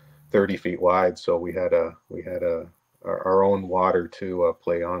and 30 feet wide. So we had our own water to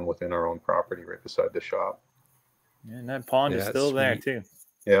play on within our own property right beside the shop. Yeah, and that pond is still there too.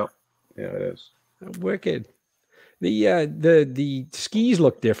 Yeah, it is. Wicked. The skis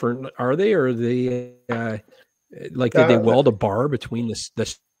look different, are they? Or are they like, did they weld a bar between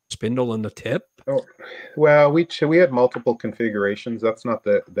the spindle and the tip? Oh, well, we had multiple configurations. That's not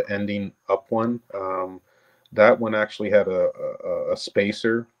the ending up one. That one actually had a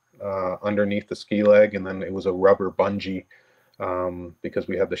spacer underneath the ski leg, and then it was a rubber bungee because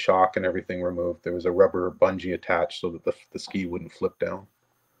we had the shock and everything removed. There was a rubber bungee attached so that the ski wouldn't flip down.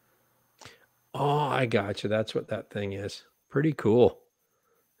 Oh, I got you. That's what that thing is. Pretty cool.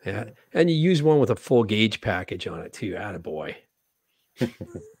 Yeah. And you use one with a full gauge package on it too. Attaboy.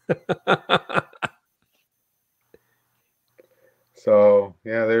 So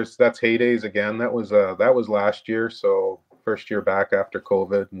yeah, that's heydays again. That was last year. So first year back after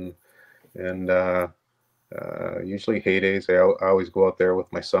COVID, and usually heydays. I always go out there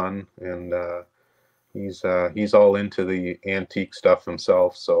with my son, and he's all into the antique stuff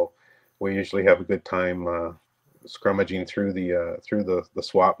himself. So we usually have a good time scrummaging through the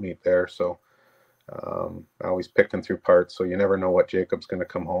swap meet there. So always picking through parts. So you never know what Jacob's going to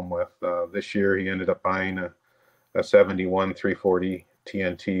come home with. This year he ended up buying a 71 340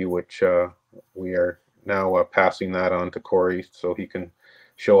 TNT, which we are now passing that on to Corey so he can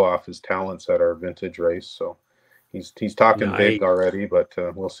show off his talents at our vintage race. So he's talking big already, but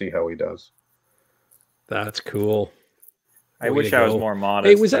we'll see how he does. That's cool. I wish I was more modest.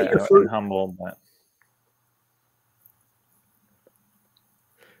 Hey, was that your first, humble? But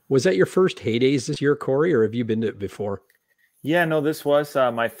was that your first heydays this year, Corey, or have you been to it before? Yeah, no, this was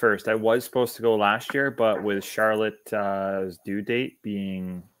my first. I was supposed to go last year, but with Charlotte's due date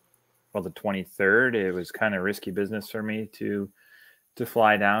being, well, the 23rd, it was kind of risky business for me to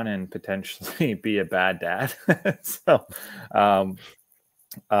fly down and potentially be a bad dad. So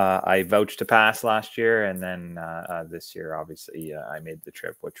I vouched to pass last year, and then this year, obviously, I made the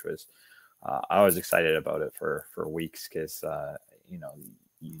trip, which was I was excited about it for weeks because you know,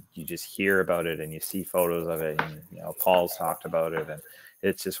 you just hear about it and you see photos of it, and you know, Paul's talked about it, and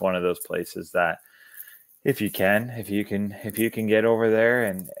it's just one of those places that if you can get over there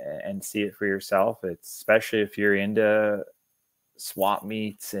and see it for yourself, it's especially if you're into swap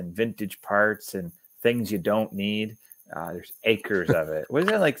meets and vintage parts and things you don't need. There's acres of it.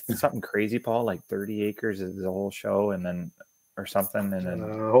 Wasn't it like something crazy, Paul? Like 30 acres is the whole show, and then or something, and then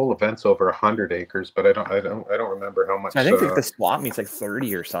the whole event's over 100 acres, but I don't remember how much. I think like the swap meet's like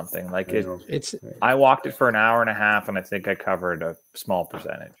 30 or something. Like it's. I walked it for an hour and a half, and I think I covered a small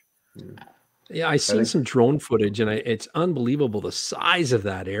percentage. Yeah, I seen some drone footage, and it's unbelievable the size of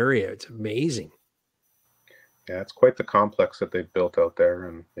that area. It's amazing. Yeah, it's quite the complex that they've built out there,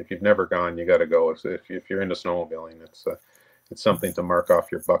 and if you've never gone, you got to go. If you're into snowmobiling, it's something to mark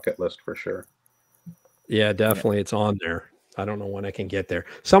off your bucket list for sure. Yeah, definitely, it's on there. I don't know when I can get there.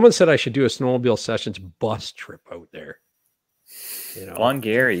 Someone said I should do a Snowmobile Sessions bus trip out there. You know, on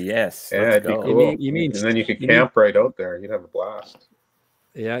Gary, yes, yeah, it'd be cool. You mean, and then you could camp right out there. You'd have a blast.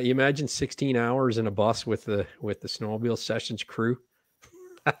 Yeah, you imagine 16 hours in a bus with the Snowmobile Sessions crew.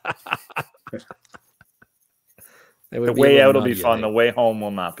 The way out will be fun. The way home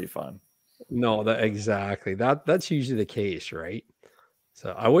will not be fun. No, exactly. That's usually the case, right?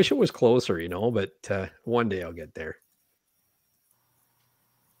 So I wish it was closer, you know, but one day I'll get there.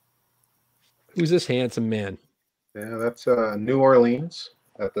 Who's this handsome man? Yeah, that's New Orleans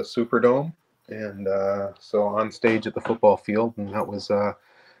at the Superdome, and so on stage at the football field, and that was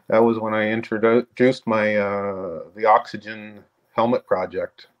when I introduced my the oxygen helmet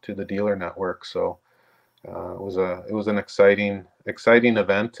project to the dealer network. So it was an exciting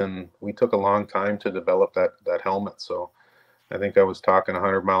event, and we took a long time to develop that helmet. So I think I was talking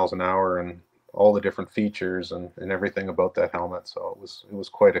 100 miles an hour and all the different features and everything about that helmet. So it was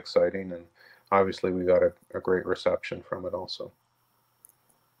quite exciting, and obviously we got a great reception from it also.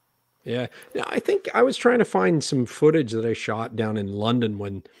 Yeah. I think I was trying to find some footage that I shot down in London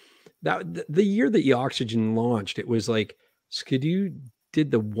when the year that the Oxygen launched. It was like Skidoo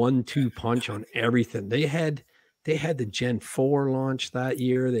did the 1-2 punch on everything. They had the Gen 4 launch that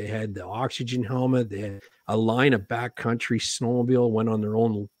year. They had the Oxygen helmet. They had a line of backcountry snowmobile went on their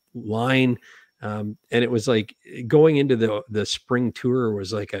own line. And it was like going into the spring tour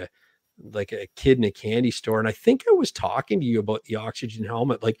was like a kid in a candy store. And I think I was talking to you about the Oxygen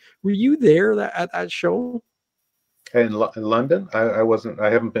helmet. Like, were you there at that show? In London? I wasn't.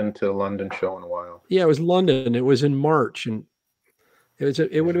 I haven't been to a London show in a while. Yeah, it was London. It was in March, and it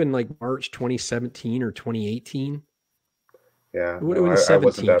would have been like March 2017 or 2018. Yeah, it would have been 17. I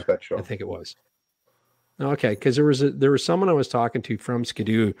wasn't at that show. I think it was. Okay, because there was someone I was talking to from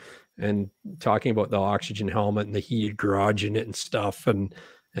Skidoo and talking about the Oxygen helmet and the heated garage in it and stuff, and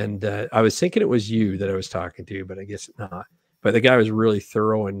I was thinking it was you that I was talking to, but I guess not. But the guy was really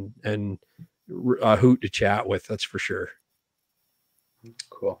thorough and a hoot to chat with, that's for sure.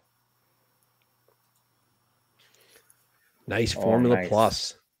 Cool. Nice Formula nice.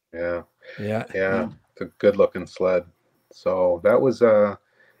 Plus. Yeah. Yeah. It's a good looking sled. So that was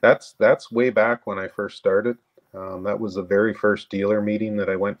that's way back when I first started. That was the very first dealer meeting that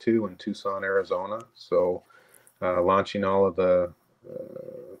I went to in Tucson, Arizona. So launching all of the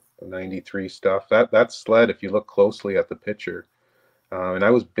 93 stuff. That sled, if you look closely at the picture, and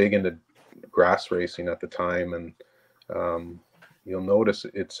I was big into grass racing at the time, and you'll notice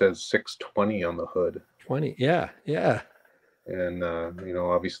it says 620 on the hood. 20, yeah. And you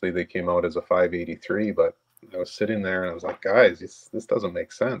know, obviously they came out as a 583, but I was sitting there and I was like, guys, this doesn't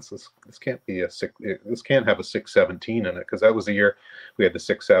make sense. This can't be this can't have a 617 in it, because that was the year we had the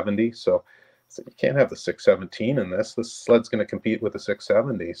 670. So you can't have the 617 in this. This sled's going to compete with the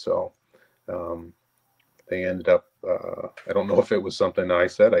 670. So they ended up, I don't know if it was something I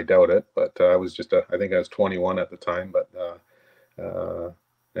said, I doubt it, but I was just I think I was 21 at the time, but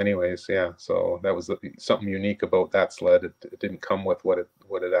anyways, yeah, so that was something unique about that sled. It didn't come with what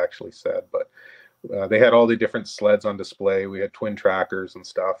it actually said, but they had all the different sleds on display. We had twin trackers and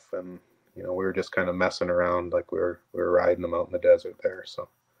stuff, and you know, we were just kind of messing around like we were riding them out in the desert there. So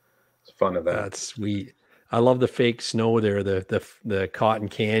it's a fun event. That's sweet. I love the fake snow there, the cotton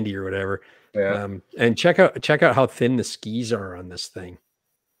candy or whatever. Yeah. And check out how thin the skis are on this thing.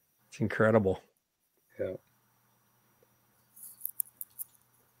 It's incredible. Yeah.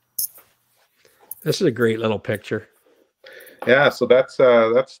 This is a great little picture. Yeah, so that's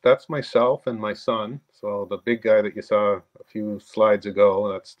myself and my son. So the big guy that you saw a few slides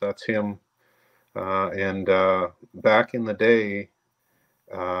ago, that's him. And back in the day,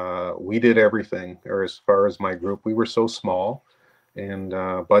 we did everything, or as far as my group, we were so small, and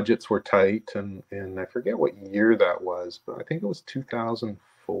budgets were tight, and I forget what year that was, but I think it was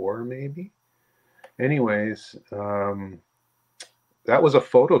 2004 maybe. Anyways, that was a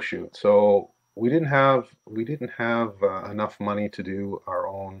photo shoot. So we didn't have enough money to do our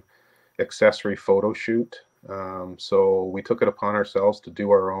own accessory photo shoot. So we took it upon ourselves to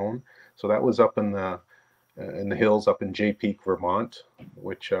do our own. So that was up in the hills up in Jay Peak, Vermont,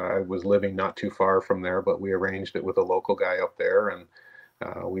 which I was living not too far from there, but we arranged it with a local guy up there, and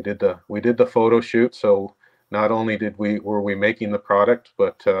we did the photo shoot. So not only were we making the product,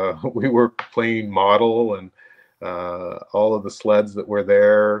 but we were playing model, and all of the sleds that were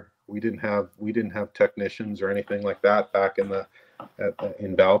there. We didn't have technicians or anything like that back in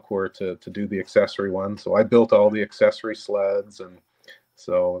Valcourt to do the accessory one. So I built all the accessory sleds, and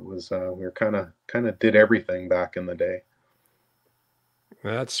so it was we were kind of did everything back in the day.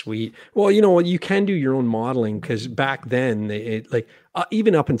 That's sweet. Well, you know, you can do your own modeling, because back then,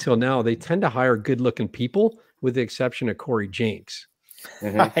 even up until now, they tend to hire good-looking people, with the exception of Corey Jinks.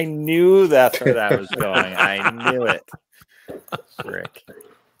 Mm-hmm. I knew that's where that was going. I knew it. Frick.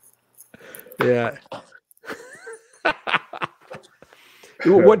 Yeah.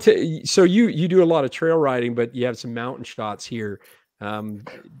 So you do a lot of trail riding, but you have some mountain shots here.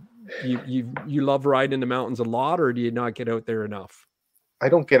 You love riding in the mountains a lot, or do you not get out there enough? I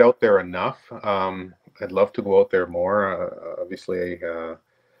don't get out there enough. I'd love to go out there more. Obviously, you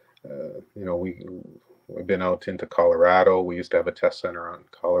know, we've been out into Colorado. We used to have a test center out in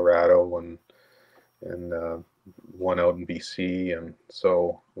Colorado, and one out in BC, and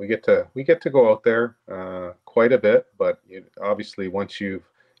so we get to go out there quite a bit. But obviously,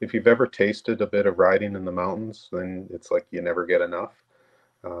 if you've ever tasted a bit of riding in the mountains, then it's like you never get enough.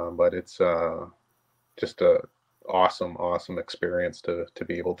 But it's just a awesome experience to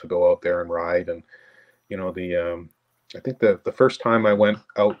be able to go out there and ride. And you know, I think the first time I went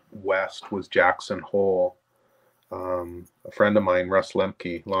out west was Jackson Hole. A friend of mine, Russ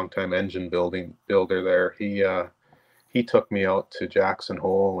Lemke, longtime engine builder there, he took me out to Jackson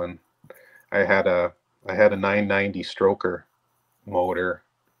Hole, and I had a 990 stroker motor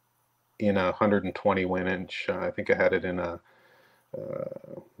in a 120 inch. I think I had it in a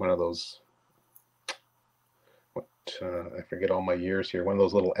one of those, I forget all my years here, one of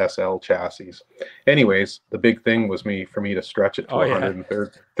those little SL chassis. Anyways, the big thing was for me to stretch it to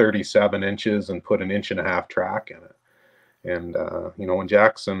 137 inches and put an 1.5 inch track in it. And you know, when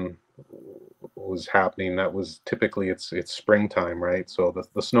Jackson was happening, that was typically it's springtime, right? So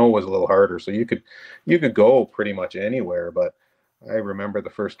the snow was a little harder, so you could go pretty much anywhere. But I remember the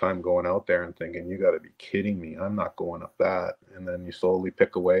first time going out there and thinking, you got to be kidding me, I'm not going up that. And then you slowly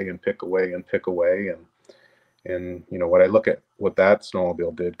pick away and pick away and pick away, and you know, when I look at what that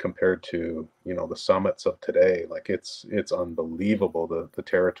snowmobile did compared to, you know, the summits of today, like it's unbelievable, the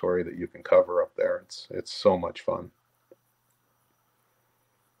territory that you can cover up there. It's so much fun.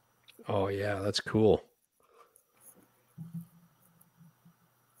 Oh yeah, that's cool.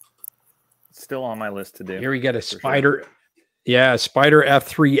 Still on my list to do. Here we got a Spider. Sure. Yeah, Spider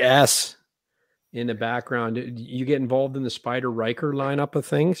F3S in the background. You get involved in the Spider Riker lineup of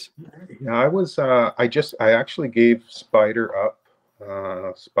things? Yeah, I was. I actually gave Spider up.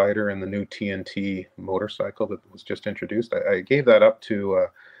 Spider and the new TNT motorcycle that was just introduced. I gave that up to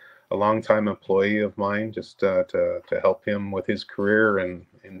a longtime employee of mine, just to help him with his career and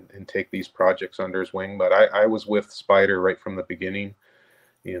take these projects under his wing. But I was with Spider right from the beginning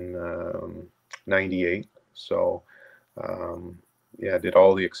in '98. So Yeah, did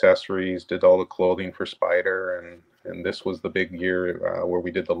all the accessories, did all the clothing for Spider, and this was the big year where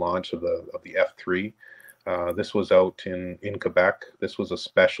we did the launch of the F3. This was out in Quebec. This was a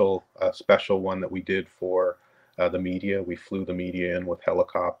special one that we did for the media. We flew the media in with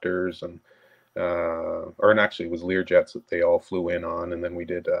helicopters and actually it was Learjets that they all flew in on, and then we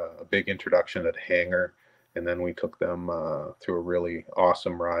did a big introduction at hangar, and then we took them through a really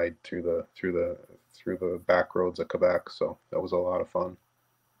awesome ride through the back roads of Quebec. So that was a lot of fun.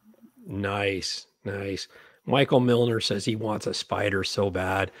 Nice. Michael Milner says he wants a Spider so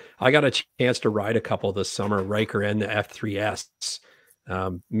bad. I got a chance to ride a couple this summer, Riker and the F3S.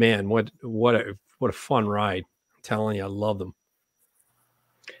 Man, what a fun ride! I'm telling you, I love them.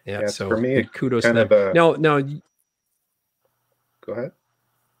 Yeah, so for me, kudos to them. Now, go ahead.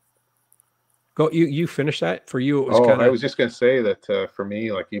 Go. You finish that. For you, it was I was just going to say that for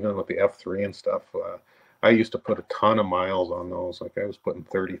me, like even with the F3 and stuff, I used to put a ton of miles on those. Like I was putting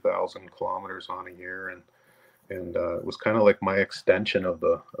 30,000 kilometers on a year, and it was kind of like my extension of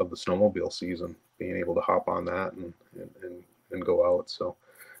the snowmobile season, being able to hop on that and go out. So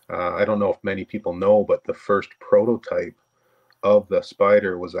I don't know if many people know, but the first prototype of the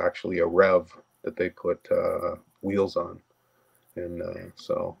Spider was actually a Rev that they put wheels on, and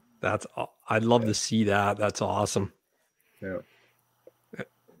so I'd love to see that. That's awesome. Yeah.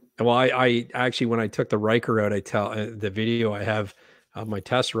 Well, I actually, when I took the Riker out, I tell the video I have of my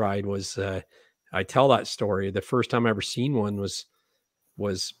test ride was I tell that story. The first time I ever seen one was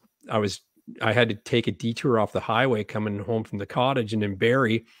I had to take a detour off the highway coming home from the cottage, and in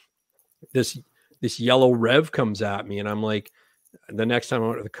Barrie, this yellow Rev comes at me, and I'm like, the next time I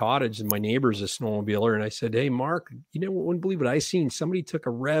went to the cottage, and my neighbor's a snowmobiler, and I said, "Hey, Mark, you wouldn't believe what I seen. Somebody took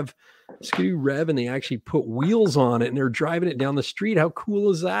a Skidoo Rev, and they actually put wheels on it, and they're driving it down the street. How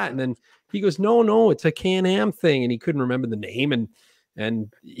cool is that?" And then he goes, "No, it's a Can-Am thing," and he couldn't remember the name,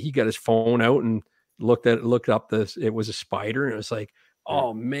 and he got his phone out and looked up this. It was a Spider, and it was like,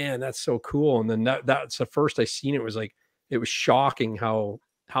 "Oh man, that's so cool." And then that's the first I seen it. Was like, it was shocking how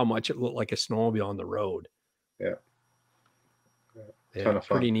much it looked like a snowmobile on the road. Yeah. Yeah,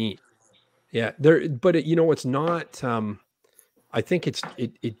 pretty neat. Yeah, but it's not. I think it's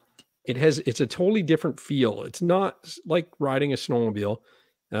a totally different feel. It's not like riding a snowmobile.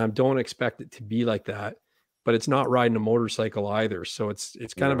 Don't expect it to be like that, but it's not riding a motorcycle either. So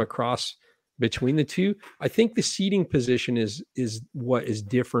it's kind of a cross between the two. I think the seating position is what is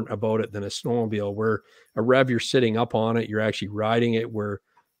different about it than a snowmobile, where a Rev you're sitting up on it, you're actually riding it, where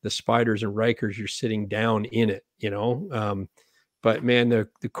the Spiders and Rikers you're sitting down in it. But man, the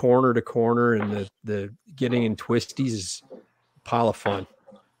corner to corner and the getting in twisties is a pile of fun.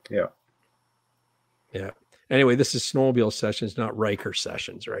 Yeah. Yeah. Anyway, this is snowmobile sessions, not Riker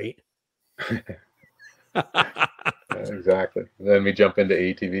sessions, right? Exactly. Then we jump into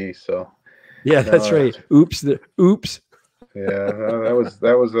ATV. So yeah, that's right. Oops. Yeah, that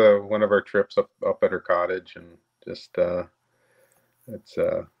was one of our trips up at her cottage, and just it's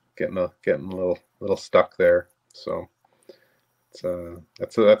getting a little stuck there. So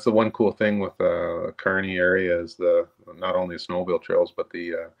that's the one cool thing with Kearney area is not only the snowmobile trails, but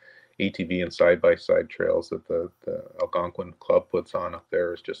the ATV and side-by-side trails that the Algonquin Club puts on up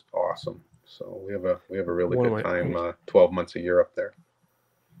there is just awesome. So we have a really good time 12 months a year up there.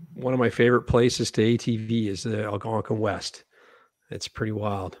 One of my favorite places to ATV is the Algonquin West. It's pretty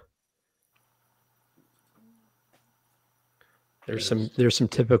wild. There's some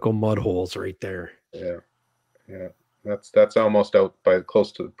typical mud holes right there. Yeah. That's almost out by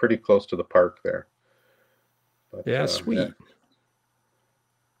pretty close to the park there. But, yeah, sweet.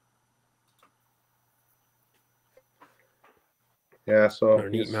 Yeah, so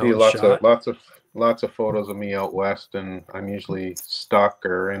you see lots of photos of me out west, and I'm usually stuck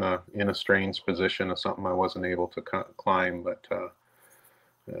or in a strange position of something I wasn't able to climb. But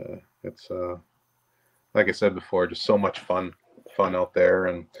it's like I said before, just so much fun out there,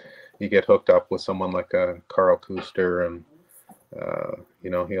 and you get hooked up with someone like Carl Kuster, and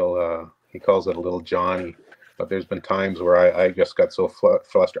he calls it a little Johnny. But there's been times where I just got so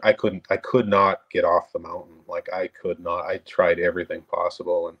flustered. I could not get off the mountain. Like I could not. I tried everything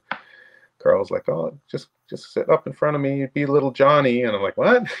possible, and Carl's like, "Oh, just sit up in front of me. You'd be little Johnny." And I'm like,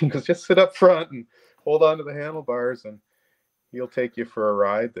 "What?" He goes, "Just sit up front and hold on to the handlebars, and he'll take you for a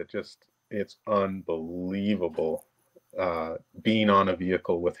ride that it's unbelievable." Being on a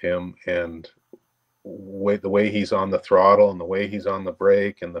vehicle with him, and the way he's on the throttle and the way he's on the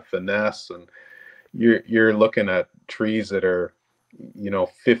brake and the finesse, and you're looking at trees that are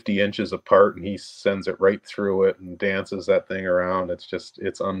 50 inches apart, and he sends it right through it and dances that thing around.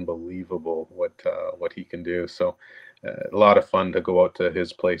 It's unbelievable what he can do. So a lot of fun to go out to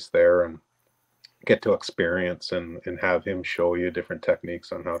his place there and get to experience and have him show you different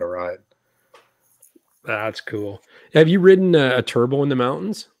techniques on how to ride. That's cool. Have you ridden a turbo in the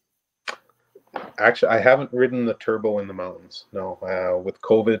mountains? Actually, I haven't ridden the turbo in the mountains. No, with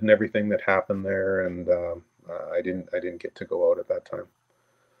COVID and everything that happened there, and I didn't get to go out at that time.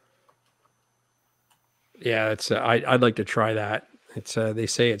 Yeah, it's I'd like to try that. It's they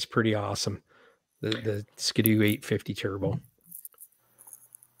say it's pretty awesome. The Skidoo 850 turbo.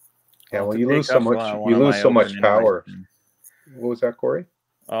 Yeah, well, you lose so much. You lose so much power. What was that, Corey?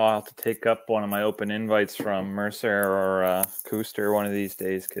 Oh, I'll have to take up one of my open invites from Mercer or Cooster one of these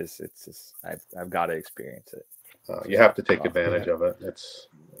days, because it's just, I've got to experience it. You have to take advantage of it. It's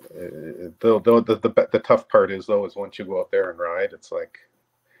the tough part is once you go out there and ride, it's like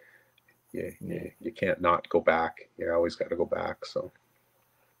you can't not go back. You always got to go back. So.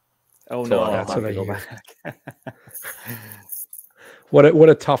 Oh no, that's what I go back. What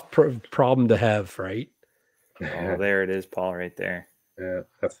a tough problem to have, right? Oh, there it is, Paul, right there. Yeah,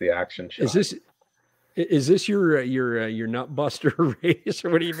 that's the action shot. Is this your nut buster race, or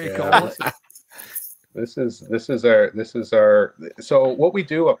what do you even call it? This is our. So what we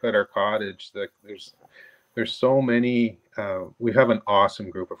do up at our cottage, there's so many. We have an awesome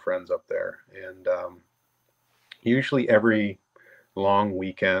group of friends up there, and usually every long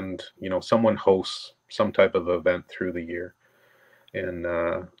weekend, someone hosts some type of event through the year. And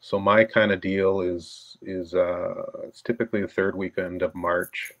so my kind of deal is it's typically the third weekend of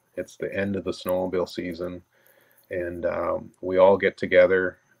March. It's the end of the snowmobile season, and we all get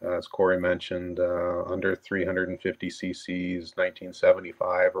together, as Corey mentioned, under 350 cc's,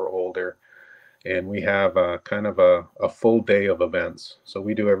 1975 or older, and we have kind of a full day of events. So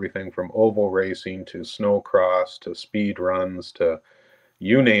we do everything from oval racing to snowcross to speed runs to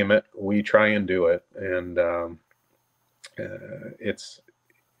you name it. We try and do it, and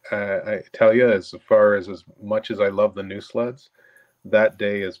I tell you, as much as I love the new sleds, that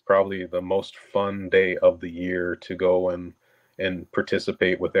day is probably the most fun day of the year to go and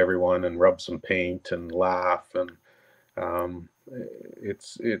participate with everyone and rub some paint and laugh, and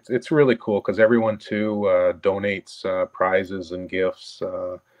it's really cool because everyone too donates prizes and gifts.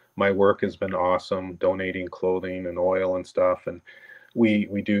 My work has been awesome, donating clothing and oil and stuff, and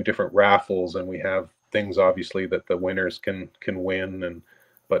we do different raffles, and we have things obviously that the winners can win,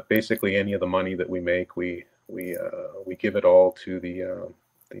 but basically any of the money that we make, we give it all to the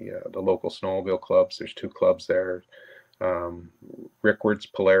local snowmobile clubs. There's 2 clubs there, Rickwards,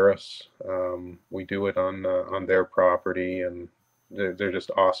 Polaris. We do it on their property, and they're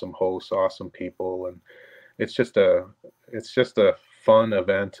just awesome hosts, awesome people, and it's just a fun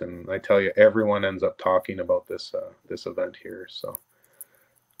event. And I tell you, everyone ends up talking about this event here, so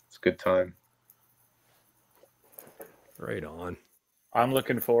it's a good time. Right on. I'm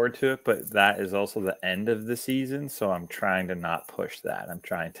looking forward to it, but that is also the end of the season, so I'm trying to not push that. I'm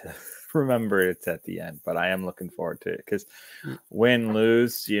trying to remember it's at the end, but I am looking forward to it, because win,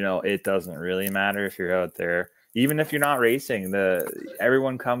 lose, it doesn't really matter if you're out there. Even if you're not racing,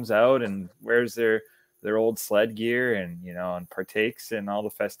 everyone comes out and wears their old sled gear and and partakes in all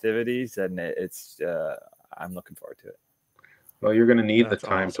the festivities, and I'm looking forward to it. Well, you're going to need the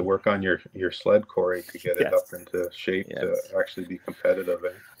time to work on your sled, Corey, to get it up into shape to actually be competitive.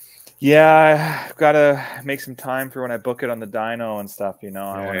 Yeah, I've got to make some time for when I book it on the dyno and stuff. I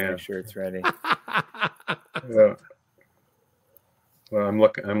want to make sure it's ready. Yeah. Well, I'm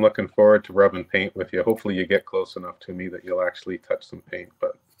looking forward to rubbing paint with you. Hopefully, you get close enough to me that you'll actually touch some paint,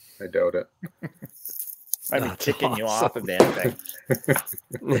 but I doubt it. I'd be kicking you off a damn thing.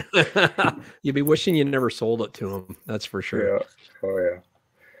 You'd be wishing you never sold it to him. That's for sure. Yeah. Oh yeah.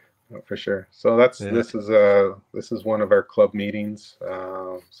 Oh, for sure. So this is one of our club meetings.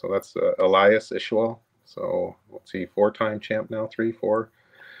 So that's Elias Ishwell. So let's see, 4-time champ now, 3-4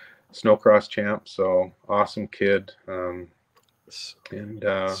 snowcross champ. So awesome kid. And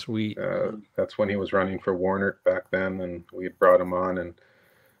sweet. That's when he was running for Warner back then, and we had brought him on and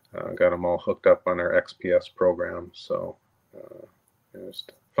got him all hooked up on our XPS program. So it was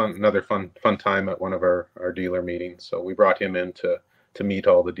another fun time at one of our dealer meetings. So we brought him in to meet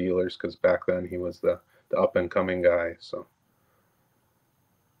all the dealers, because back then he was the up and coming guy. So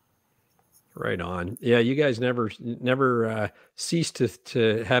right on. Yeah, you guys never cease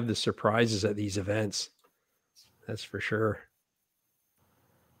to have the surprises at these events. That's for sure.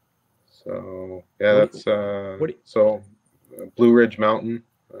 So yeah, so Blue Ridge Mountain.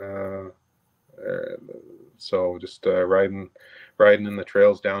 So just riding in the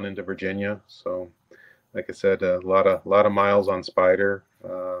trails down into Virginia. So like I said, a lot of miles on Spider.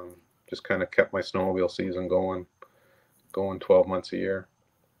 Just kind of kept my snowmobile season going. going 12 months a year.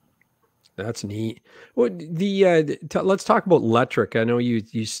 That's neat. Well, let's talk about electric. I know you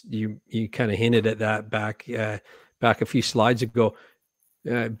kind of hinted at that back a few slides ago.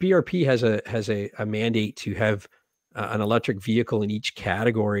 BRP has a mandate to have an electric vehicle in each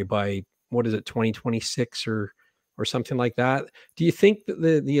category by, what is it, 2026 or something like that. Do you think that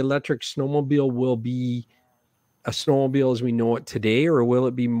the electric snowmobile will be a snowmobile as we know it today, or will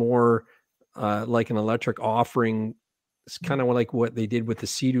it be more like an electric offering? It's kind of like what they did with the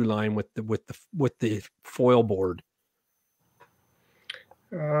Sea-Doo line with the foil board.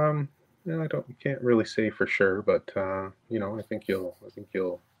 I can't really say for sure, but I think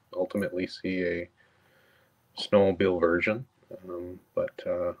you'll ultimately see a snowmobile version, but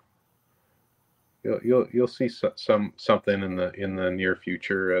you'll see something in the near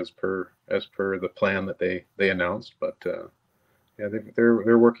future as per the plan that they announced. But yeah,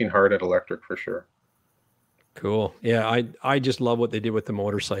 they're working hard at electric for sure. Cool. Yeah, I just love what they did with the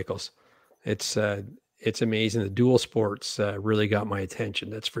motorcycles. It's amazing. The dual sports really got my attention.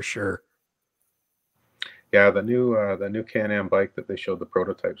 That's for sure. Yeah, the new Can-Am bike that they showed the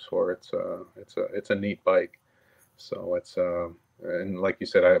prototypes for, it's a neat bike. So it's and like you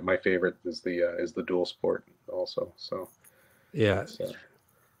said, my favorite is the dual sport also. So yeah,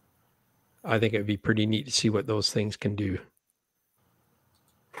 I think it'd be pretty neat to see what those things can do.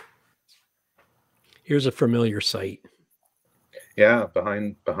 Here's a familiar sight. Yeah,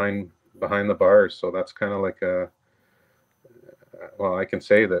 behind the bars. So that's kind of like well, I can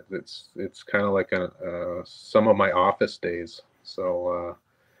say that it's kind of like some of my office days. So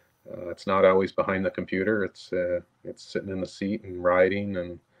it's not always behind the computer. It's sitting in the seat and riding.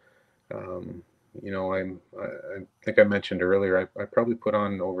 And I think I mentioned earlier, I probably put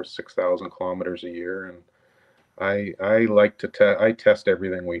on over 6,000 kilometers a year, and I like to I test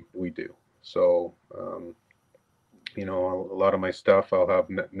everything we do. So a lot of my stuff, I'll have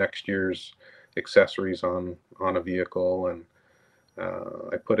next year's accessories on a vehicle, and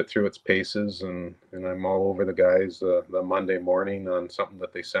I put it through its paces, and I'm all over the guys the Monday morning on something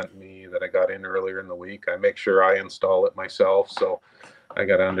that they sent me that I got in earlier in the week. I make sure I install it myself, so I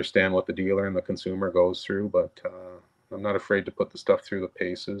got to understand what the dealer and the consumer goes through, but I'm not afraid to put the stuff through the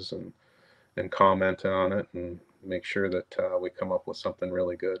paces and comment on it and make sure that we come up with something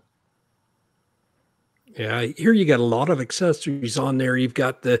really good. Yeah, here you got a lot of accessories on there. You've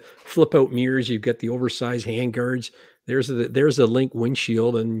got the flip out mirrors, you've got the oversized handguards. There's a Linq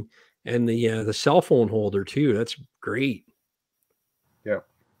windshield and the cell phone holder too. That's great. Yeah,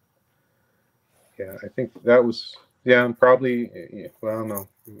 I think that was and probably well, no,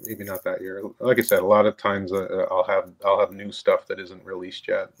 maybe not that year. Like I said, a lot of times I'll have new stuff that isn't released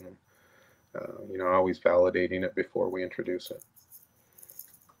yet, and always validating it before we introduce it.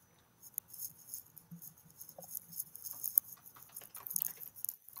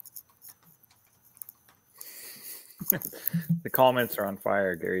 The comments are on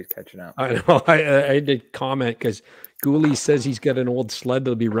fire. Gary's catching up. I know. I did comment because Gooley says he's got an old sled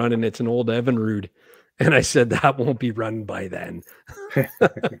that'll be running. It's an old Evinrude. And I said that won't be run by then.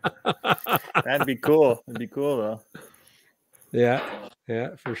 That'd be cool. It'd be cool though.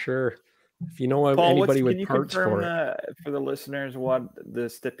 Yeah, for sure. If you know Paul, anybody with can you parts confirm, for it. For the listeners, what the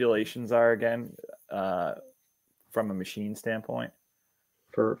stipulations are again, from a machine standpoint?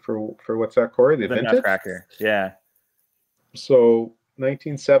 For what's that, Corey? The vintage? Nutcracker. Yeah. So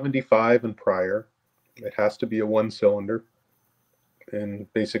 1975 and prior, it has to be a one cylinder, and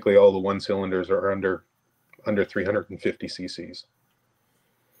basically all the one cylinders are under 350 cc's.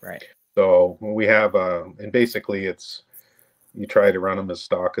 Right. So we have and basically you try to run them as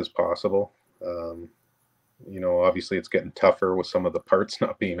stock as possible. Obviously it's getting tougher with some of the parts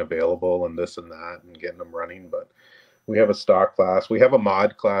not being available and this and that and getting them running, but we have a stock class. We have a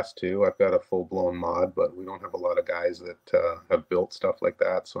mod class too. I've got a full-blown mod, but we don't have a lot of guys that have built stuff like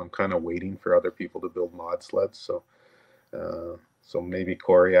that. So I'm kind of waiting for other people to build mod sleds. So maybe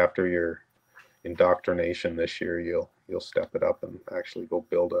Corey, after your indoctrination this year, you'll step it up and actually go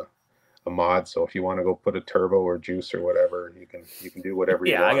build a mod. So if you want to go put a turbo or juice or whatever, you can do whatever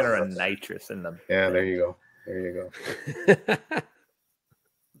you want. Yeah, I gotta run nitrous in them. Yeah, there you go.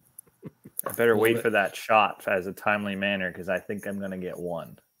 I better wait for that shot as a timely manner because I think I'm gonna get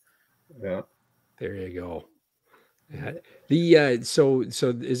one. Yeah. There you go. The so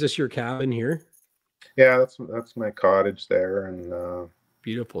is this your cabin here? Yeah, that's my cottage there, and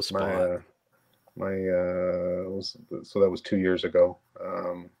beautiful spot. So that was 2 years ago,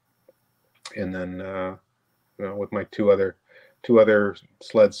 and then with my two other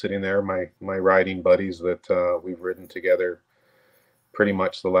sleds sitting there, my riding buddies that we've ridden together pretty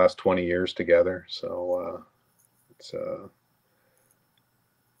much the last 20 years together. So It's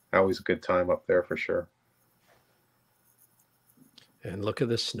always a good time up there for sure. And look at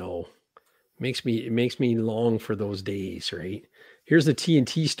the snow. It makes me long for those days, right? Here's the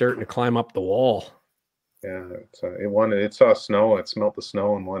TNT starting to climb up the wall. Yeah, it saw snow. It smelt the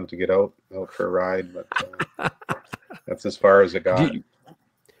snow and wanted to get out for a ride, but that's as far as it got.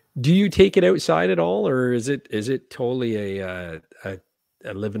 Do you take it outside at all, or is it totally a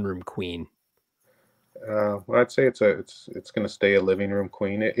living room queen? Well, I'd say it's going to stay a living room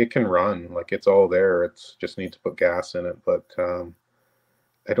queen. It can run, like it's all there. It's just need to put gas in it, but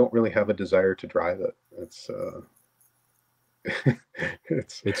I don't really have a desire to drive it. It's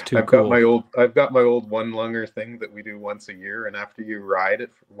too cool. I've got my old one lunger thing that we do once a year, and after you ride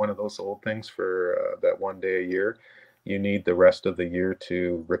it, one of those old things for that one day a year, you need the rest of the year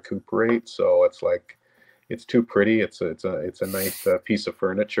to recuperate. So it's like, it's too pretty. It's a nice piece of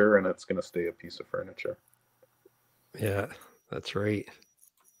furniture, and it's going to stay a piece of furniture. Yeah, that's right.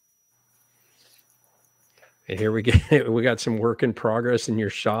 And here we got some work in progress in your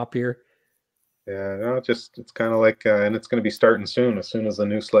shop here. Yeah, no, it's kind of like, and it's going to be starting soon, as soon as the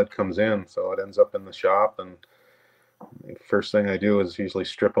new sled comes in. So it ends up in the shop, and the first thing I do is usually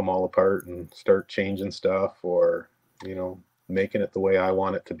strip them all apart and start changing stuff, or, making it the way I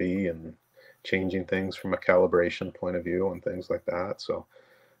want it to be, and changing things from a calibration point of view and things like that. So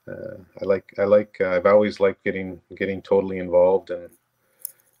I've always liked getting totally involved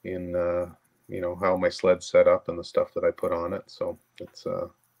in how my sled's set up and the stuff that I put on it. So it's a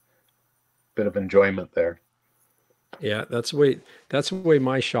bit of enjoyment there. Yeah, that's the way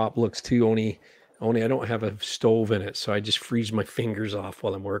my shop looks too. Only I don't have a stove in it, so I just freeze my fingers off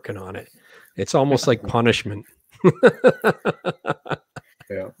while I'm working on it. It's almost like punishment.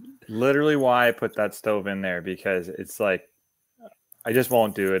 Yeah. Literally why I put that stove in there, because it's like, I just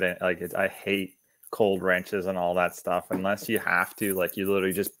won't do it. I hate cold wrenches and all that stuff unless you have to. Like, you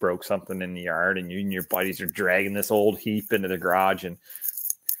literally just broke something in the yard, and you and your buddies are dragging this old heap into the garage and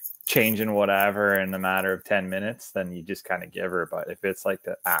changing whatever in a matter of 10 minutes, then you just kind of give her. But if it's like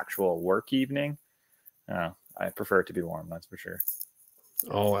the actual work evening, I prefer it to be warm, that's for sure.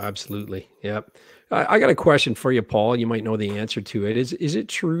 Oh, absolutely. Yep. I got a question for you, Paul. You might know the answer to it. Is it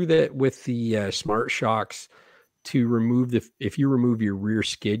true that with the Smart Shocks, if you remove your rear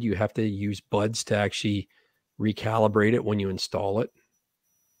skid, you have to use buds to actually recalibrate it when you install it?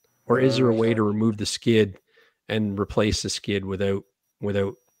 Or is there a way to remove the skid and replace the skid without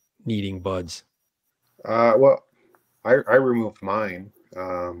needing buds? Well, I removed mine.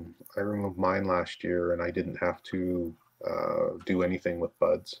 I removed mine last year, and I didn't have to do anything with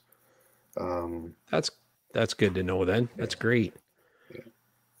buds. That's good to know then. That's great.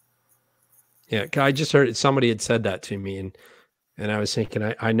 Yeah, I just heard somebody had said that to me, and I was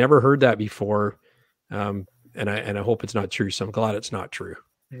thinking I never heard that before, and I hope it's not true. So I'm glad it's not true.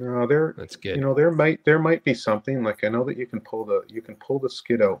 No, that's good. There might be something, like, I know that you can pull the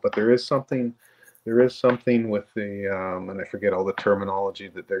skid out, but there is something with the and I forget all the terminology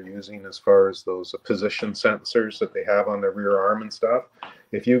that they're using as far as those position sensors that they have on the rear arm and stuff.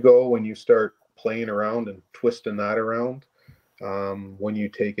 If you go, when you start playing around and twisting that around, when you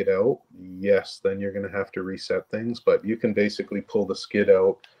take it out, yes, then you're going to have to reset things. But you can basically pull the skid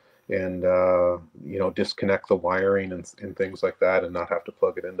out and disconnect the wiring and things like that, and not have to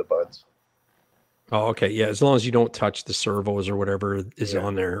plug it into buds. Oh, okay. Yeah, as long as you don't touch the servos or whatever is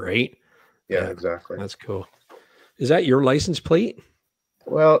on there, right? Yeah, exactly. That's cool. Is that your license plate?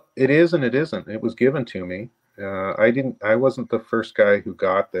 Well, it is and it isn't. It was given to me. I wasn't the first guy who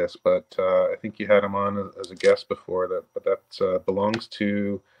got this, but I think you had him on as a guest before that. But that belongs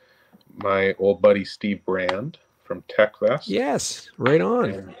to my old buddy Steve Brand from TechVest. Yes, right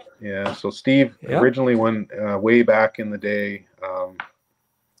on. Yeah. So Steve originally, when way back in the day,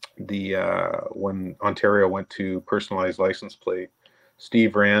 when Ontario went to personalized license plate,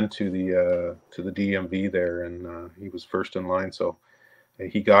 Steve ran to the DMV there, and he was first in line. So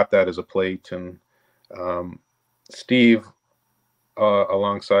he got that as a plate, and Steve,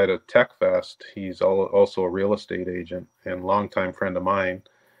 alongside of TechVest, he's also a real estate agent and longtime friend of mine.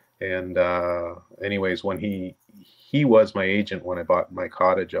 And anyways, when he was my agent when I bought my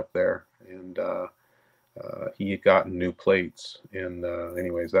cottage up there, and he had gotten new plates. And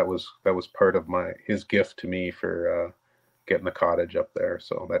anyways, that was part of his gift to me for getting the cottage up there.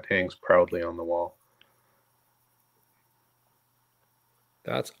 So that hangs proudly on the wall.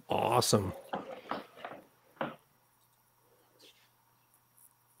 That's awesome.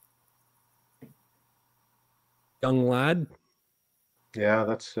 Young lad. Yeah,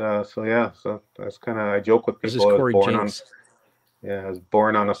 that's so that's kind of, I joke with people. This is Jinks. I was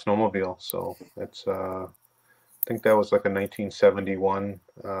born on a snowmobile, so it's think that was like a 1971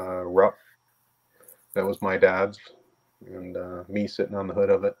 Rupp. That was my dad's, and me sitting on the hood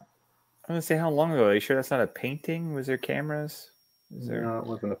of it. I'm gonna say, how long ago? Are you sure that's not a painting? Was there cameras? Is there? No, it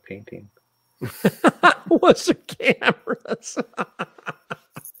wasn't a painting. What's the cameras?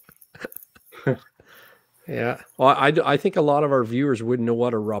 Yeah. Well, I think a lot of our viewers wouldn't know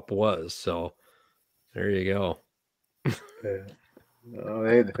what a Rupp was. So there you go. Yeah.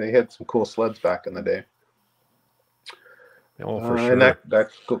 No, they had some cool sleds back in the day. Oh, for sure. And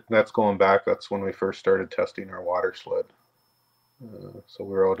that's going back. That's when we first started testing our water sled. So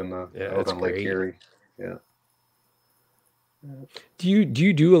we were out on Lake Erie. Yeah. Do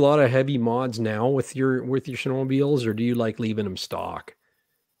you do a lot of heavy mods now with your snowmobiles, or do you like leaving them stock?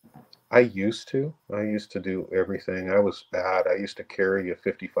 I used to do everything. I was bad. I used to carry a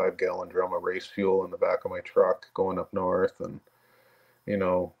 55-gallon drum of race fuel in the back of my truck going up north, and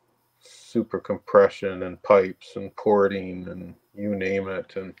super compression and pipes and porting and you name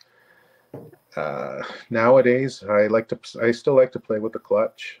it. And nowadays I still like to play with the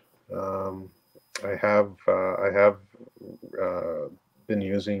clutch. I have been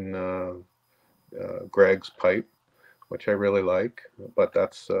using Greg's pipe, which I really like, but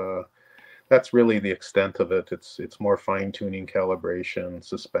that's really the extent of it. It's more fine-tuning, calibration,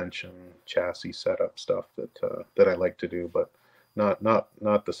 suspension, chassis setup stuff that I like to do, but not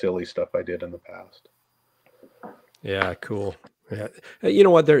the silly stuff I did in the past. Yeah, cool. Yeah, you know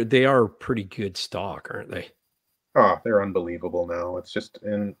what? They are pretty good stock, aren't they? Oh, they're unbelievable now. It's just,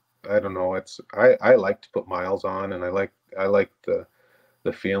 and I don't know. I like to put miles on, and I like the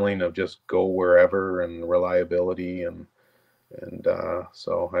feeling of just go wherever and reliability and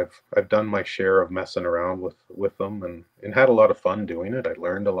so I've done my share of messing around with them and had a lot of fun doing it. I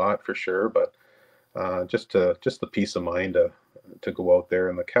learned a lot for sure, but just the peace of mind to go out there,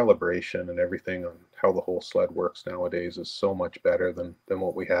 and the calibration and everything on how the whole sled works nowadays is so much better than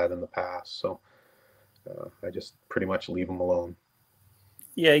what we had in the past. So I just pretty much leave them alone.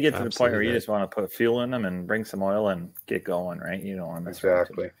 Yeah, you get to the point where you just want to put fuel in them and bring some oil and get going, right? You don't want to mess around.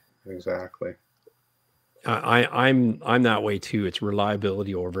 Exactly. I'm that way too. It's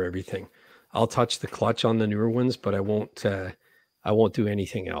reliability over everything. I'll touch the clutch on the newer ones, but I won't do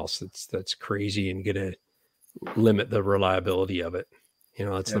anything else. That's crazy and gonna limit the reliability of it.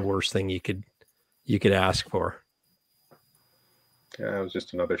 That's the worst thing you could ask for. Yeah, it was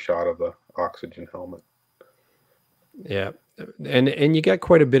just another shot of the oxygen helmet. Yeah. And you got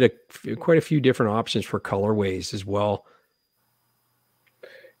quite a few different options for colorways as well.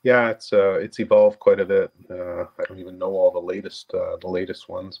 Yeah, it's evolved quite a bit. I don't even know all the latest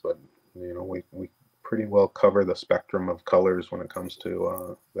ones, but we pretty well cover the spectrum of colors when it comes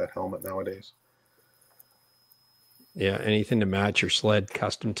to that helmet nowadays. Yeah, anything to match your sled,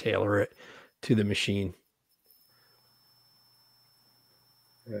 custom tailor it to the machine.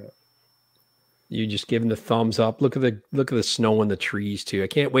 Yeah. You just give them the thumbs up. Look at the snow and the trees too. I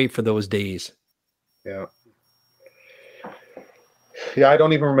can't wait for those days. Yeah. Yeah, I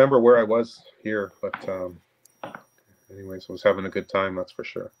don't even remember where I was here, but anyways, I was having a good time, that's for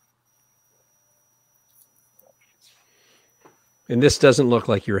sure. And this doesn't look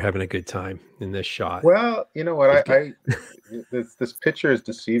like you're having a good time in this shot. Well, you know what? This picture is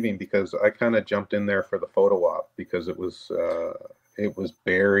deceiving because I kind of jumped in there for the photo op because it was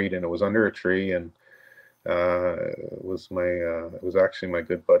buried and it was under a tree, and it was actually my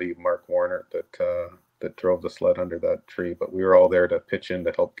good buddy Mark Warner that drove the sled under that tree, but we were all there to pitch in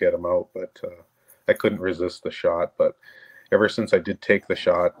to help get him out. But I couldn't resist the shot. But ever since I did take the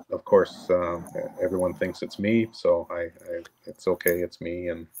shot, of course, everyone thinks it's me, so it's okay, it's me,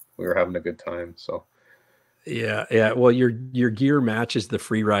 and we were having a good time. So yeah. Well, your gear matches the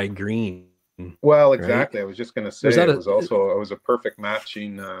free ride green. Well, exactly. Right? I was just going to say it was a perfect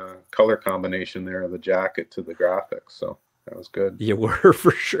matching color combination there of the jacket to the graphics. So that was good. You were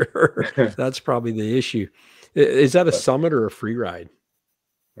for sure. That's probably the issue. Is that a Summit or a free ride?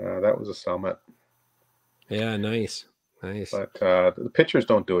 That was a Summit. Yeah, nice. But the pictures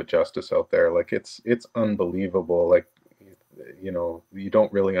don't do it justice out there. Like it's unbelievable. Like you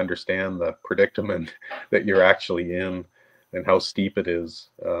don't really understand the predicament that you're actually in and how steep it is.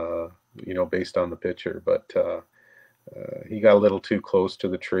 Based on the picture, but he got a little too close to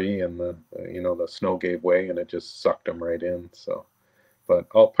the tree, and the snow gave way, and it just sucked him right in. So, but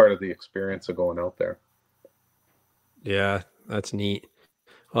all part of the experience of going out there. Yeah, that's neat.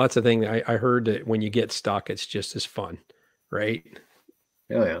 Well, that's the thing. I heard that when you get stuck, it's just as fun, right?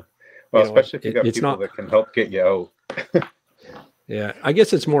 Yeah. Well, especially if you got people that can help get you out. Yeah, I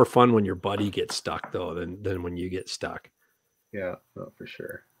guess it's more fun when your buddy gets stuck though than when you get stuck. Yeah, no, for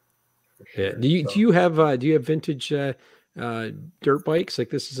sure. Yeah. sure. Do you have vintage dirt bikes? Like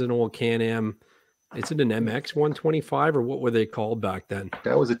this is an old Can-Am. Is it an MX 125 or what were they called back then?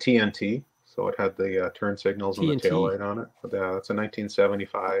 That was a TNT, so it had the turn signals and the TNT. tail light on it. But that's a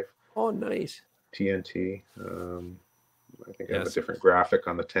 1975 Oh, nice. TNT. I think I have a Yes. different graphic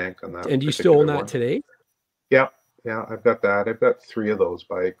on the tank on that. And do you still own that one. today? Yeah, I've got that. I've got 3 of those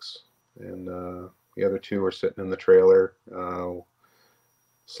bikes, and the other 2 are sitting in the trailer,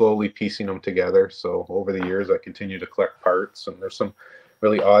 slowly piecing them together. So over the years, I continue to collect parts, and there's some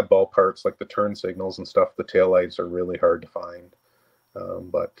really oddball parts like the turn signals and stuff. The taillights are really hard to find,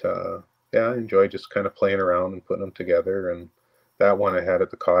 but yeah, I enjoy just kind of playing around and putting them together. And that one I had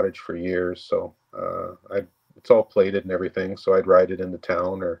at the cottage for years, so it's all plated and everything. So I'd ride it into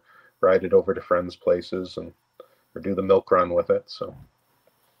town or ride it over to friends' places or do the milk run with it. So,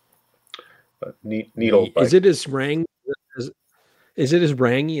 but neat old bike. Is it as rangy? Is it as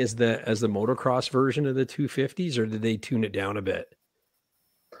rangy as the motocross version of the 250s, or did they tune it down a bit?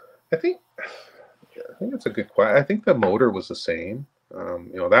 I think it's a good question. I think the motor was the same.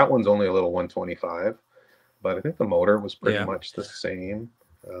 That one's only a little 125, but I think the motor was pretty much the same.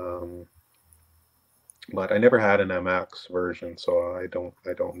 But I never had an MX version, so I don't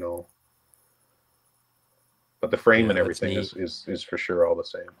know. But the frame and everything is for sure all the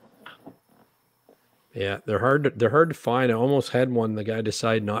same. Yeah, they're hard to find. I almost had one. The guy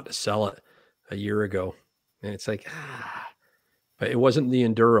decided not to sell it a year ago, and it's like, but it wasn't the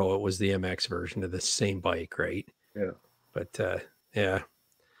Enduro; it was the MX version of the same bike, right? Yeah. But yeah,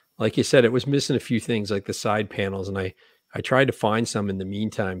 like you said, it was missing a few things like the side panels, and I tried to find some in the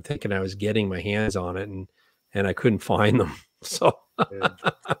meantime, thinking I was getting my hands on it, and I couldn't find them. So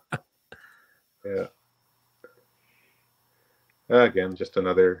yeah. Again, just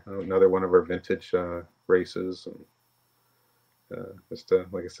another one of our vintage races, and just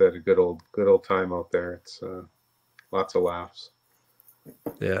like I said, a good old time out there. It's lots of laughs.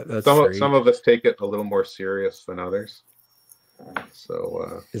 Yeah, that's some of us take it a little more serious than others.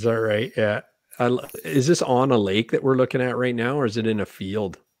 So is that right? Yeah. Is this on a lake that we're looking at right now, or is it in a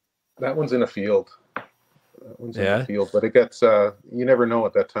field? That one's in a field. In a field, but it gets you never know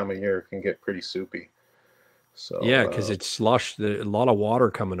at that time of year. It can get pretty soupy. So yeah, because it's slush. A lot of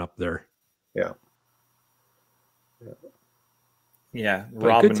water coming up there. Yeah. Yeah,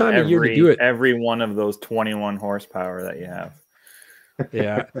 Robbing good time of year to do it. Every one of those 21 horsepower that you have.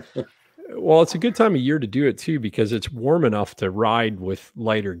 Yeah. Well, it's a good time of year to do it too, because it's warm enough to ride with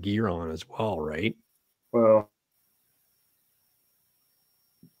lighter gear on as well, right? Well,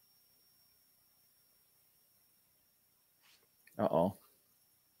 uh-oh.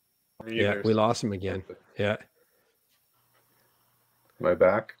 Yeah, we lost him again. Yeah. Am I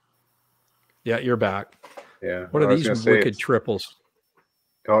back? Yeah, you're back. Yeah. What are these wicked triples?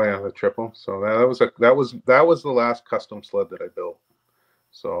 Oh yeah, the triple. So that was the last custom sled that I built.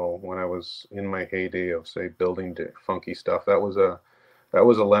 So when I was in my heyday of say building funky stuff, that was a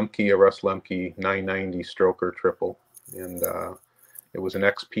Lemke, a Russ Lemke 990 stroker triple, and it was an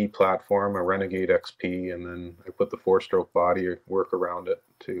XP platform, a Renegade XP, and then I put the 4-stroke body work around it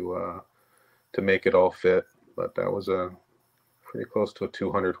to make it all fit. But that was a pretty close to a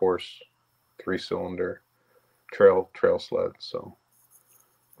 200 horse 3-cylinder trail sled. So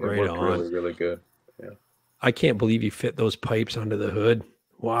it worked really, really good. Yeah. I can't believe you fit those pipes under the hood.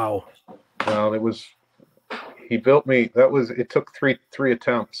 Wow. Well, he built me, it took three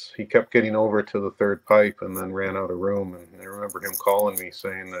attempts. He kept getting over to the 3rd pipe and then ran out of room. And I remember him calling me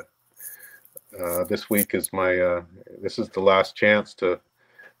saying that this week is this is the last chance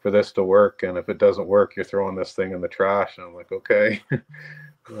for this to work. And if it doesn't work, you're throwing this thing in the trash. And I'm like, okay.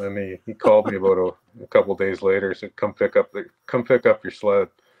 And he called me about a couple days later, said, come pick up your sled.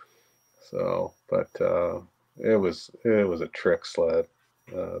 So, but it was a trick sled.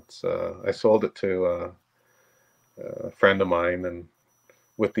 I sold it to a friend of mine, and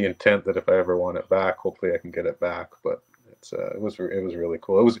with the intent that if I ever want it back, hopefully I can get it back. But it was really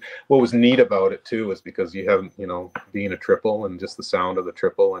cool. What was neat about it too is because you haven't, being a triple and just the sound of the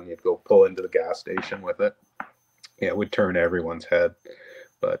triple, and you'd go pull into the gas station with it. Yeah, it would turn everyone's head.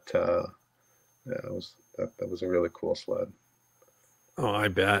 But that was a really cool sled. Oh, I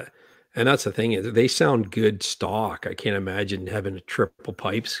bet. And that's the thing is they sound good stock. I can't imagine having a triple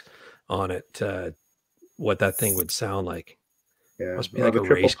pipes on it. What that thing would sound like. Yeah, must be like the a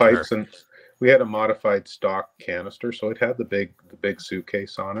triple race pipes, car. and we had a modified stock canister, so it had the big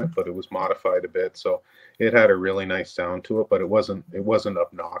suitcase on it, but it was modified a bit, so it had a really nice sound to it, but it wasn't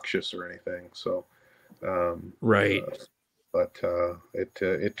obnoxious or anything. So, right. But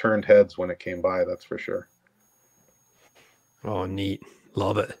it turned heads when it came by. That's for sure. Oh, neat.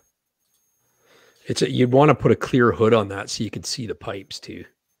 Love it. You'd want to put a clear hood on that so you could see the pipes too.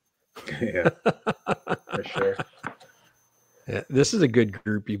 Yeah, for sure. Yeah, this is a good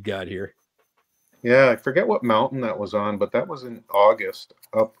group you've got here. Yeah, I forget what mountain that was on, but that was in August,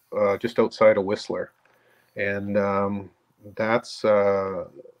 up just outside of Whistler, and that's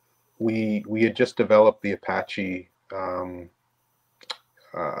we had just developed the Apache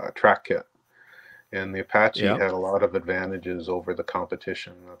track kit, and the Apache Yeah. had a lot of advantages over the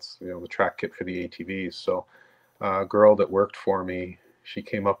competition. That's, you know, the track kit for the ATVs. So a girl that worked for me, she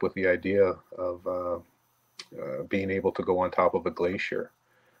came up with the idea of being able to go on top of a glacier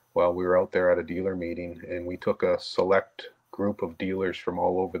while we were out there at a dealer meeting, and we took a select group of dealers from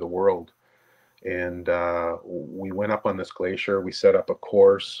all over the world, and we went up on this glacier. We set up a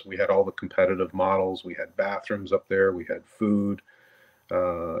course. We had all the competitive models. We had bathrooms up there. We had food,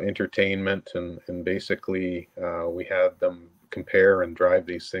 entertainment, and basically we had them compare and drive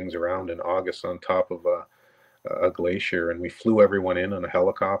these things around in August on top of a glacier, and we flew everyone in on a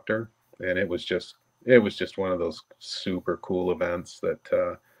helicopter, and it was just one of those super cool events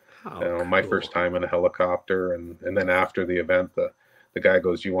that you know, my first time in a helicopter, and then after the event, the guy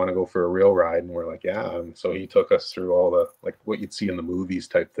goes, "You want to go for a real ride?" And we're like, "Yeah." And so he took us through all the, like, what you'd see in the movies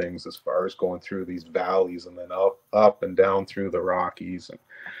type things, as far as going through these valleys and then up and down through the Rockies, and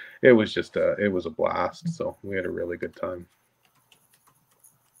it was just it was a blast. So we had a really good time.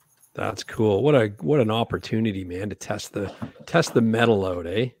 That's cool. What an opportunity, man, to test the metal out,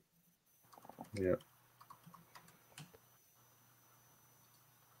 eh? Yeah.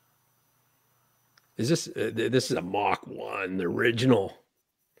 Is this is a Mach 1, the original?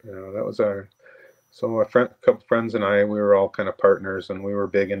 Yeah, that was a couple friends and I, we were all kind of partners, and we were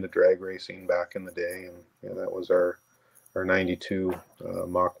big into drag racing back in the day, and yeah, that was our 92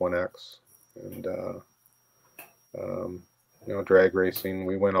 Mach 1X, and you know, drag racing.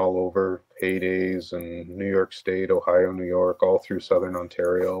 We went all over heydays and New York State, Ohio, New York, all through Southern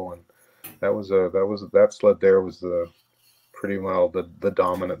Ontario, and that sled there was pretty well the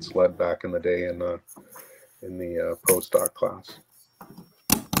dominant sled back in the day in the pro stock class.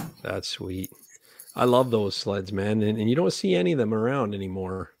 That's sweet. I love those sleds, man, and you don't see any of them around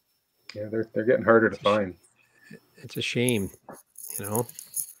anymore. Yeah, they're getting harder to find. It's a shame, you know.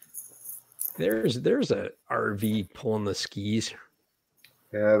 There's a RV pulling the skis.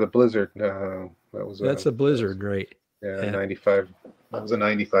 Yeah, the Blizzard. That's a Blizzard, right? Yeah, 95. That was a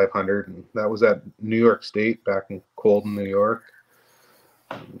 9500, and that was at New York State back in Colden, New York.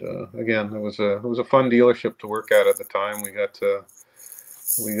 And again, it was a fun dealership to work at the time. We got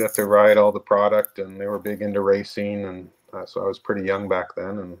to ride all the product, and they were big into racing, and so I was pretty young back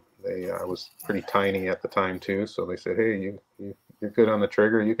then, and I was pretty tiny at the time too. So they said, "Hey, you're good on the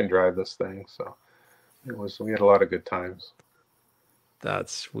trigger. You can drive this thing." So we had a lot of good times.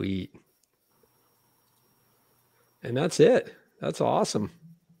 That's sweet. And that's it. That's awesome.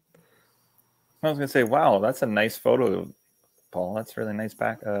 I was gonna say, wow, that's a nice photo, Paul. That's really nice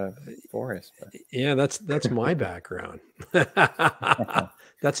back forest. But... Yeah, that's my background.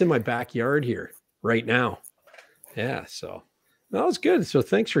 That's in my backyard here right now. Yeah, so that was good. So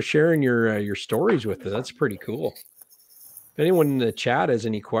thanks for sharing your stories with us. That's pretty cool. If anyone in the chat has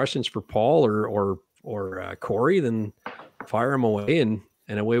any questions for Paul or Corey, then fire them away, and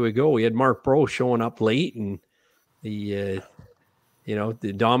away we go. We had Mark Bro showing up late, and the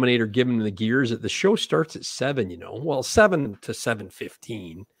Dominator giving the gears. At the show starts at 7, 7 to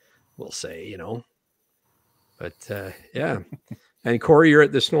 7:15, we'll say, but yeah. And Corey, you're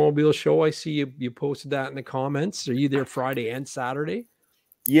at the Snowmobile show. I see you posted that in the comments. Are you there Friday and Saturday?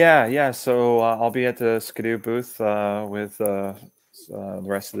 Yeah. So I'll be at the Skidoo booth with the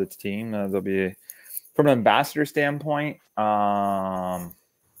rest of the team. There'll be, from an ambassador standpoint, I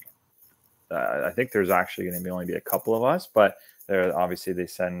think there's actually going to only be a couple of us, but obviously they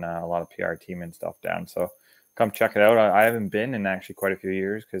send a lot of PR team and stuff down. So come check it out. I haven't been in actually quite a few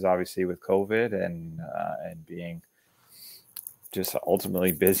years, because obviously with COVID and being just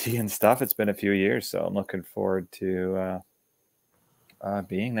ultimately busy and stuff, it's been a few years. So I'm looking forward to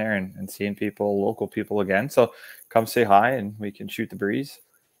being there and seeing local people again. So come say hi and we can shoot the breeze.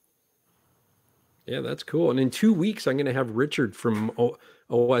 Yeah, that's cool. And in 2 weeks, I'm going to have Richard from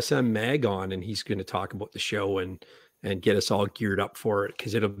OSM Mag on, and he's going to talk about the show and get us all geared up for it,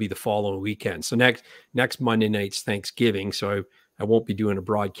 because it'll be the following weekend. So next Monday night's Thanksgiving, so I won't be doing a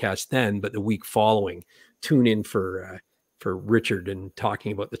broadcast then, but the week following, tune in for Richard and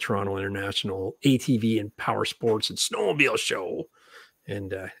talking about the Toronto International ATV and Powersports and Snowmobile show,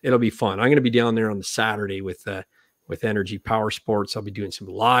 and it'll be fun. I'm going to be down there on the Saturday with Energy Powersports. I'll be doing some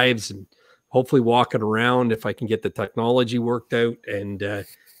lives and hopefully walking around if I can get the technology worked out, and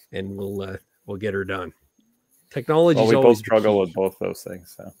we'll we'll get her done. Technology Well, is we both always the struggle key. with both those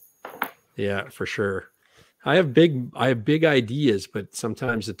things. So Yeah, for sure. I have big ideas, but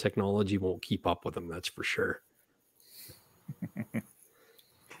sometimes the technology won't keep up with them. That's for sure.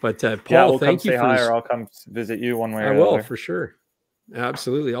 But Paul, yeah, we'll thank come you say for hi, or I'll come visit you one way I or the will other. for sure.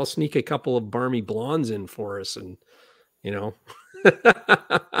 Absolutely. I'll sneak a couple of Barmy blondes in for us, and you know,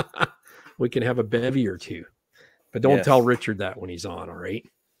 we can have a bevy or two. But don't tell Yes. Richard that when he's on. All right.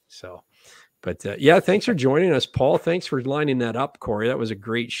 So, but yeah, thanks for joining us, Paul. Thanks for lining that up, Corey. That was a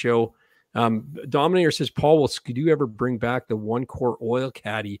great show. Dominator says, Paul, will Skidoo ever bring back the 1-quart oil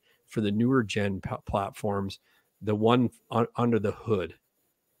caddy for the newer gen platforms, the one under the hood?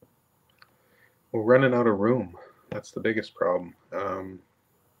 We're running out of room. That's the biggest problem. I'm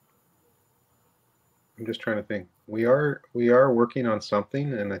just trying to think. We are working on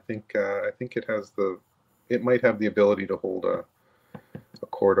something, and I think it might have the ability to hold a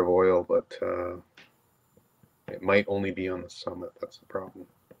quart of oil, but it might only be on the Summit. That's the problem.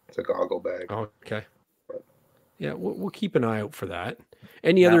 It's a goggle bag. Okay. Yeah, we'll keep an eye out for that.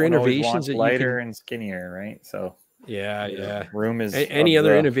 Any other Matt always innovations wants that you lighter can? and skinnier, right? So Yeah. room is Any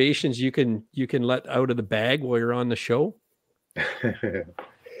other innovations you can let out of the bag while you're on the show?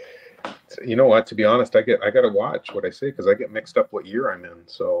 You know what? To be honest, I got to watch what I say because I get mixed up what year I'm in.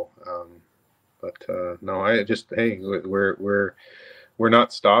 So, no, I just we're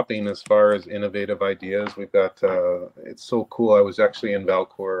not stopping as far as innovative ideas. We've got it's so cool. I was actually in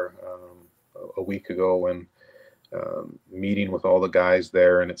Valcourt a week ago when meeting with all the guys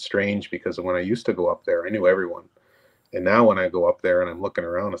there, and it's strange because when I used to go up there, I knew everyone, and now when I go up there and I'm looking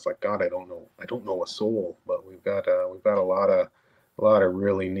around, it's like, God, I don't know a soul. But we've got a lot of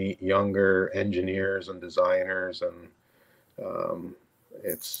really neat younger engineers and designers, and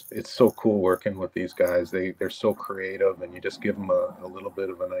it's so cool working with these guys. They're so creative, and you just give them a little bit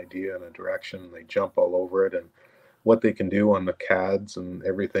of an idea and a direction, and they jump all over it. And what they can do on the CADs and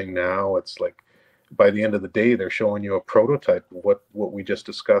everything now, it's like by the end of the day they're showing you a prototype of what we just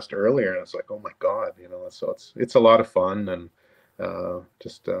discussed earlier, and it's like, oh my God, so it's a lot of fun. And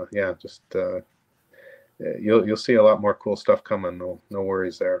you'll see a lot more cool stuff coming. No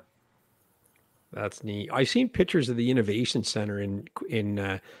worries there. That's neat. I've seen pictures of the Innovation Center in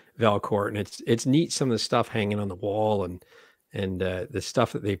Valcourt, and it's neat, some of the stuff hanging on the wall and the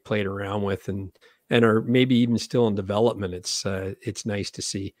stuff that they've played around with and are maybe even still in development. It's nice to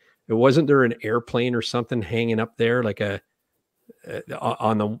see. Wasn't there an airplane or something hanging up there, like in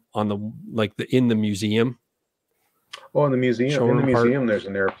the museum? Oh, in the museum, there's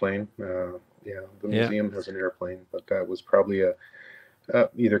an airplane. The museum has an airplane, but that was probably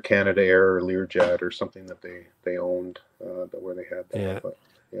either Canada Air or Learjet or something that they owned where they had that. Yeah. But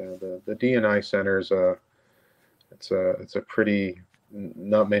yeah, the D&I Center's it's a pretty,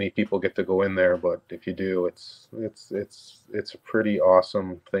 not many people get to go in there, but if you do, it's a pretty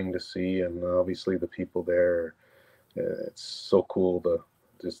awesome thing to see. And obviously the people there, it's so cool,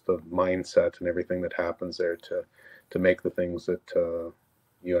 just the mindset and everything that happens there to make the things that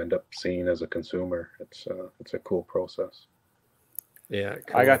you end up seeing as a consumer. It's a cool process. Yeah,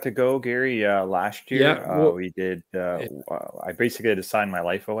 cool. I got to go, Gary, last year. Yeah, we did. I basically had to sign my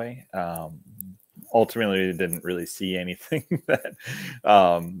life away. Ultimately, didn't really see anything that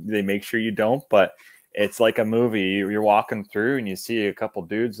they make sure you don't. But it's like a movie. You're walking through and you see a couple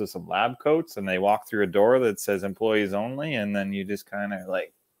dudes with some lab coats, and they walk through a door that says "employees only," and then you just kind of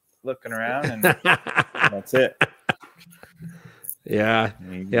like looking around, and that's it. Yeah.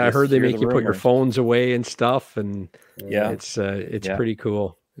 I heard they make you put your phones away and stuff, and it's pretty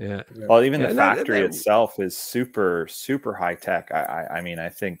cool. Yeah. Well, even the factory itself is super, super high tech. I mean, I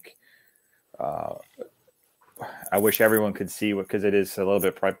think I wish everyone could see because it is a little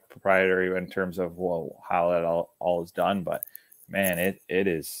bit proprietary in terms of how that all is done. But man, it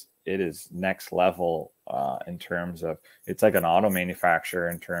is next level in terms of, it's like an auto manufacturer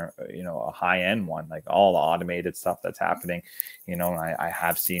in term, a high end one, like all the automated stuff that's happening. And I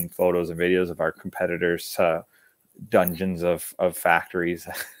have seen photos and videos of our competitors' dungeons of factories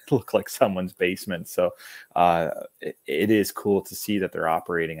that look like someone's basement. So it is cool to see that they're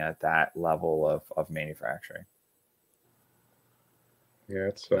operating at that level of manufacturing. Yeah,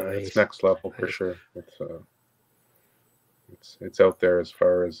 it's next level for sure. It's out there as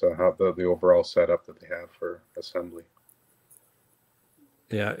far as how the overall setup that they have for assembly.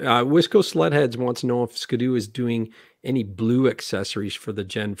 Yeah. Wisco Sledheads wants to know if Skidoo is doing any blue accessories for the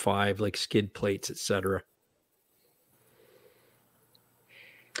Gen 5, like skid plates, etc.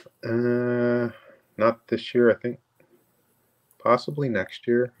 Not this year. I think possibly next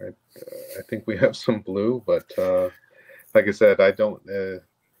year. I think we have some blue, but like I said, I don't.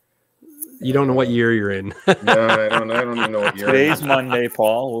 You don't know what year you're in. No, I don't even know what year. Today's Monday,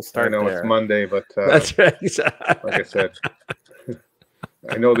 Paul. We'll start I know there. it's Monday, but That's right. like I said,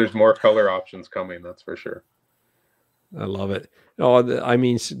 I know there's more color options coming. That's for sure. I love it. Oh, I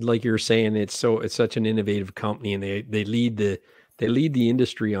mean, like you're saying, it's such an innovative company, and they lead the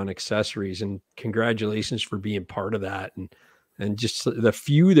industry on accessories. And congratulations for being part of that. And just the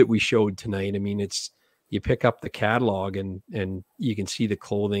few that we showed tonight. I mean, you pick up the catalog and you can see the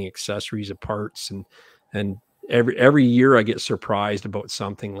clothing, accessories, and parts, and every year I get surprised about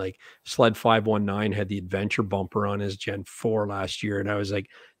something. Like Sled 519 had the adventure bumper on his Gen 4 last year, and I was like,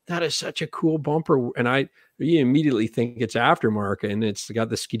 that is such a cool bumper. And you immediately think it's aftermarket, and it's got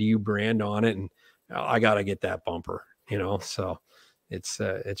the Skidoo brand on it, and I got to get that bumper, so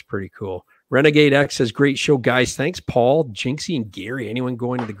it's pretty cool. Renegade X says, great show, guys. Thanks, Paul, Jinxie, and Gary. Anyone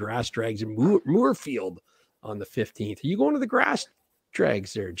going to the grass drags in Moorfield on the 15th? Are you going to the grass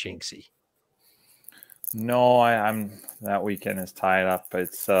drags there, Jinxie? No, I'm that weekend is tied up.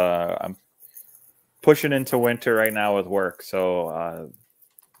 It's I'm pushing into winter right now with work. So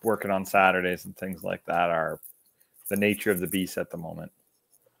working on Saturdays and things like that are the nature of the beast at the moment.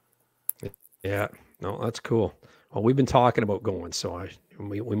 Yeah, no, that's cool. Well, we've been talking about going, so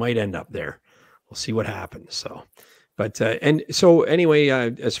we might end up there. We'll see what happens. So, but and so anyway,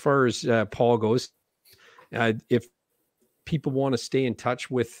 as far as Paul goes, if people want to stay in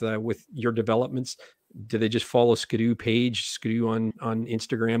touch with your developments, do they just follow Skidoo page, Skidoo on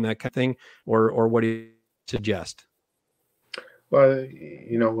Instagram, that kind of thing, or what do you suggest? Well,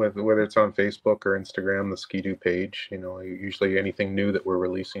 whether it's on Facebook or Instagram, the Skidoo page, usually anything new that we're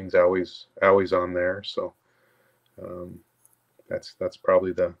releasing is always on there. So that's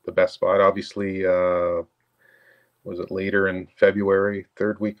probably the best spot. Obviously, was it later in February,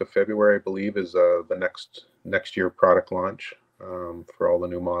 third week of February, I believe, is the next year product launch for all the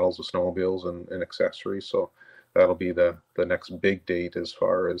new models of snowmobiles and accessories. So that'll be the next big date as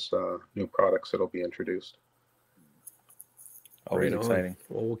far as new products that'll be introduced. Always exciting.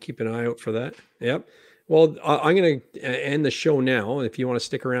 Well, we'll keep an eye out for that. Yep. Well, I'm going to end the show now if you want to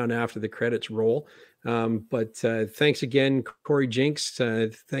stick around after the credits roll. But thanks again, Corey, Jinks.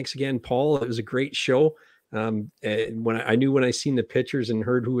 Thanks again, Paul. It was a great show. When I seen the pictures and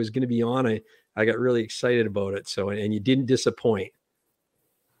heard who was going to be on, I got really excited about it. So, and you didn't disappoint.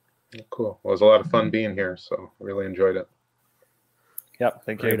 Cool. Well, it was a lot of fun being here. So I really enjoyed it. Yep.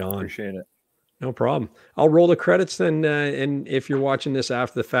 Thank you. Appreciate it. No problem. I'll roll the credits then. And if you're watching this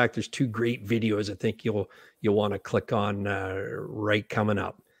after the fact, there's two great videos I think you'll want to click on right coming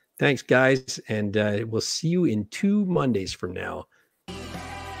up. Thanks, guys. And we'll see you in 2 Mondays from now.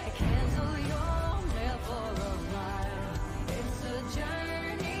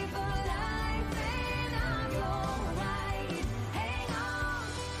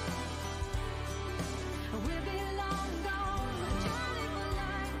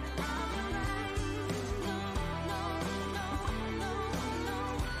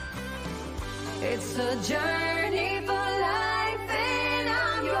 It's a journey.